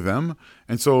connect with them,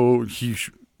 and so he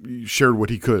shared what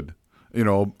he could,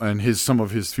 and some of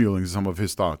his feelings, some of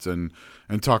his thoughts, and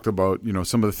talked about,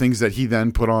 some of the things that he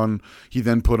then put on.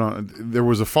 There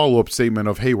was a follow-up statement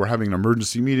of, "Hey, we're having an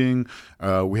emergency meeting.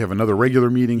 We have another regular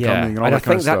meeting coming," and all that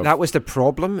kind of stuff. I think that was the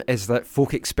problem, is that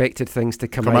folk expected things to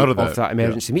come out of that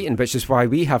emergency meeting, which is why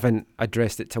we haven't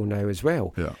addressed it till now as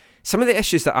well. Yeah. Some of the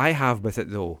issues that I have with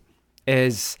it, though,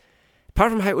 is,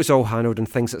 apart from how it was all handled and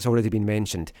things that's already been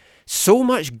mentioned, so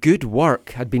much good work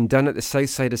had been done at the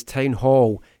Southsiders Town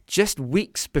Hall just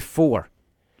weeks before.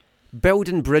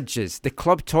 Building bridges, the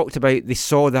club talked about, they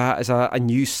saw that as a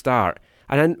new start.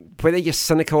 And then whether you're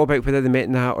cynical about whether they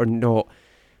meant that or not,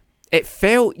 it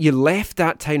felt you left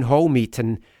that town hall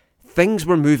meeting, things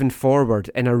were moving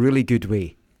forward in a really good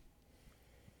way.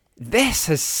 This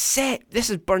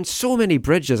has burned so many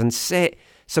bridges and set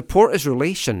supporters'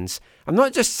 relations, and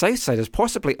not just Southsiders,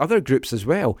 possibly other groups as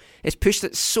well. It's pushed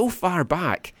it so far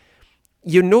back.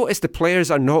 You notice the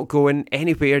players are not going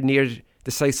anywhere near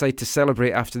the south side to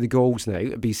celebrate after the goals now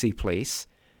at BC Place.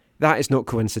 That is not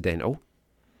coincidental.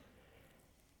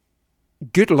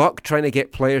 Good luck trying to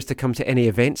get players to come to any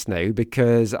events now,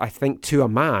 because I think to a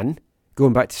man,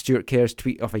 going back to Stuart Kerr's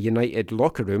tweet of a united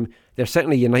locker room, they're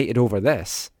certainly united over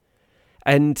this.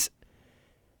 And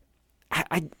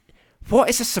what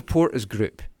is a supporters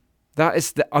group? That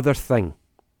is the other thing.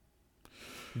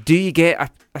 Do you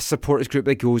get a supporters group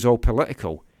that goes all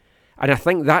political? And I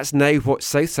think that's now what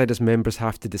Southsiders members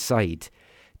have to decide.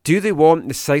 Do they want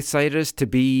the Southsiders to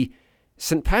be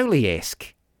St.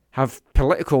 Pauli-esque, have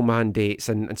political mandates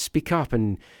and speak up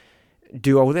and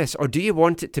do all this? Or do you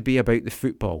want it to be about the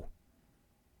football?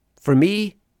 For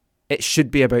me, it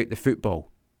should be about the football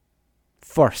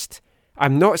first.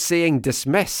 I'm not saying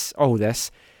dismiss all this.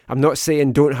 I'm not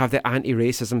saying don't have the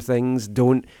anti-racism things,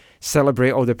 don't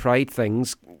celebrate all the pride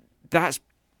things. That's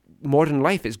modern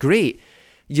life. It's great.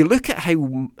 You look at how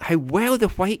well the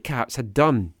Whitecaps had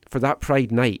done for that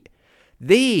Pride night.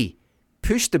 They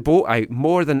pushed the boat out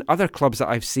more than other clubs that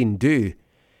I've seen do.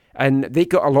 And they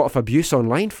got a lot of abuse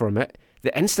online from it.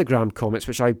 The Instagram comments,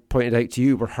 which I pointed out to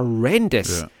you, were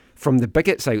horrendous from the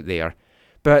bigots out there.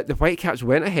 But the Whitecaps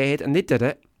went ahead and they did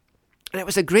it. And it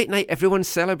was a great night. Everyone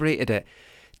celebrated it.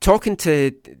 Talking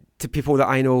to people that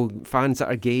I know, fans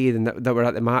that are gay and that were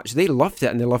at the match, they loved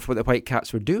it and they loved what the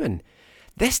Whitecaps were doing.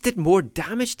 This did more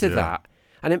damage to that.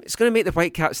 And it's going to make the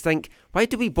Whitecaps think, why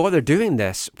do we bother doing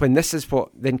this when this is what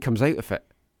then comes out of it?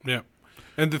 Yeah.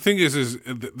 And the thing is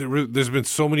there's been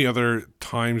so many other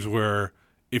times where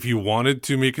if you wanted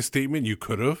to make a statement, you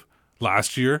could have.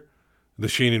 Last year, the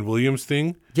Shane Williams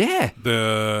thing. Yeah.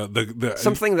 The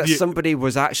something that somebody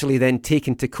was actually then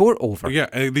taken to court over. Yeah.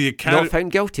 The Academy. Not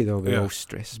found guilty, though, with no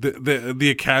stress. The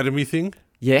Academy thing.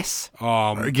 Yes.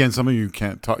 Again, some of you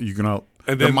can't talk. You can out.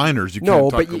 And the then, minors, you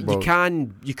can't talk about.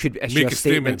 You could issue make a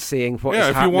statement saying what is if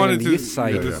you happening wanted in the to, youth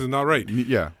side. this is not right.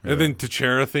 Yeah. And then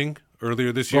Teixeira thing,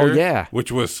 earlier this Oh, year. yeah. Which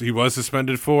he was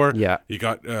suspended for. Yeah. He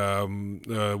got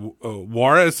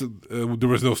Juarez. There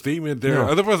was no statement there.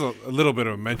 No. There was a little bit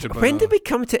of a mention. But, When did we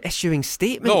come to issuing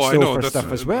statements No, I know, for that's-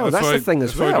 stuff as well? that's That's why- the thing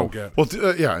as that's why I well. don't get. Well,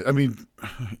 yeah, I mean,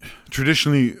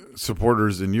 traditionally,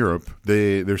 supporters in Europe,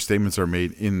 their statements are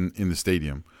made in the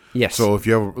stadium. Yes. So if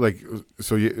you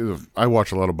have I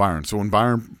watch a lot of Bayern. So when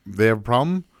Bayern they have a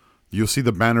problem, you'll see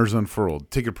the banners unfurled.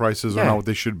 Ticket prices are Yeah. not what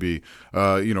they should be.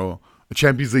 The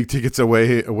Champions League tickets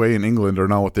away in England are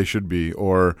not what they should be.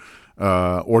 Or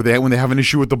when they have an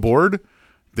issue with the board,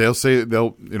 they'll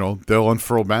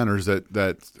unfurl banners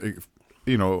that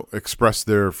express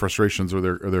their frustrations or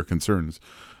their concerns.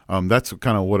 That's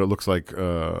kind of what it looks like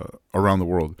around the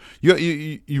world.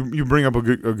 You bring up a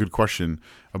good question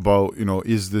about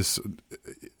is this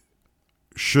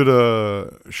should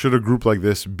a group like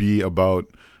this be about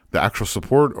the actual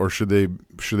support, or should they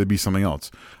be something else?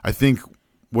 I think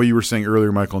what you were saying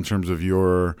earlier, Michael, in terms of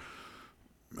your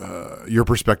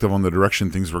perspective on the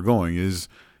direction things were going is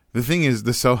the thing is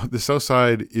the South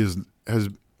Side has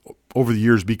over the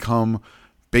years become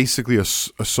basically a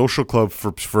social club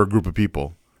for a group of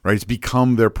people. Right, it's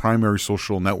become their primary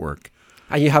social network.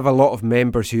 And you have a lot of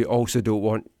members who also don't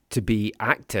want to be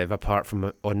active apart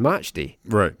from on match day.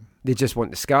 Right. They just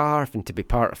want the scarf and to be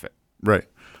part of it. Right.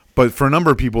 But for a number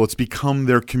of people, it's become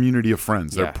their community of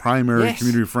friends, their primary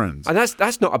community of friends. And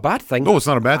that's not a bad thing. No, it's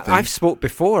not a bad thing. I've spoke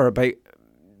before about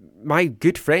my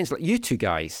good friends, like you two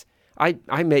guys. I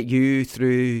met you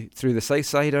through the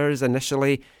Southsiders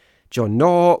initially. John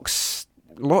Knox,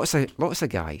 lots of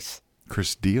guys.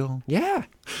 Chris Deal. Yeah.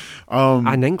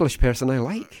 An English person I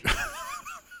like.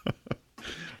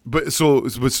 But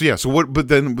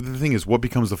the thing is, what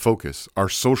becomes the focus? Our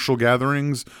social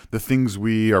gatherings, the things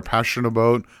we are passionate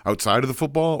about outside of the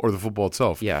football, or the football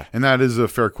itself? Yeah. And that is a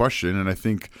fair question. And I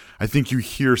think you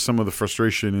hear some of the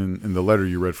frustration in the letter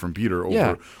you read from Peter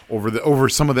over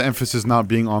some of the emphasis not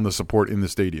being on the support in the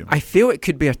stadium. I feel it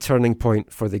could be a turning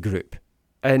point for the group.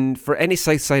 And for any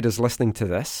Southsiders listening to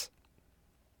this,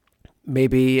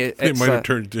 maybe It might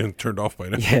have turned off by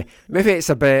now. Yeah, maybe it's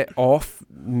a bit off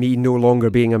me no longer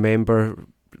being a member,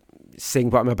 saying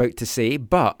what I'm about to say.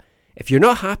 But if you're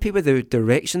not happy with the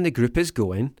direction the group is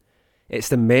going, it's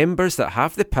the members that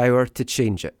have the power to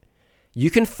change it. You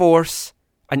can force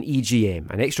an EGM,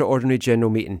 an extraordinary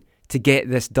general meeting, to get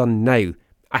this done now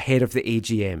ahead of the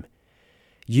AGM.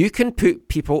 You can put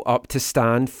people up to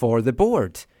stand for the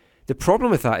board. The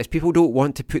problem with that is people don't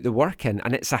want to put the work in,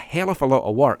 and it's a hell of a lot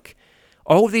of work.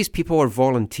 All of these people are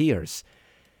volunteers.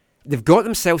 They've got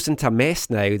themselves into a mess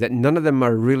now that none of them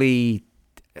are really...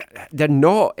 They're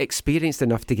not experienced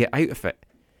enough to get out of it.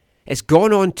 It's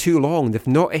gone on too long. They've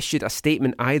not issued a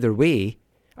statement either way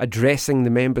addressing the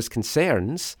members'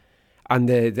 concerns and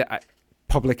the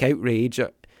public outrage,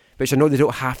 which I know they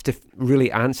don't have to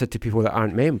really answer to people that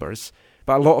aren't members,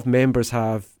 but a lot of members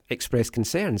have expressed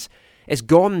concerns. It's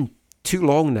gone too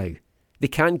long now. They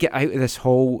can't get out of this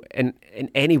hole in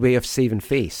any way of saving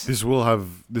face. This will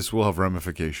have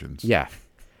ramifications. Yeah.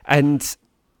 And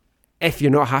if you're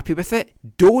not happy with it,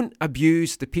 don't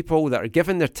abuse the people that are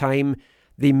given their time.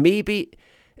 They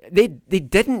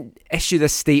didn't issue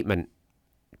this statement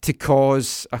to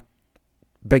cause a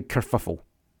big kerfuffle.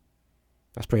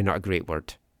 That's probably not a great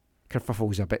word.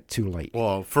 Kerfuffle is a bit too light.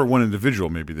 Well, for one individual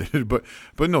maybe they did, but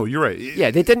no, you're right. Yeah,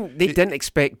 they didn't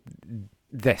expect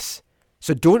this.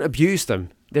 So don't abuse them.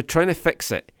 They're trying to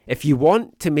fix it. If you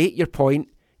want to make your point,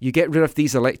 you get rid of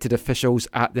these elected officials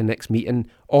at the next meeting,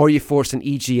 or you force an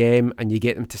EGM and you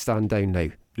get them to stand down now.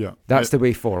 Yeah. That's the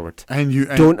way forward. And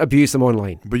don't abuse them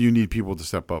online. But you need people to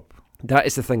step up. That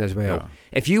is the thing as well. Yeah.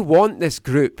 If you want this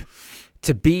group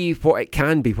to be what it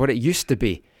can be, what it used to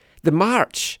be, the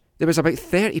march, there was about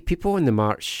 30 people in the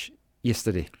march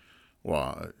yesterday.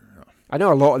 Well, I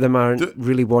know a lot of them aren't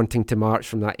really wanting to march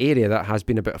from that area. That has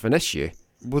been a bit of an issue.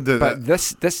 Well, but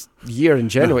this year in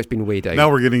general, it's been way down.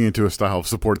 Now we're getting into a style of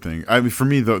support thing. I mean, for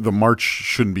me, the march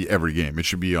shouldn't be every game. It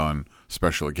should be on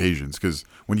special occasions, because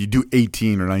when you do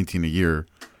 18 or 19 a year,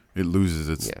 it loses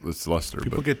its luster.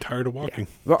 People get tired of walking.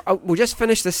 Yeah. Well, we'll just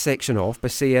finish this section off by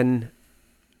saying,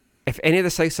 if any of the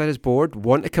Southsiders board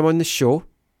want to come on the show,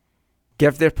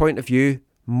 give their point of view,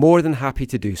 more than happy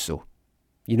to do so.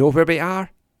 You know where we are?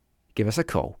 Give us a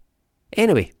call.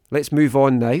 Anyway, let's move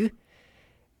on now.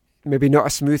 Maybe not a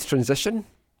smooth transition.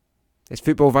 It's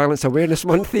Football Violence Awareness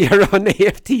Month here on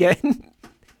AFTN.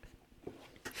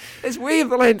 It's Wave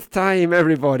the Length time,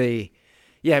 everybody.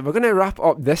 Yeah, we're going to wrap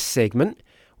up this segment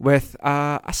with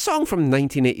a song from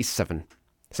 1987.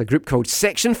 It's a group called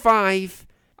Section 5,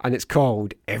 and it's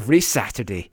called Every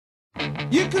Saturday.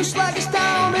 You can slag us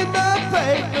down in the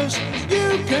papers,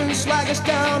 you can slag us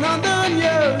down on the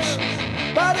news.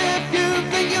 But if you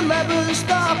think you'll ever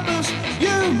stop us,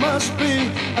 you must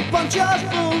be a bunch of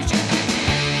fools.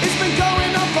 It's been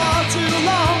going on far too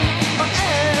long, on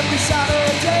every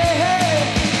Saturday.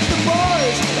 The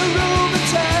boys who rule the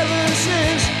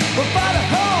terraces will fight at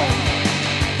home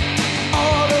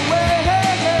all the way.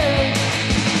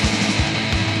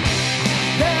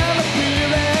 They'll appear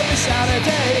every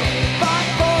Saturday, fight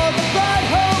for the fight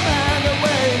home and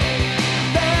away.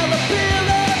 They'll appear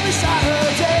every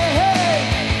Saturday.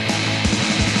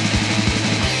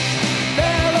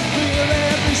 They'll appear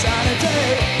every Saturday,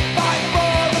 fight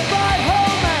for the fight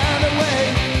home and away.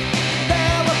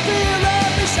 They'll appear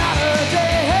every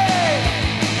Saturday.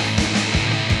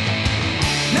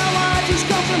 Now I just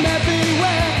come from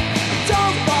everywhere.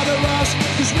 Don't bother us,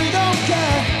 'cause we don't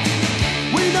care.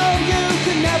 We know you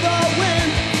can never win,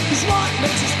 'cause what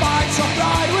makes us fight so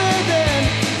pride within.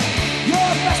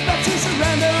 Your best bet to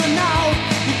surrender now.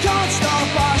 You can't stop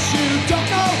us, you don't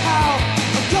know how.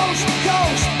 On coast to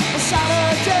coast, on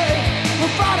Saturday,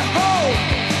 we'll fight at home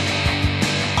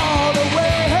all the way.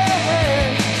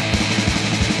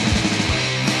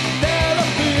 They'll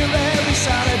appear every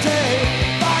Saturday,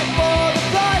 fight for the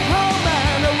fight home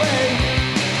and away.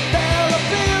 They'll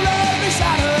appear every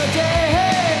Saturday.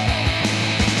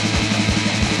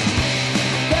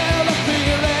 They'll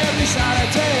appear every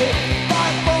Saturday,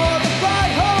 fight for the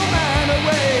fight home and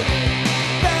away.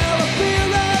 They'll appear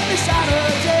every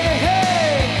Saturday.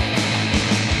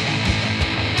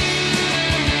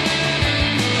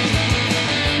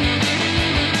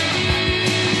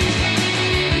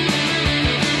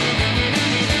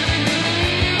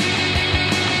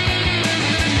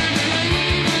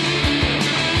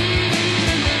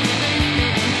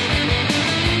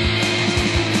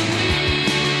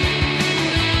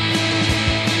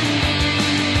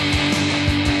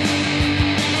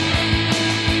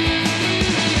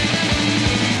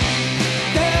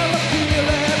 They'll appear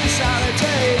every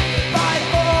Saturday, fight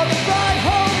for the fight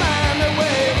home and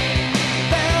away.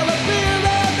 They'll appear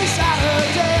every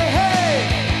Saturday.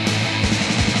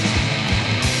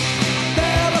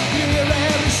 They'll appear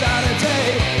every Saturday,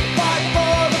 fight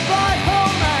for the fight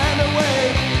home and away.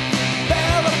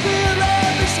 They'll appear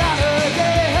every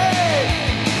Saturday.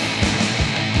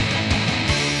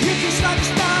 You can slag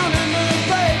us down in the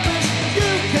papers,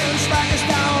 you can slag us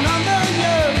down on the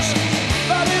news.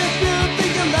 But if you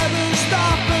think you'll ever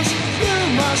stop us, you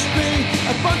must be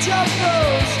a bunch of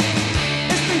fools.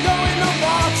 It's been going on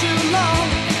far too long,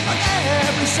 on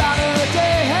every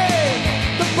Saturday.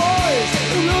 The boys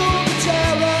who rule the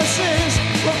terraces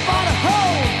will fight at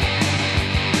home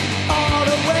all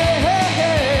the way.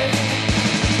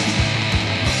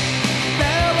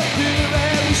 They'll appear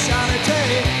every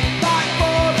Saturday, fight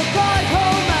for the fight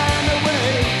home and away.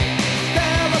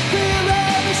 They'll appear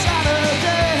every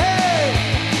Saturday.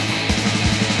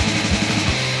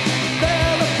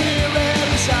 They'll appear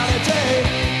every Saturday,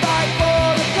 fight for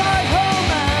the fight home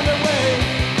and away.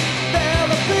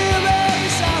 They'll appear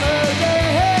every Saturday.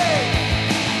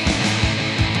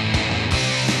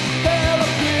 They'll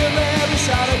appear every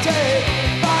Saturday,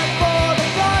 fight for the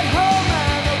fight home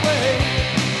and away.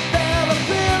 They'll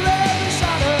appear every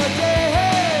Saturday.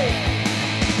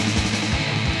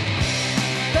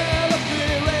 They'll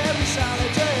appear every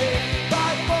Saturday,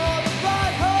 fight for the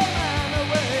fight home and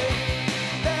away.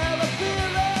 They'll appear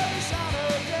every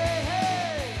Saturday.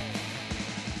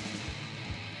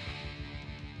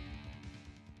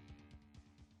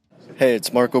 Hey,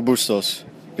 it's Marco Bustos.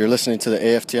 You're listening to the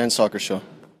AFTN Soccer Show.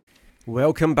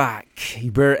 Welcome back.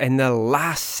 We're in the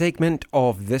last segment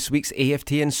of this week's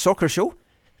AFTN Soccer Show.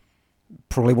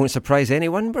 Probably won't surprise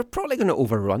anyone. We're probably going to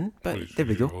overrun, but there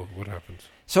we go. What happens?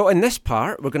 So in this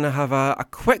part, we're going to have a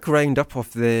quick roundup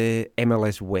of the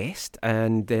MLS West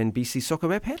and then BC Soccer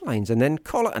Web headlines and then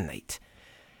call it a night.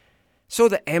 So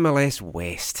the MLS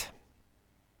West.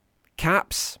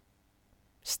 Caps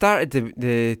started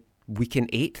the week in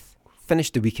 8th,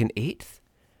 finished the week in 8th.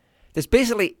 There's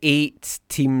basically 8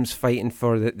 teams fighting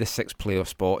for the 6 playoff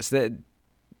spots. The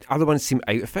other ones seem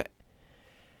out of it.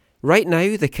 Right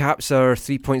now, the Caps are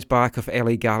 3 points back of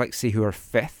LA Galaxy, who are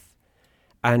 5th,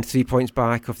 and 3 points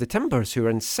back of the Timbers, who are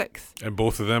in 6th. And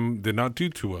both of them did not do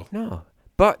too well. No.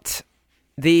 But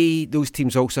those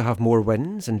teams also have more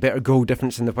wins and better goal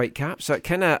difference than the Whitecaps, so it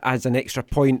kind of adds an extra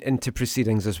point into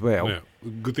proceedings as well. Yeah,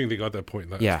 good thing they got that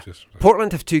point. That's yeah. Just,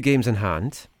 Portland have 2 games in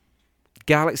hand.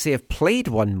 Galaxy have played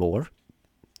 1 more.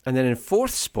 And then in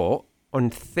 4th spot, on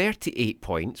 38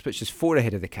 points, which is 4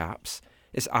 ahead of the Caps,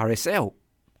 is RSL.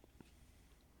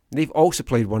 They've also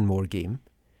played 1 more game.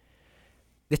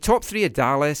 the top three are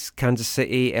Dallas, Kansas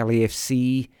City,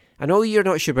 LAFC. I know you're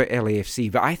not sure about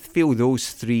LAFC, but I feel those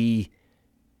three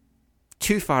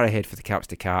too far ahead for the Caps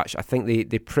to catch. I think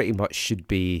they pretty much should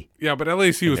be. Yeah, but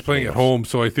LAFC was playing at home,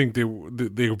 so I think they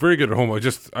were very good at home.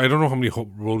 I don't know how many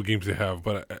road games they have,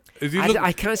 but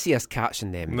I can't see us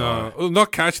catching them. No,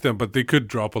 not catch them, but they could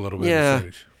drop a little bit. Yeah. In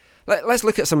the stage. Let's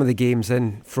look at some of the games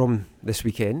then from this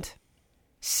weekend.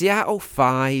 Seattle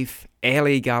 5,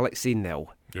 LA Galaxy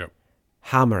 0. Yep.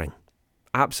 Hammering.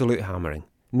 Absolute hammering.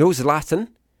 No Zlatan.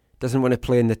 Doesn't want to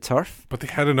play in the turf. But they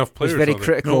had enough players. Was very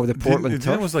critical of the Portland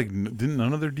turf. It was like, didn't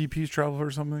none of their DPs travel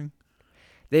or something?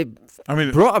 They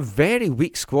brought a very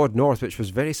weak squad north, which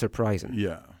was very surprising.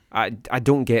 Yeah. I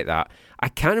don't get that. I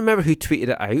can't remember who tweeted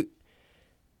it out.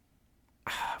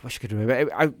 I wish I could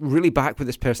remember. I really back what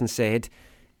this person said.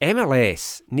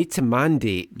 MLS need to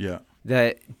mandate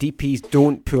that DPs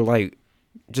don't pull out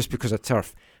just because of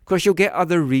turf. Of course, you'll get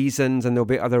other reasons, and there'll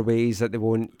be other ways that they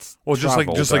won't. Well, just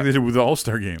travel, like they did with the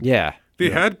All-Star game. Yeah, they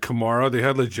had Kamara, they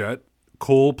had Leggett,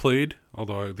 Cole played,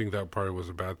 although I think that probably was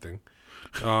a bad thing.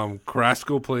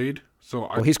 Carrasco played, so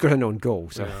he's got an own goal.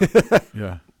 So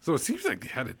yeah. So it seems like they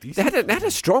had a decent. They had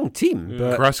a strong team. Yeah.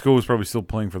 But Carrasco was probably still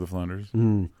playing for the Flanders.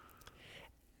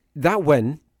 That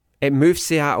win, it moved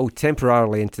Seattle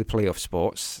temporarily into the playoff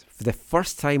spots for the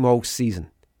first time all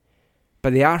season.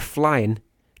 But they are flying.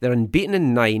 They're unbeaten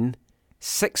in 9,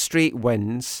 6 straight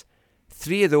wins,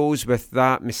 3 of those with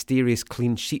that mysterious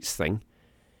clean sheets thing.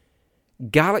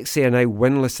 Galaxy are now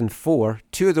winless in 4.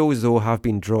 2 of those, though, have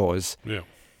been draws. Yeah.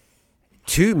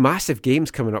 2 massive games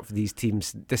coming up for these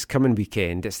teams this coming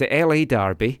weekend. It's the LA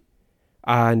Derby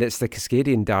and it's the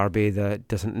Cascadian Derby that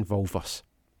doesn't involve us.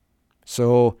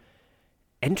 So,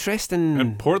 interesting.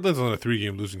 And Portland's on a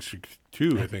 3-game losing streak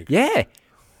too, I think. Yeah.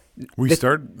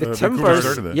 The Timbers,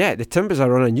 started it. yeah, the Timbers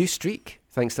are on a new streak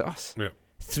thanks to us. Yeah.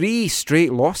 3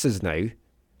 straight losses now.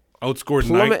 Outscored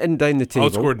plummeting down the table.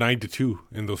 Outscored 9-2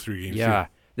 in those 3 games. Yeah.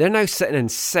 They're now sitting in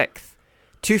 6th.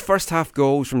 2 first half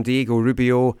goals from Diego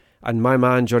Rubio and my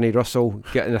man Johnny Russell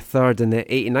getting a third in the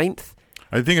 89th.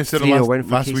 I think I said it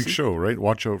last week's show, right?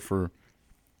 Watch out for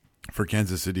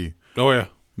Kansas City. Oh yeah.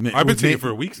 I've been saying it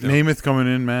for weeks now. Namath coming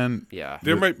in, man. Yeah.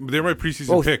 They're my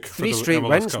preseason pick. 3 for the straight MLS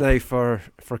wins Cup. now for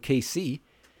KC.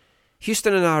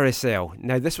 Houston and RSL.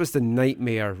 Now, this was the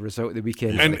nightmare result of the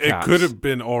weekend. And for the it Caps. could have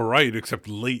been all right, except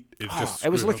late. It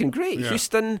was looking great. Yeah.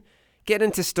 Houston getting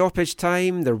into stoppage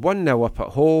time. They're 1-0 up at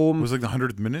home. It was like the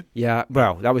 100th minute? Yeah,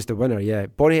 well, that was the winner, yeah.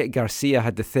 Boniek Garcia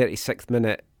had the 36th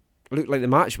minute. Looked like the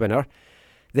match winner.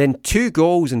 Then 2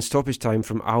 goals in stoppage time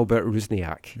from Albert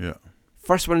Rusniak. Yeah.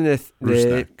 First one in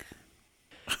the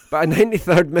but a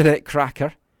 93rd minute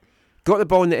cracker. Got the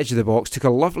ball on the edge of the box, took a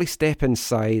lovely step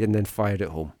inside and then fired it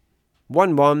home.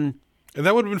 1-1. And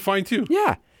that would have been fine too.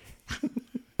 Yeah.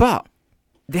 But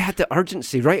they had the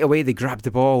urgency. Right away they grabbed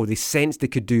the ball. They sensed they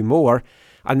could do more.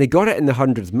 And they got it in the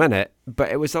 100th minute.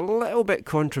 But it was a little bit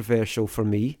controversial for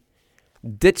me.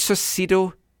 Did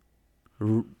Saucedo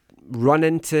run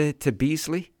into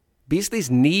Beasley?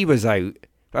 Beasley's knee was out.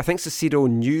 But I think Saucedo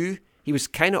knew he was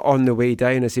kind of on the way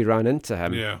down as he ran into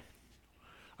him. Yeah.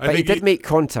 But he did make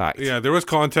contact. Yeah, there was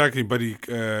contact, but he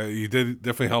did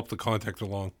definitely help the contact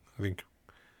along, I think.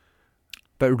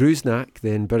 But Rusnak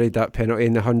then buried that penalty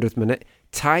in the 100th minute,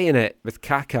 tying it with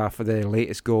Kaká for the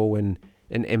latest goal in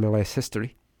MLS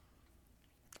history.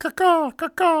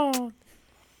 Kaká.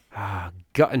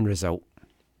 Gutting result.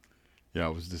 Yeah,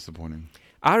 it was disappointing.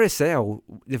 RSL,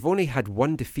 they've only had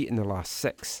 1 defeat in the last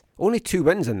 6. Only 2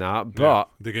 wins in that, but Yeah,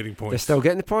 they're getting points. They're still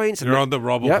getting the points. They're on the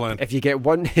Robbo plan. If you get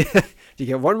one, if you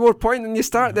get one more point than you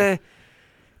start the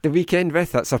weekend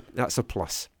with, that's a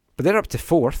plus. But they're up to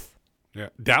 4th. Yeah,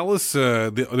 Dallas, they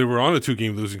were on a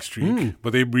 2-game losing streak,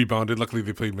 but they rebounded. Luckily,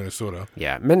 they played Minnesota.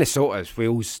 Yeah, Minnesota's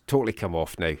wheels totally come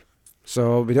off now,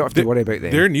 so we don't have to worry about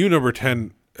them. Their new number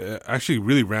 10 actually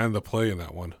really ran the play in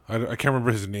that one. I can't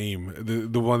remember his name.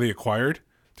 The one they acquired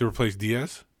to replace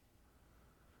Diaz.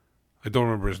 I don't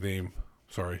remember his name.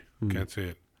 Sorry, can't say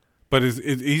it. But he's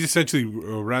essentially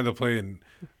ran the play and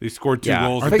they scored 2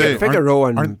 goals.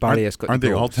 Figueroa and Barrios got aren't the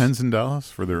they all goals. 10s in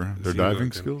Dallas for their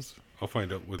diving skills? I'll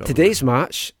find out. Today's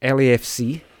match,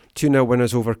 LAFC, 2-0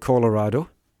 winners over Colorado.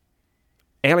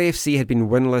 LAFC had been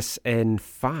winless in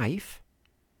 5,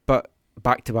 but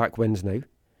back-to-back wins now.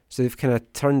 So they've kind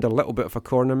of turned a little bit of a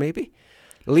corner maybe.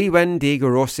 Lee Nguyen, Diego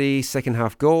Rossi, second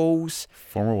half goals.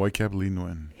 Former Whitecap Lee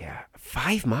Nguyen. Yeah,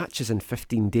 5 matches in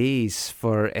 15 days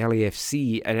for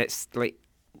LAFC, and it's like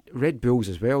Red Bulls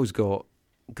as well has got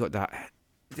that.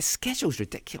 The schedule's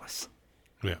ridiculous.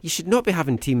 Yeah. You should not be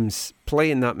having teams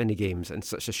playing that many games in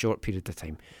such a short period of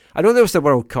time. I know there was the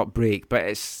World Cup break, but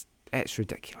it's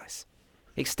ridiculous.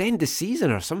 extend the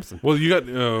season or something. Well, you got.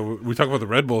 We talk about the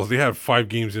Red Bulls. They have 5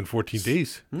 games in 14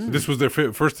 days. So this was their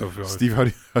first of. Steve, how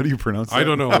do you pronounce that? I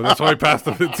don't know. That's why I passed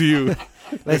it to you.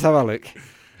 Let's have a look.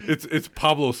 It's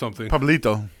Pablo something.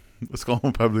 Pablito. Let's call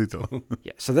him Pablito.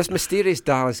 Yeah. So this mysterious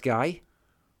Dallas guy,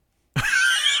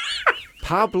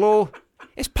 Pablo.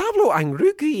 It's Pablo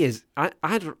Aranguiz.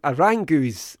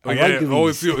 Aranguiz. Oh, yeah.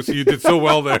 Oh, so you did so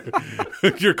well there.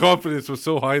 Your confidence was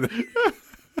so high there.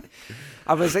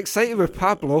 I was excited with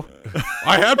Pablo.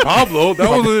 I had Pablo. That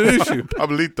wasn't an issue.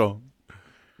 Pablito.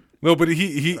 No, but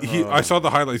he I saw the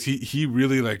highlights. He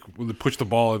really pushed the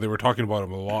ball, and they were talking about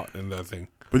him a lot in that thing.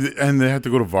 And they had to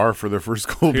go to VAR for their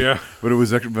first goal. Yeah. But it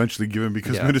was eventually given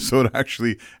because Minnesota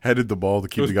actually headed the ball to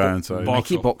keep the guy onside.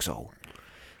 Mickey Boxall.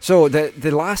 So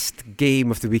the last game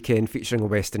of the weekend featuring a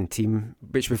Western team,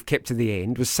 which we've kept to the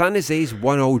end, was San Jose's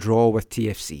 1-1 draw with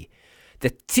TFC. The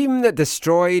team that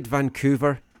destroyed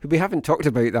Vancouver, who we haven't talked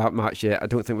about that match yet. I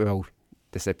don't think we will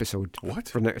this episode. What?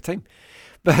 For out of time.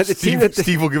 But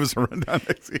Steve will give us a rundown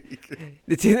next week.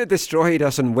 The team that destroyed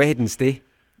us on Wednesday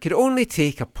could only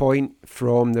take a point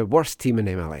from the worst team in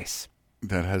MLS.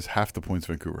 That has half the points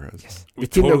Vancouver has. Yes. The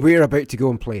team that we're about to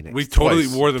go and play next. We totally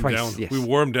wore them Twice, down. yes. We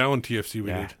wore them down, TFC,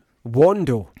 we did.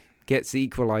 Wando gets the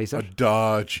equaliser. A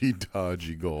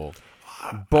dodgy goal.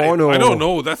 Bono. I don't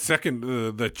know. That second,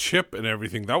 the chip and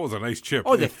everything, that was a nice chip.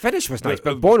 Oh, the finish was nice,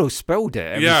 but Bono spilled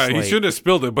it. He shouldn't have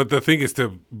spilled it, but the thing is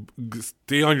to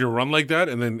stay on your run like that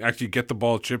and then actually get the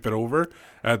ball, chip it over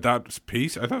at that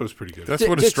pace. I thought it was pretty good. That's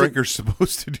what a striker's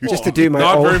supposed to do. Just to do my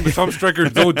some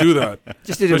strikers don't do that.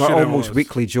 Just to do my almost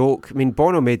weekly joke. I mean,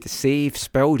 Bono made the save,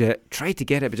 spilled it, tried to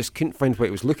get it, but just couldn't find what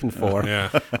he was looking for. Yeah.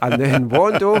 And then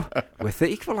Wando with the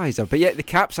equaliser. But yet the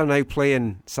Caps are now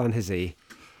playing San Jose.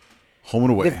 Home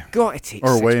and away. They've got to take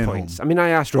or 6 away points. home. I mean, I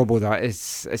asked Robbo that.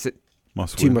 Is it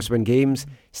must-win. 2 must-win games?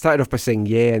 Started off by saying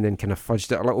yeah and then kind of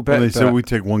fudged it a little bit. And they said we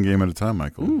take 1 game at a time,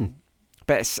 Michael.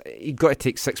 But you've got to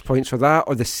take 6 points for that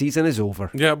or the season is over.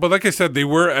 Yeah, but like I said, they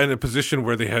were in a position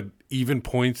where they had even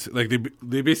points. Like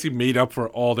they basically made up for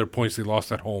all their points they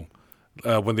lost at home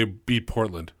when they beat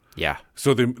Portland. Yeah.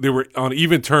 So they were on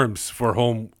even terms for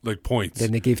home points.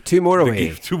 Then they gave 2 more away. They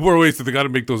gave 2 more away, so they got to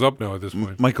make those up now at this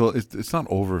point. Michael, it's not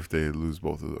over if they lose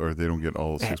both or they don't get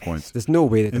all 6 points. There's no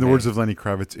way that in the words of Lenny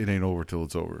Kravitz, it ain't over till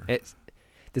it's over.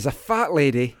 There's a fat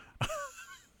lady,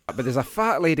 but there's a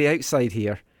fat lady outside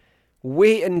here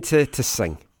waiting to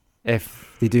sing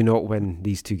if they do not win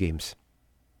these 2 games.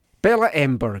 Bella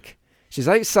Emberg. She's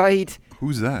outside.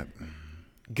 Who's that?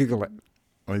 Google it.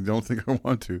 I don't think I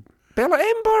want to. Bella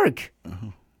Emberg.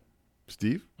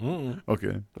 Steve? Mm-mm.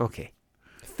 Okay.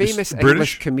 Famous British?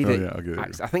 English comedian. Oh, yeah,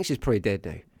 okay. I think she's probably dead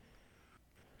now.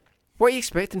 What are you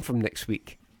expecting from next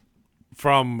week?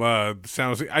 From San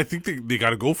Jose, I think they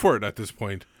got to go for it at this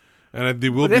point. And they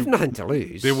will. They have nothing to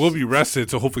lose. They will be rested,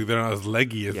 so hopefully they're not as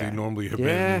leggy as they normally have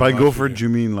been. By go for it, do you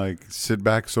mean sit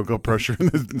back, soak up pressure,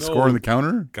 and score on the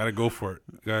counter? Got to go for it.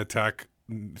 Got to attack.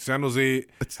 San Jose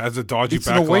has a dodgy it's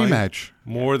back an away line match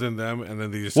more than them, and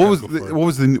then they just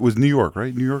was New York,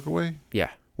 right? New York away?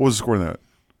 Yeah. What was the score in that?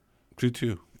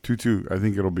 2-2. 2-2. I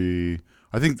think it'll be.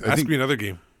 I think to be another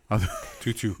game.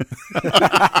 2-2.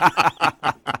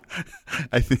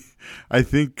 I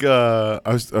think I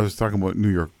was talking about New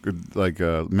York,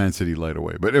 Man City light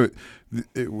away, but I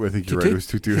think you're right. It was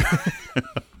 2-2.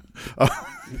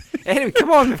 Anyway,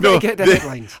 come on, we've got to get the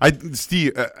headlines.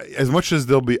 Steve, as much as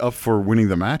they'll be up for winning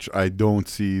the match, I don't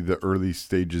see the early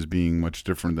stages being much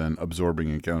different than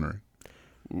absorbing and countering.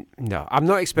 No, I'm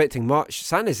not expecting much.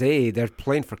 San Jose, they're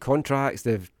playing for contracts.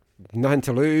 They've nothing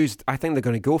to lose. I think they're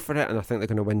going to go for it, and I think they're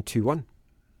going to win 2-1.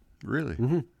 Really?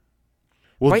 Mm-hmm.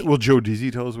 Will Joe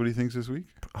Deasy tell us what he thinks this week?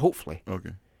 Hopefully.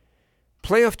 Okay.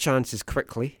 Playoff chances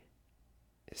quickly.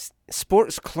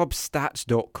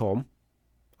 Sportsclubstats.com.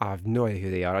 I have no idea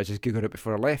who they are. I just googled it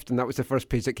before I left, and that was the first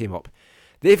page that came up.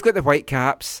 They've got the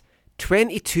Whitecaps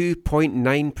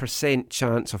 22.9%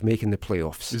 chance of making the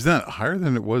playoffs. Is that higher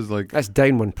than it was? That's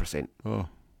down 1%. Oh,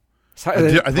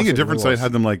 I think a different site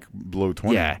had them below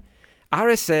 20. Yeah.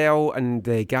 RSL and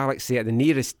the Galaxy are the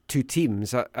nearest 2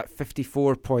 teams at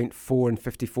 54.4 and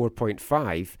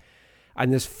 54.5.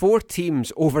 And there's 4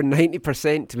 teams over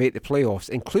 90% to make the playoffs,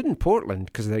 including Portland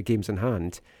because of their games in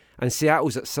hand. And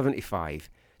Seattle's at 75.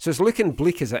 So it's looking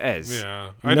bleak as it is.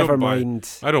 Yeah. I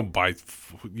don't buy.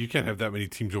 You can't have that many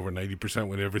teams over 90%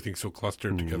 when everything's so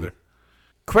clustered together.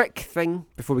 Quick thing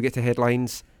before we get to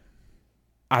headlines.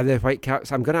 Are the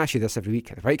Whitecaps, I'm going to ask you this every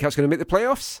week, are the Whitecaps going to make the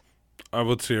playoffs? I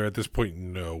would say at this point,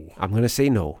 no. I'm going to say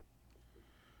no.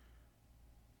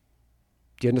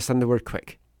 Do you understand the word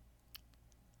quick?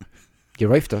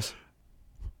 Your wife does.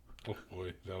 Oh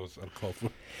boy, that was uncalled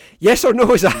for. Yes or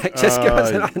no, Zach? Just give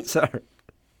us an answer.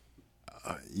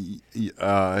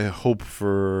 I hope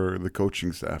for the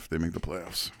coaching staff they make the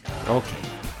playoffs. Okay.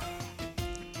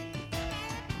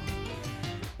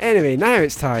 Anyway, now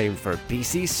it's time for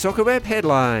BC Soccer Web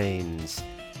Headlines.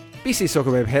 BC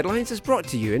Soccer Web Headlines is brought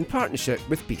to you in partnership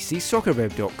with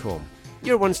bcsoccerweb.com,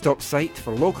 your one-stop site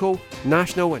for local,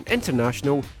 national and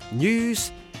international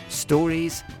news,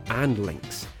 stories and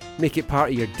links. Make it part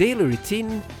of your daily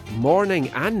routine, morning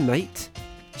and night.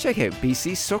 Check out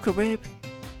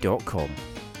bcsoccerweb.com.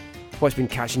 What's been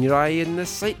catching your eye in this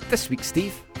site this week,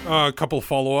 Steve? A couple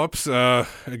follow-ups.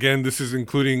 Again, this is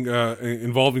involving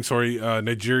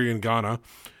Nigeria and Ghana.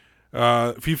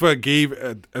 FIFA gave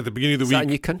at the beginning of the week. Is that a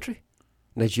new country?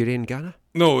 Nigeria and Ghana?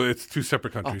 No, it's two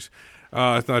separate countries.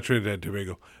 It's not Trinidad and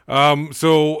Tobago.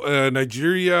 So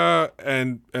Nigeria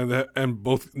and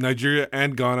both Nigeria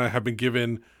and Ghana have been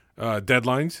given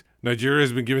deadlines. Nigeria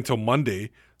has been given till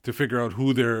Monday to figure out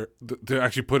who to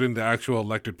actually put in the actual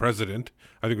elected president.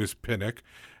 I think it was Pinnock.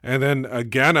 And then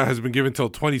Ghana has been given till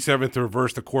 27th to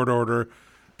reverse the court order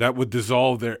that would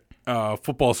dissolve their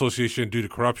football association due to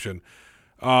corruption.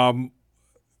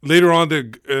 Later on,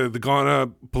 the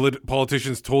Ghana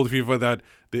politicians told FIFA that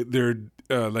they're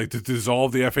to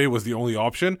dissolve the FA was the only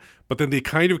option. But then they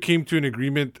kind of came to an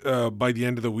agreement by the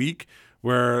end of the week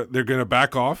where they're going to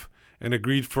back off and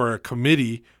agreed for a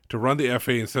committee to run the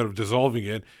FA instead of dissolving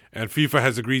it. And FIFA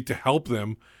has agreed to help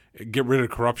them get rid of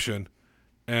corruption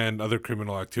and other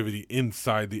criminal activity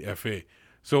inside the FA.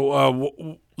 So,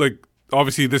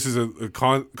 obviously, this is a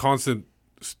constant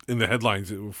in the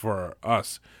headlines for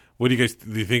us. What do you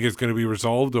think it's going to be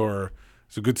resolved, or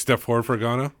it's a good step forward for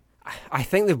Ghana? I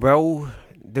think they will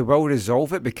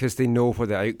resolve it because they know what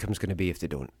the outcome's going to be if they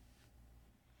don't.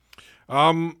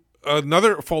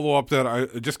 Another follow-up that I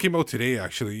just came out today,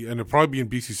 actually, and it'll probably be in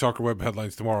BC Soccer Web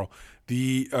Headlines tomorrow.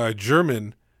 The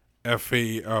German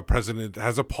FA president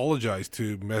has apologized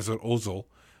to Mesut Ozil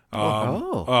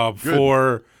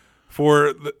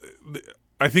for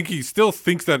I think he still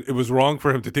thinks that it was wrong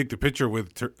for him to take the picture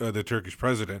with the Turkish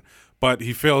president, but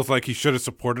he feels like he should have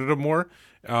supported him more.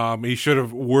 He should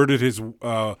have worded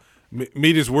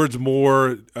made his words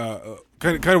more,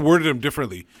 kind of worded them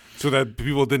differently so that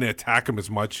people didn't attack him as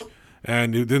much,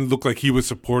 and it didn't look like he was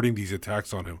supporting these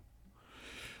attacks on him.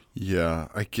 Yeah,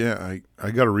 I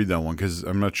got to read that one because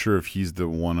I'm not sure if he's the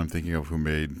one I'm thinking of who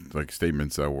made like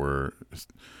statements that were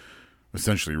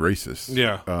essentially racist.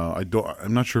 Yeah,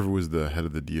 I'm not sure if it was the head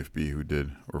of the DFB who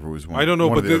did, or if it was one. I don't know,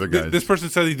 one but of the other guys. This person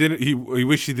said he didn't. He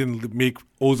wished he didn't make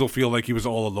Ozil feel like he was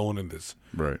all alone in this.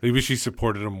 Right. He wished he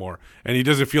supported him more, and he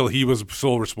doesn't feel he was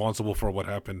sole responsible for what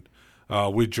happened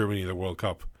with Germany in the World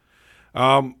Cup.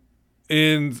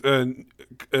 In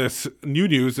new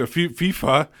news,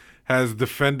 FIFA has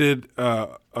defended,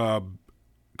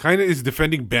 is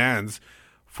defending bans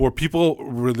for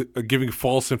people giving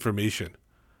false information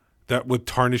that would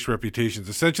tarnish reputations.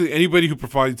 Essentially, anybody who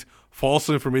provides false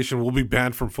information will be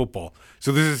banned from football.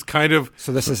 So this is kind of...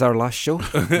 So this is our last show?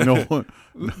 No.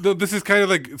 This is kind of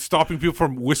like stopping people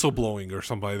from whistleblowing or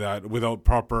something like that without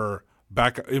proper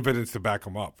evidence to back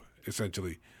them up,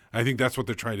 essentially. I think that's what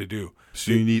they're trying to do.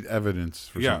 So you need evidence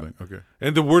for something. Okay.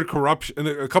 And the word corruption, and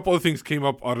a couple of things came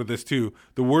up out of this too.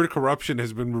 The word corruption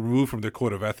has been removed from their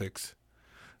code of ethics.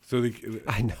 So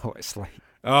I know, it's like...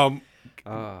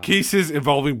 cases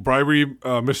involving bribery,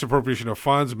 misappropriation of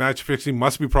funds, match fixing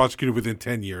must be prosecuted within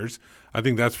 10 years. I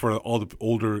think that's for all the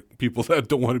older people that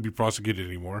don't want to be prosecuted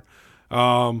anymore.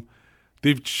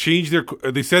 They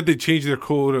said they changed their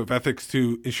code of ethics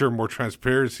to ensure more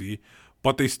transparency,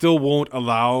 but they still won't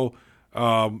allow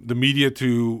the media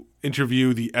to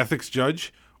interview the ethics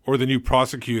judge or the new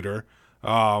prosecutor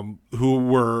who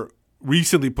were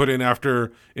recently put in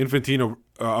after Infantino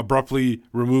abruptly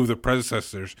removed the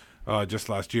predecessors just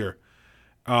last year.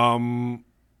 And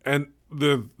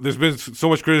there's been so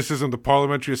much criticism. The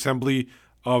Parliamentary Assembly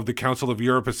of the Council of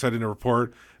Europe has said in a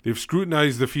report they've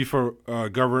scrutinized the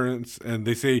FIFA governance, and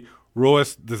they say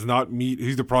Roas does not meet,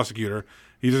 he's the prosecutor,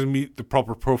 he doesn't meet the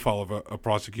proper profile of a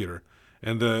prosecutor.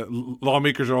 And the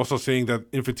lawmakers are also saying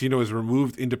that Infantino has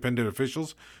removed independent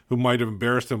officials who might have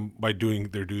embarrassed him by doing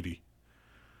their duty.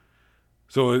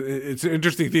 So it's an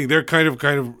interesting thing. They're kind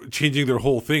of changing their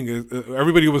whole thing.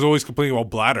 Everybody was always complaining about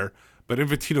Blatter, but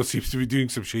Infantino seems to be doing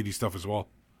some shady stuff as well.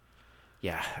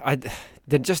 Yeah,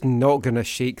 they're just not going to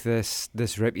shake this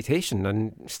reputation,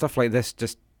 and stuff like this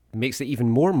just makes it even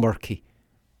more murky.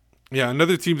 Yeah,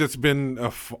 another team that's been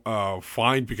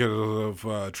fined because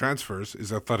of transfers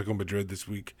is Atletico Madrid this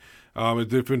week.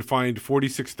 They've been fined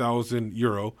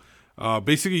 €46,000,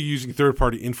 basically using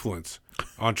third-party influence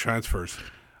on transfers.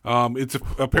 It's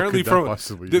apparently could that from.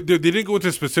 possibly They didn't go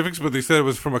into specifics, but they said it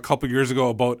was from a couple years ago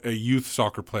about a youth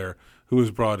soccer player who was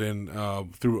brought in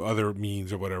through other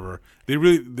means or whatever. There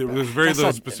was very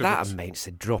little specifics. That amounts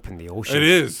to drop in the ocean. It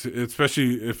is,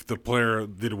 especially if the player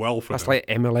did well for That's them. like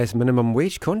MLS minimum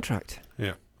wage contract.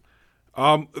 Yeah.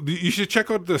 You should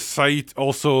check out the site,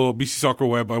 also BC Soccer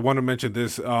Web. I want to mention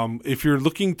this. If you're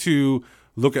looking to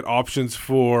look at options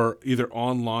for either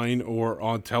online or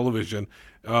on television,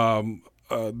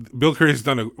 Bill Curry has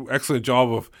done an excellent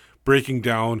job of breaking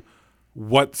down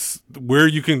where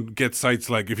you can get sites,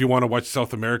 like if you want to watch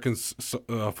South American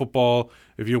football,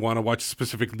 if you want to watch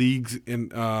specific leagues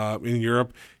in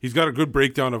Europe. He's got a good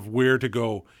breakdown of where to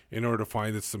go in order to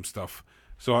find some stuff.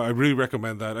 So I really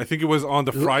recommend that. I think it was on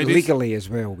the Fridays. Legally as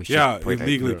well. We should point out.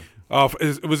 legally.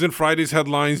 It was in Friday's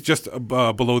headlines, just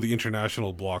below the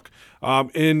international block.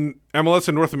 In MLS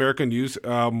and North American news,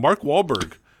 Mark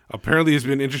Wahlberg apparently is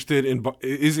interested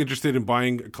in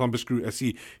buying Columbus Crew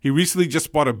SC. He recently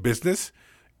just bought a business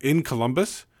in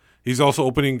Columbus. He's also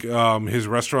opening his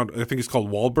restaurant. I think it's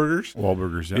called Wahlburgers.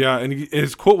 Wahlburgers, yeah. Yeah, and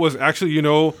his quote was actually,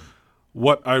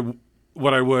 what I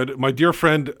would. My dear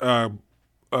friend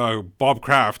Bob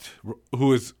Kraft,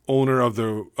 who is owner of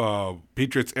the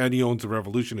Patriots, and he owns the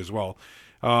Revolution as well.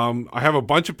 I have a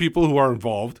bunch of people who are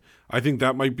involved. I think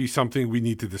that might be something we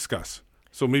need to discuss.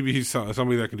 So maybe he's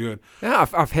somebody that can do it. Yeah,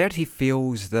 I've heard he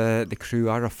feels the Crew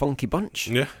are a funky bunch.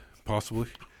 Yeah, possibly.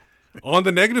 On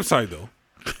the negative side, though,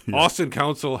 Austin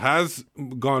Council has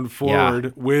gone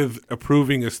forward with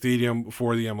approving a stadium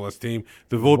for the MLS team.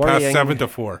 The vote passed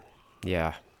 7-4.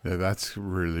 Yeah. Yeah, that's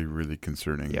really, really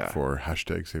concerning for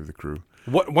 #Save the Crew.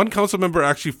 One council member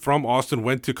actually from Austin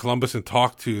went to Columbus and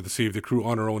talked to the Save the Crew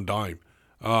on her own dime,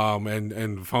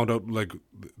 and found out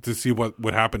to see what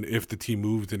would happen if the team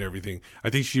moved and everything. I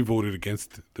think she voted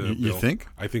against the bill. You think?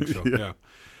 I think so. Yeah.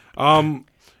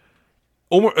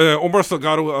 Omar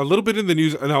Salgado, a little bit in the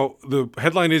news now. The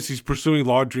headline is he's pursuing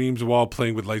law dreams while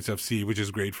playing with Lights FC, which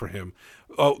is great for him.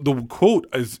 The quote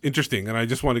is interesting, and I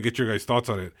just want to get your guys' thoughts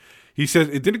on it. He says,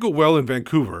 "It didn't go well in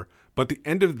Vancouver, but at the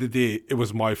end of the day, it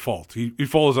was my fault." He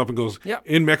follows up and goes,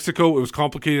 "In Mexico, it was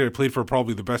complicated. I played for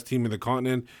probably the best team in the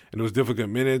continent, and it was difficult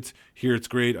minutes. Here, it's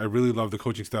great. I really love the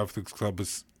coaching staff.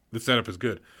 The setup is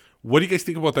good." What do you guys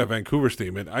think about that Vancouver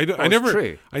statement?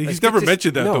 He's never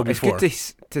mentioned that though before.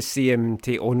 It's good to see him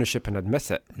take ownership and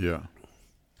admit it. Yeah,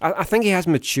 I think he has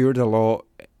matured a lot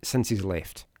since he's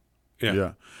left.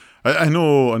 Yeah. I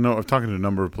know. I've talked to a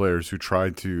number of players who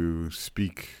tried to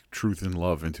speak truth and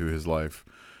love into his life,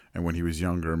 and when he was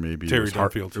younger, maybe Terry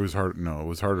Dunfield. It was hard. No, it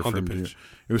was harder on for him.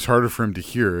 It was harder for him to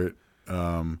hear it.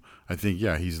 I think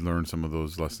he's learned some of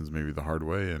those lessons maybe the hard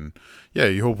way, and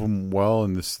you hope him well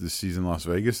in this season in Las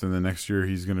Vegas, and then next year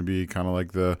he's going to be kind of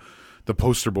like the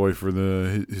poster boy for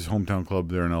his hometown club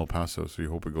there in El Paso. So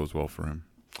you hope it goes well for him.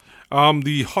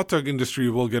 The hot dog industry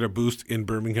will get a boost in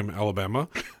Birmingham, Alabama,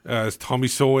 as Tommy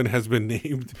Sowen has been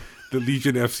named the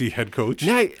Legion FC head coach.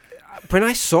 Now, when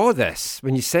I saw this,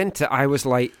 when you sent it, I was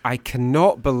like, I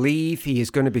cannot believe he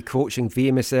is going to be coaching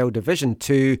VMSL Division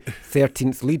 2,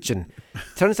 13th Legion.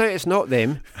 Turns out it's not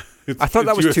them. I thought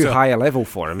that was USL. too high a level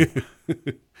for him.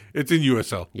 It's in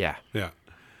USL. Yeah.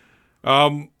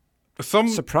 Steve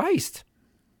Surprised.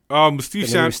 He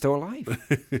was still alive.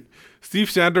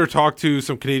 Steve Sander talked to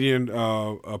some Canadian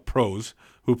pros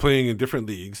who are playing in different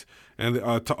leagues and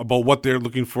about what they're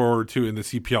looking forward to in the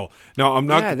CPL. Now, I'm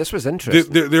not. Yeah, this was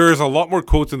interesting. There is a lot more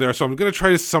quotes in there, so I'm going to try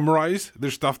to summarize their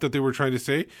stuff that they were trying to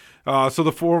say. For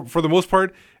the most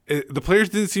part, the players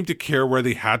didn't seem to care where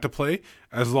they had to play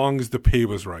as long as the pay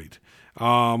was right.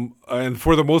 And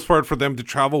for the most part, for them to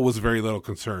travel was very little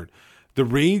concern. The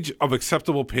range of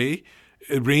acceptable pay,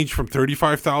 it ranged from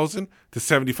 $35,000 to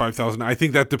 $75,000. I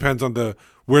think that depends on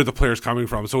where the player's coming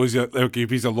from. So if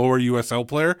he's a lower USL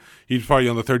player, he's probably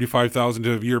on the $35,000.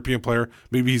 To a European player,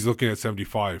 maybe he's looking at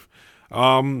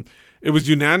 $75,000. It was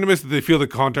unanimous that they feel the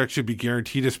contract should be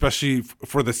guaranteed, especially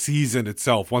for the season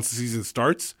itself. Once the season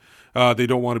starts, they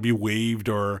don't want to be waived,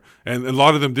 and a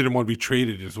lot of them didn't want to be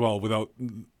traded as well without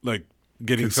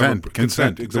getting consent.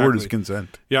 Exactly. The word is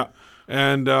consent. Yeah,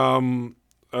 and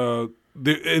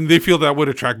they feel that would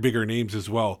attract bigger names as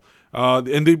well.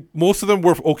 And most of them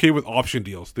were okay with option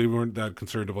deals. They weren't that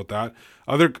concerned about that.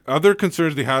 Other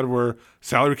concerns they had were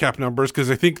salary cap numbers,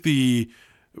 because I think Dean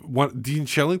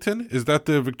Shellington, is that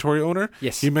the Victoria owner?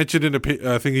 Yes. He mentioned in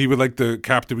a thing he would like the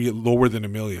cap to be lower than $1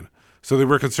 million. So there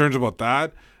were concerns about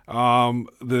that.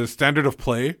 The standard of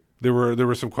play, there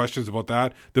were some questions about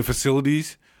that. The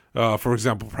facilities, for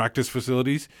example, practice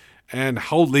facilities, and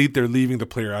how late they're leaving the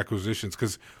player acquisitions,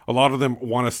 because a lot of them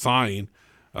want to sign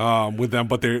with them,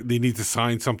 but they need to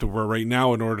sign something for right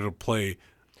now in order to play.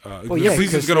 Well, the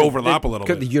season's going to overlap a little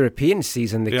bit. The European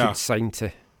season they could sign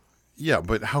to. Yeah,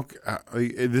 but how?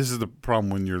 This is the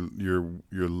problem when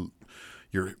your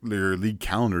league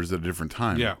calendars at a different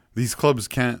time. Yeah, these clubs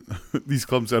can't. These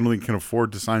clubs I don't think can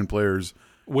afford to sign players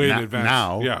way in advance.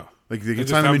 Now, yeah, like they can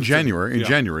sign them in January. In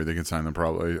January, they can sign them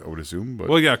probably. I would assume. But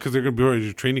because they're going to be ready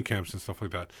to training camps and stuff like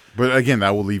that. But again,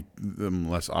 that will leave them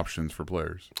less options for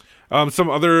players. Some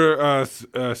other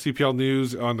CPL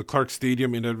news on the Clark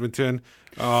Stadium in Edmonton.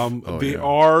 They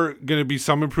are going to be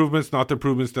some improvements, not the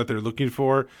improvements that they're looking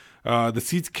for. The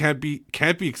seats can't be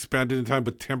expanded in time,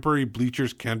 but temporary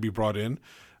bleachers can be brought in.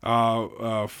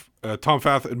 Tom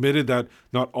Fath admitted that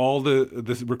not all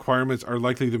the requirements are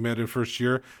likely to be met in first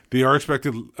year. They are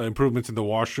expected improvements in the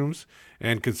washrooms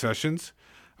and concessions.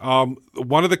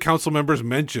 One of the council members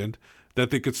mentioned that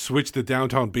they could switch the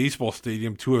downtown baseball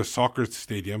stadium to a soccer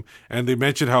stadium, and they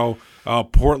mentioned how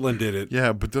Portland did it.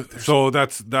 Yeah, but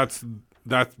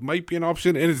that might be an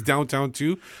option, and it's downtown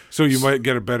too, so you might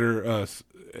get a better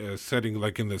setting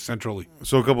like in the Central League.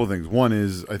 So a couple of things. One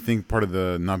is I think part of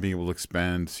the not being able to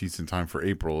expand seats in time for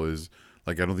April is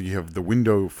like I don't think you have the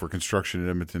window for construction in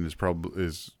Edmonton is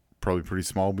probably pretty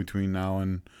small between now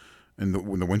and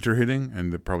when the winter hitting,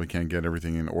 and they probably can't get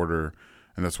everything in order.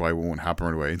 And that's why it won't happen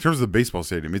right away. In terms of the baseball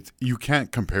stadium, you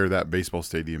can't compare that baseball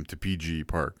stadium to PG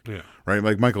Park, right?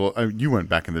 Like Michael, you went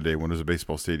back in the day when it was a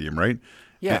baseball stadium, right?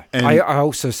 Yeah, and I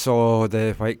also saw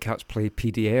the Whitecaps play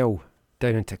PDL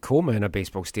down in Tacoma in a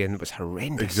baseball stadium. It was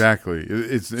horrendous. Exactly.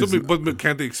 But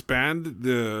can't they expand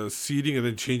the seating and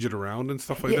then change it around and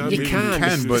stuff like that? You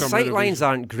can, but sight lines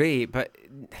aren't great. But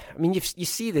I mean, you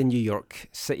see the New York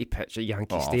City pitch at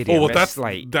Yankee Stadium. Oh, well,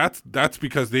 that's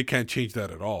because they can't change that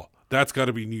at all. That's got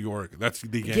to be New York. That's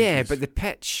the Yankees. Yeah, but the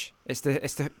pitch, it's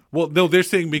the. Well, no, they're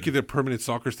saying make it a permanent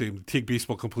soccer stadium, take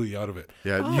baseball completely out of it.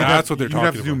 Yeah, that's what they're talking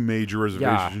about. You have to do major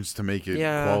reservations to make it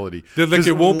quality. Like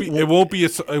it won't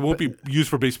be used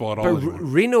for baseball at all. But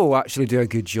Reno actually do a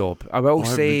good job. I will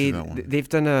say they've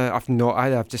done I've not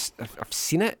either. I've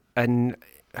seen it, and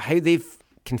how they've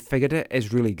configured it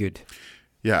is really good.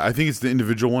 Yeah, I think it's the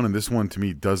individual one, and this one to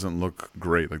me doesn't look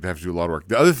great. Like they have to do a lot of work.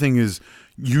 The other thing is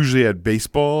usually at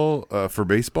baseball, for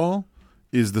baseball,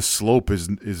 is the slope is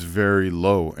very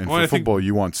low, and for football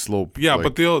you want slope. Yeah,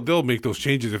 but they'll make those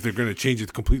changes if they're going to change it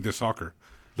to complete the soccer.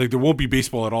 Like there won't be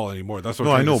baseball at all anymore. That's what.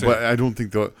 No, I know, but I don't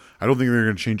think they're going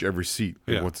to change every seat.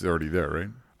 Of what's already there,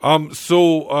 right?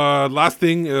 So last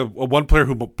thing, one player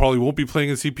who probably won't be playing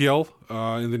in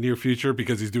CPL in the near future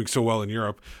because he's doing so well in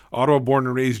Europe. Ottawa born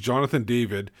and raised Jonathan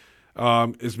David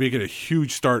is making a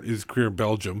huge start in his career in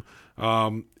Belgium.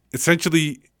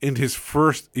 Essentially, in his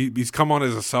first, he's come on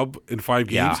as a sub in 5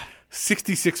 games,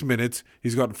 66 minutes.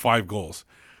 He's gotten 5 goals.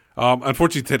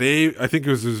 Unfortunately, today I think it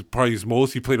was probably his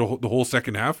most. He played the whole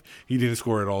second half. He didn't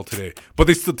score at all today, but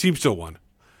team still won.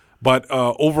 But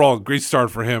overall, great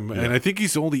start for him, and I think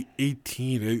he's only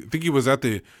 18. I think he was at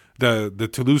the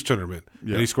Toulouse tournament,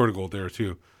 and he scored a goal there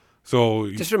too. So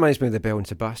just reminds me of the Bell and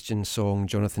Sebastian song,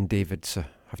 Jonathan David. So I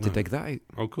have to dig that out.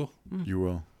 Oh, cool! You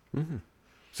will. Mm-hmm.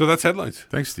 So that's headlines.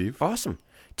 Thanks, Steve. Awesome.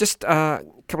 Just a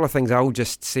couple of things I'll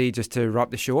just say just to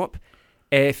wrap the show up.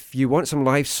 If you want some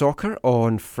live soccer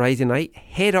on Friday night,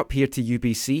 head up here to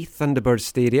UBC Thunderbird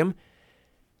Stadium.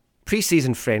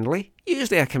 Pre-season friendly.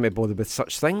 Usually I can't be bothered with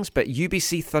such things, but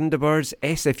UBC Thunderbirds,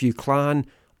 SFU Clan,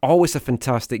 always a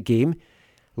fantastic game.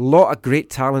 Lot of great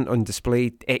talent on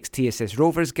display. Ex-TSS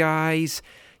Rovers guys.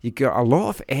 You got a lot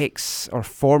of ex or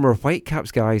former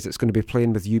Whitecaps guys that's going to be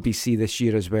playing with UBC this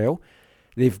year as well.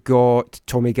 They've got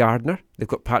Tommy Gardner. They've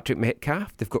got Patrick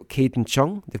Metcalf. They've got Caden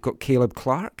Chung. They've got Caleb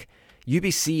Clark.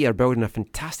 UBC are building a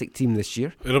fantastic team this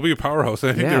year. It'll be a powerhouse.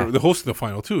 I think they're hosting the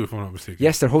final too, if I'm not mistaken.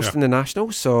 Yes, they're hosting the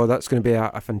Nationals, so that's going to be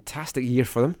a fantastic year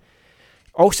for them.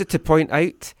 Also to point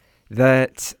out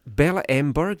that Bella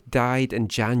Emberg died in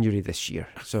January this year.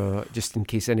 So just in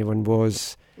case anyone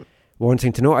was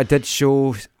wanting to know, I did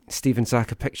show Stephen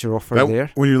Zach a picture of her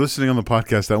there. When you're listening on the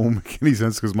podcast, that won't make any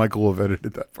sense because Michael will have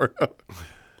edited that part out.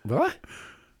 What?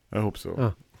 I hope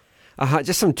so.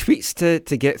 Just some tweets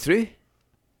to get through.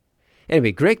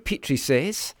 Anyway, Greg Petrie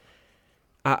says,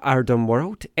 at Our Dumb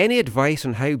World, any advice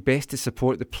on how best to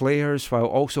support the players while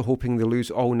also hoping they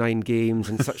lose all 9 games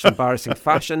in such embarrassing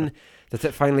fashion that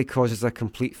it finally causes a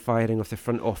complete firing of the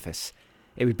front office?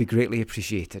 It would be greatly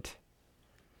appreciated.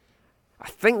 I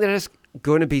think there is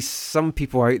going to be some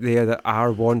people out there that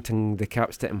are wanting the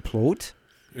Caps to implode.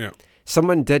 Yeah.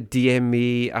 Someone did DM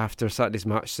me after Saturday's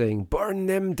match saying, burn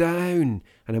them down.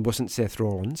 And it wasn't Seth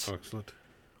Rollins. Excellent.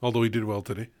 Although he did well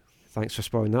today. Thanks for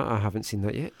spoiling that. I haven't seen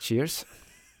that yet. Cheers.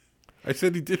 I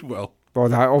said he did well. Well,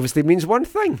 that obviously means one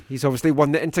thing. He's obviously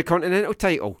won the Intercontinental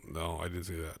title. No, I didn't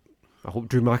say that. I hope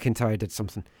Drew McIntyre did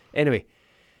something. Anyway,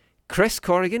 Chris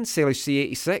Corrigan, Sailor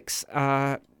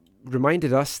C86,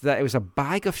 reminded us that it was a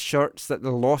bag of shirts that they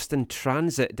lost in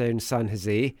transit down San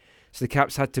Jose. So the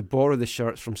Caps had to borrow the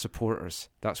shirts from supporters.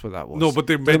 That's what that was. No, but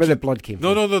they That's where mentioned the blood came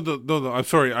from. No. I'm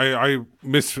sorry. I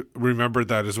misremembered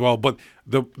that as well. But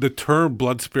the term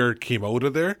blood spare came out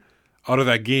of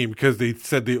that game because they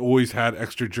said they always had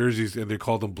extra jerseys and they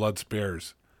called them blood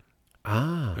spares.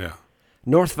 Ah. Yeah.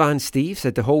 North Van Steve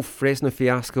said the whole Fresno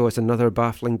fiasco is another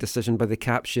baffling decision by the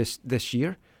Caps this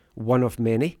year. One of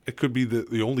many. It could be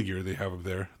the only year they have him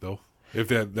there, though, if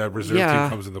that reserve team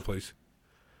comes into place.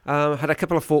 Had a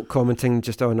couple of folk commenting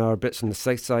just on our bits on the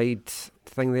south side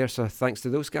thing there, so thanks to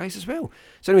those guys as well.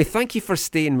 So anyway, thank you for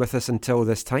staying with us until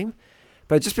this time.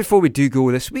 But just before we do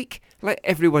go this week, let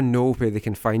everyone know where they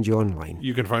can find you online.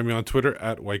 You can find me on Twitter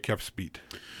at WhitecapsBeat.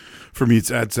 For me,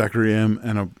 it's at Zachary AM,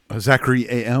 and Zachary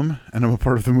AM, and I'm a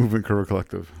part of the Movement Curve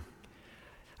Collective.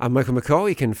 I'm Michael McCall.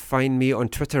 You can find me on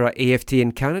Twitter at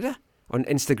AFTN Canada, on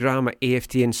Instagram at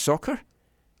AFTN Soccer.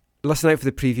 Listen out for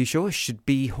the preview show. It should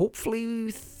be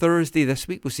hopefully Thursday this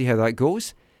week. We'll see how that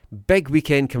goes. Big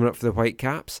weekend coming up for the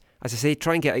Whitecaps. As I say,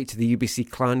 try and get out to the UBC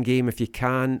Clan game if you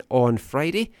can on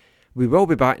Friday. We will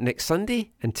be back next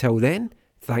Sunday. Until then,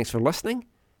 thanks for listening.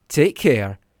 Take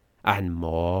care. And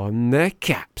mon the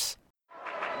Caps.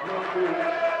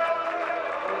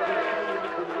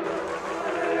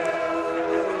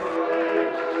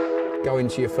 Going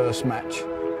to your first match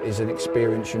is an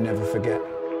experience you never forget.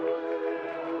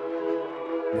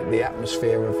 The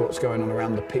atmosphere of what's going on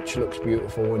around the pitch looks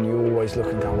beautiful, and you always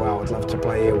look and go, wow, I'd love to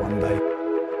play here one day.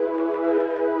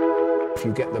 If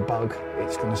you get the bug,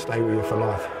 it's going to stay with you for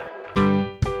life.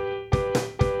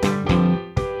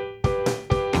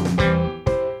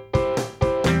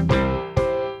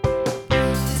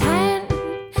 10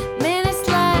 minutes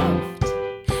left.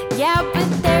 Yeah, but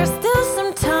there's still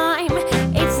some time.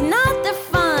 It's not the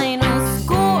final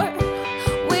score.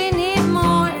 We need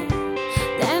more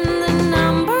than the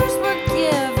numbers we're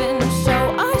given.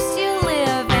 Show us you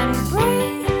live and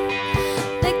breathe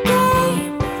the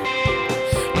game.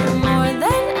 You're more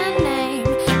than a name.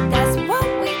 That's what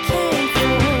we came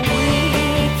for. We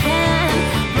can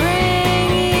bring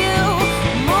you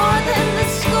more than the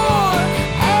score.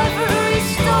 Every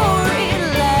story.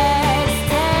 Let's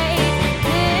take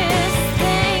this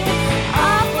thing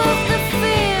off of the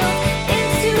field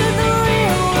into the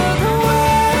real world,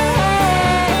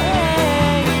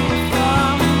 away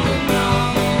from the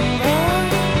numbers,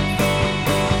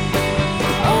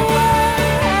 away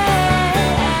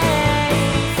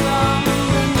from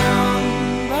the numbers.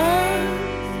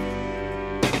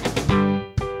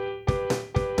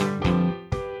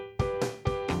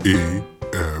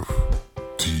 EF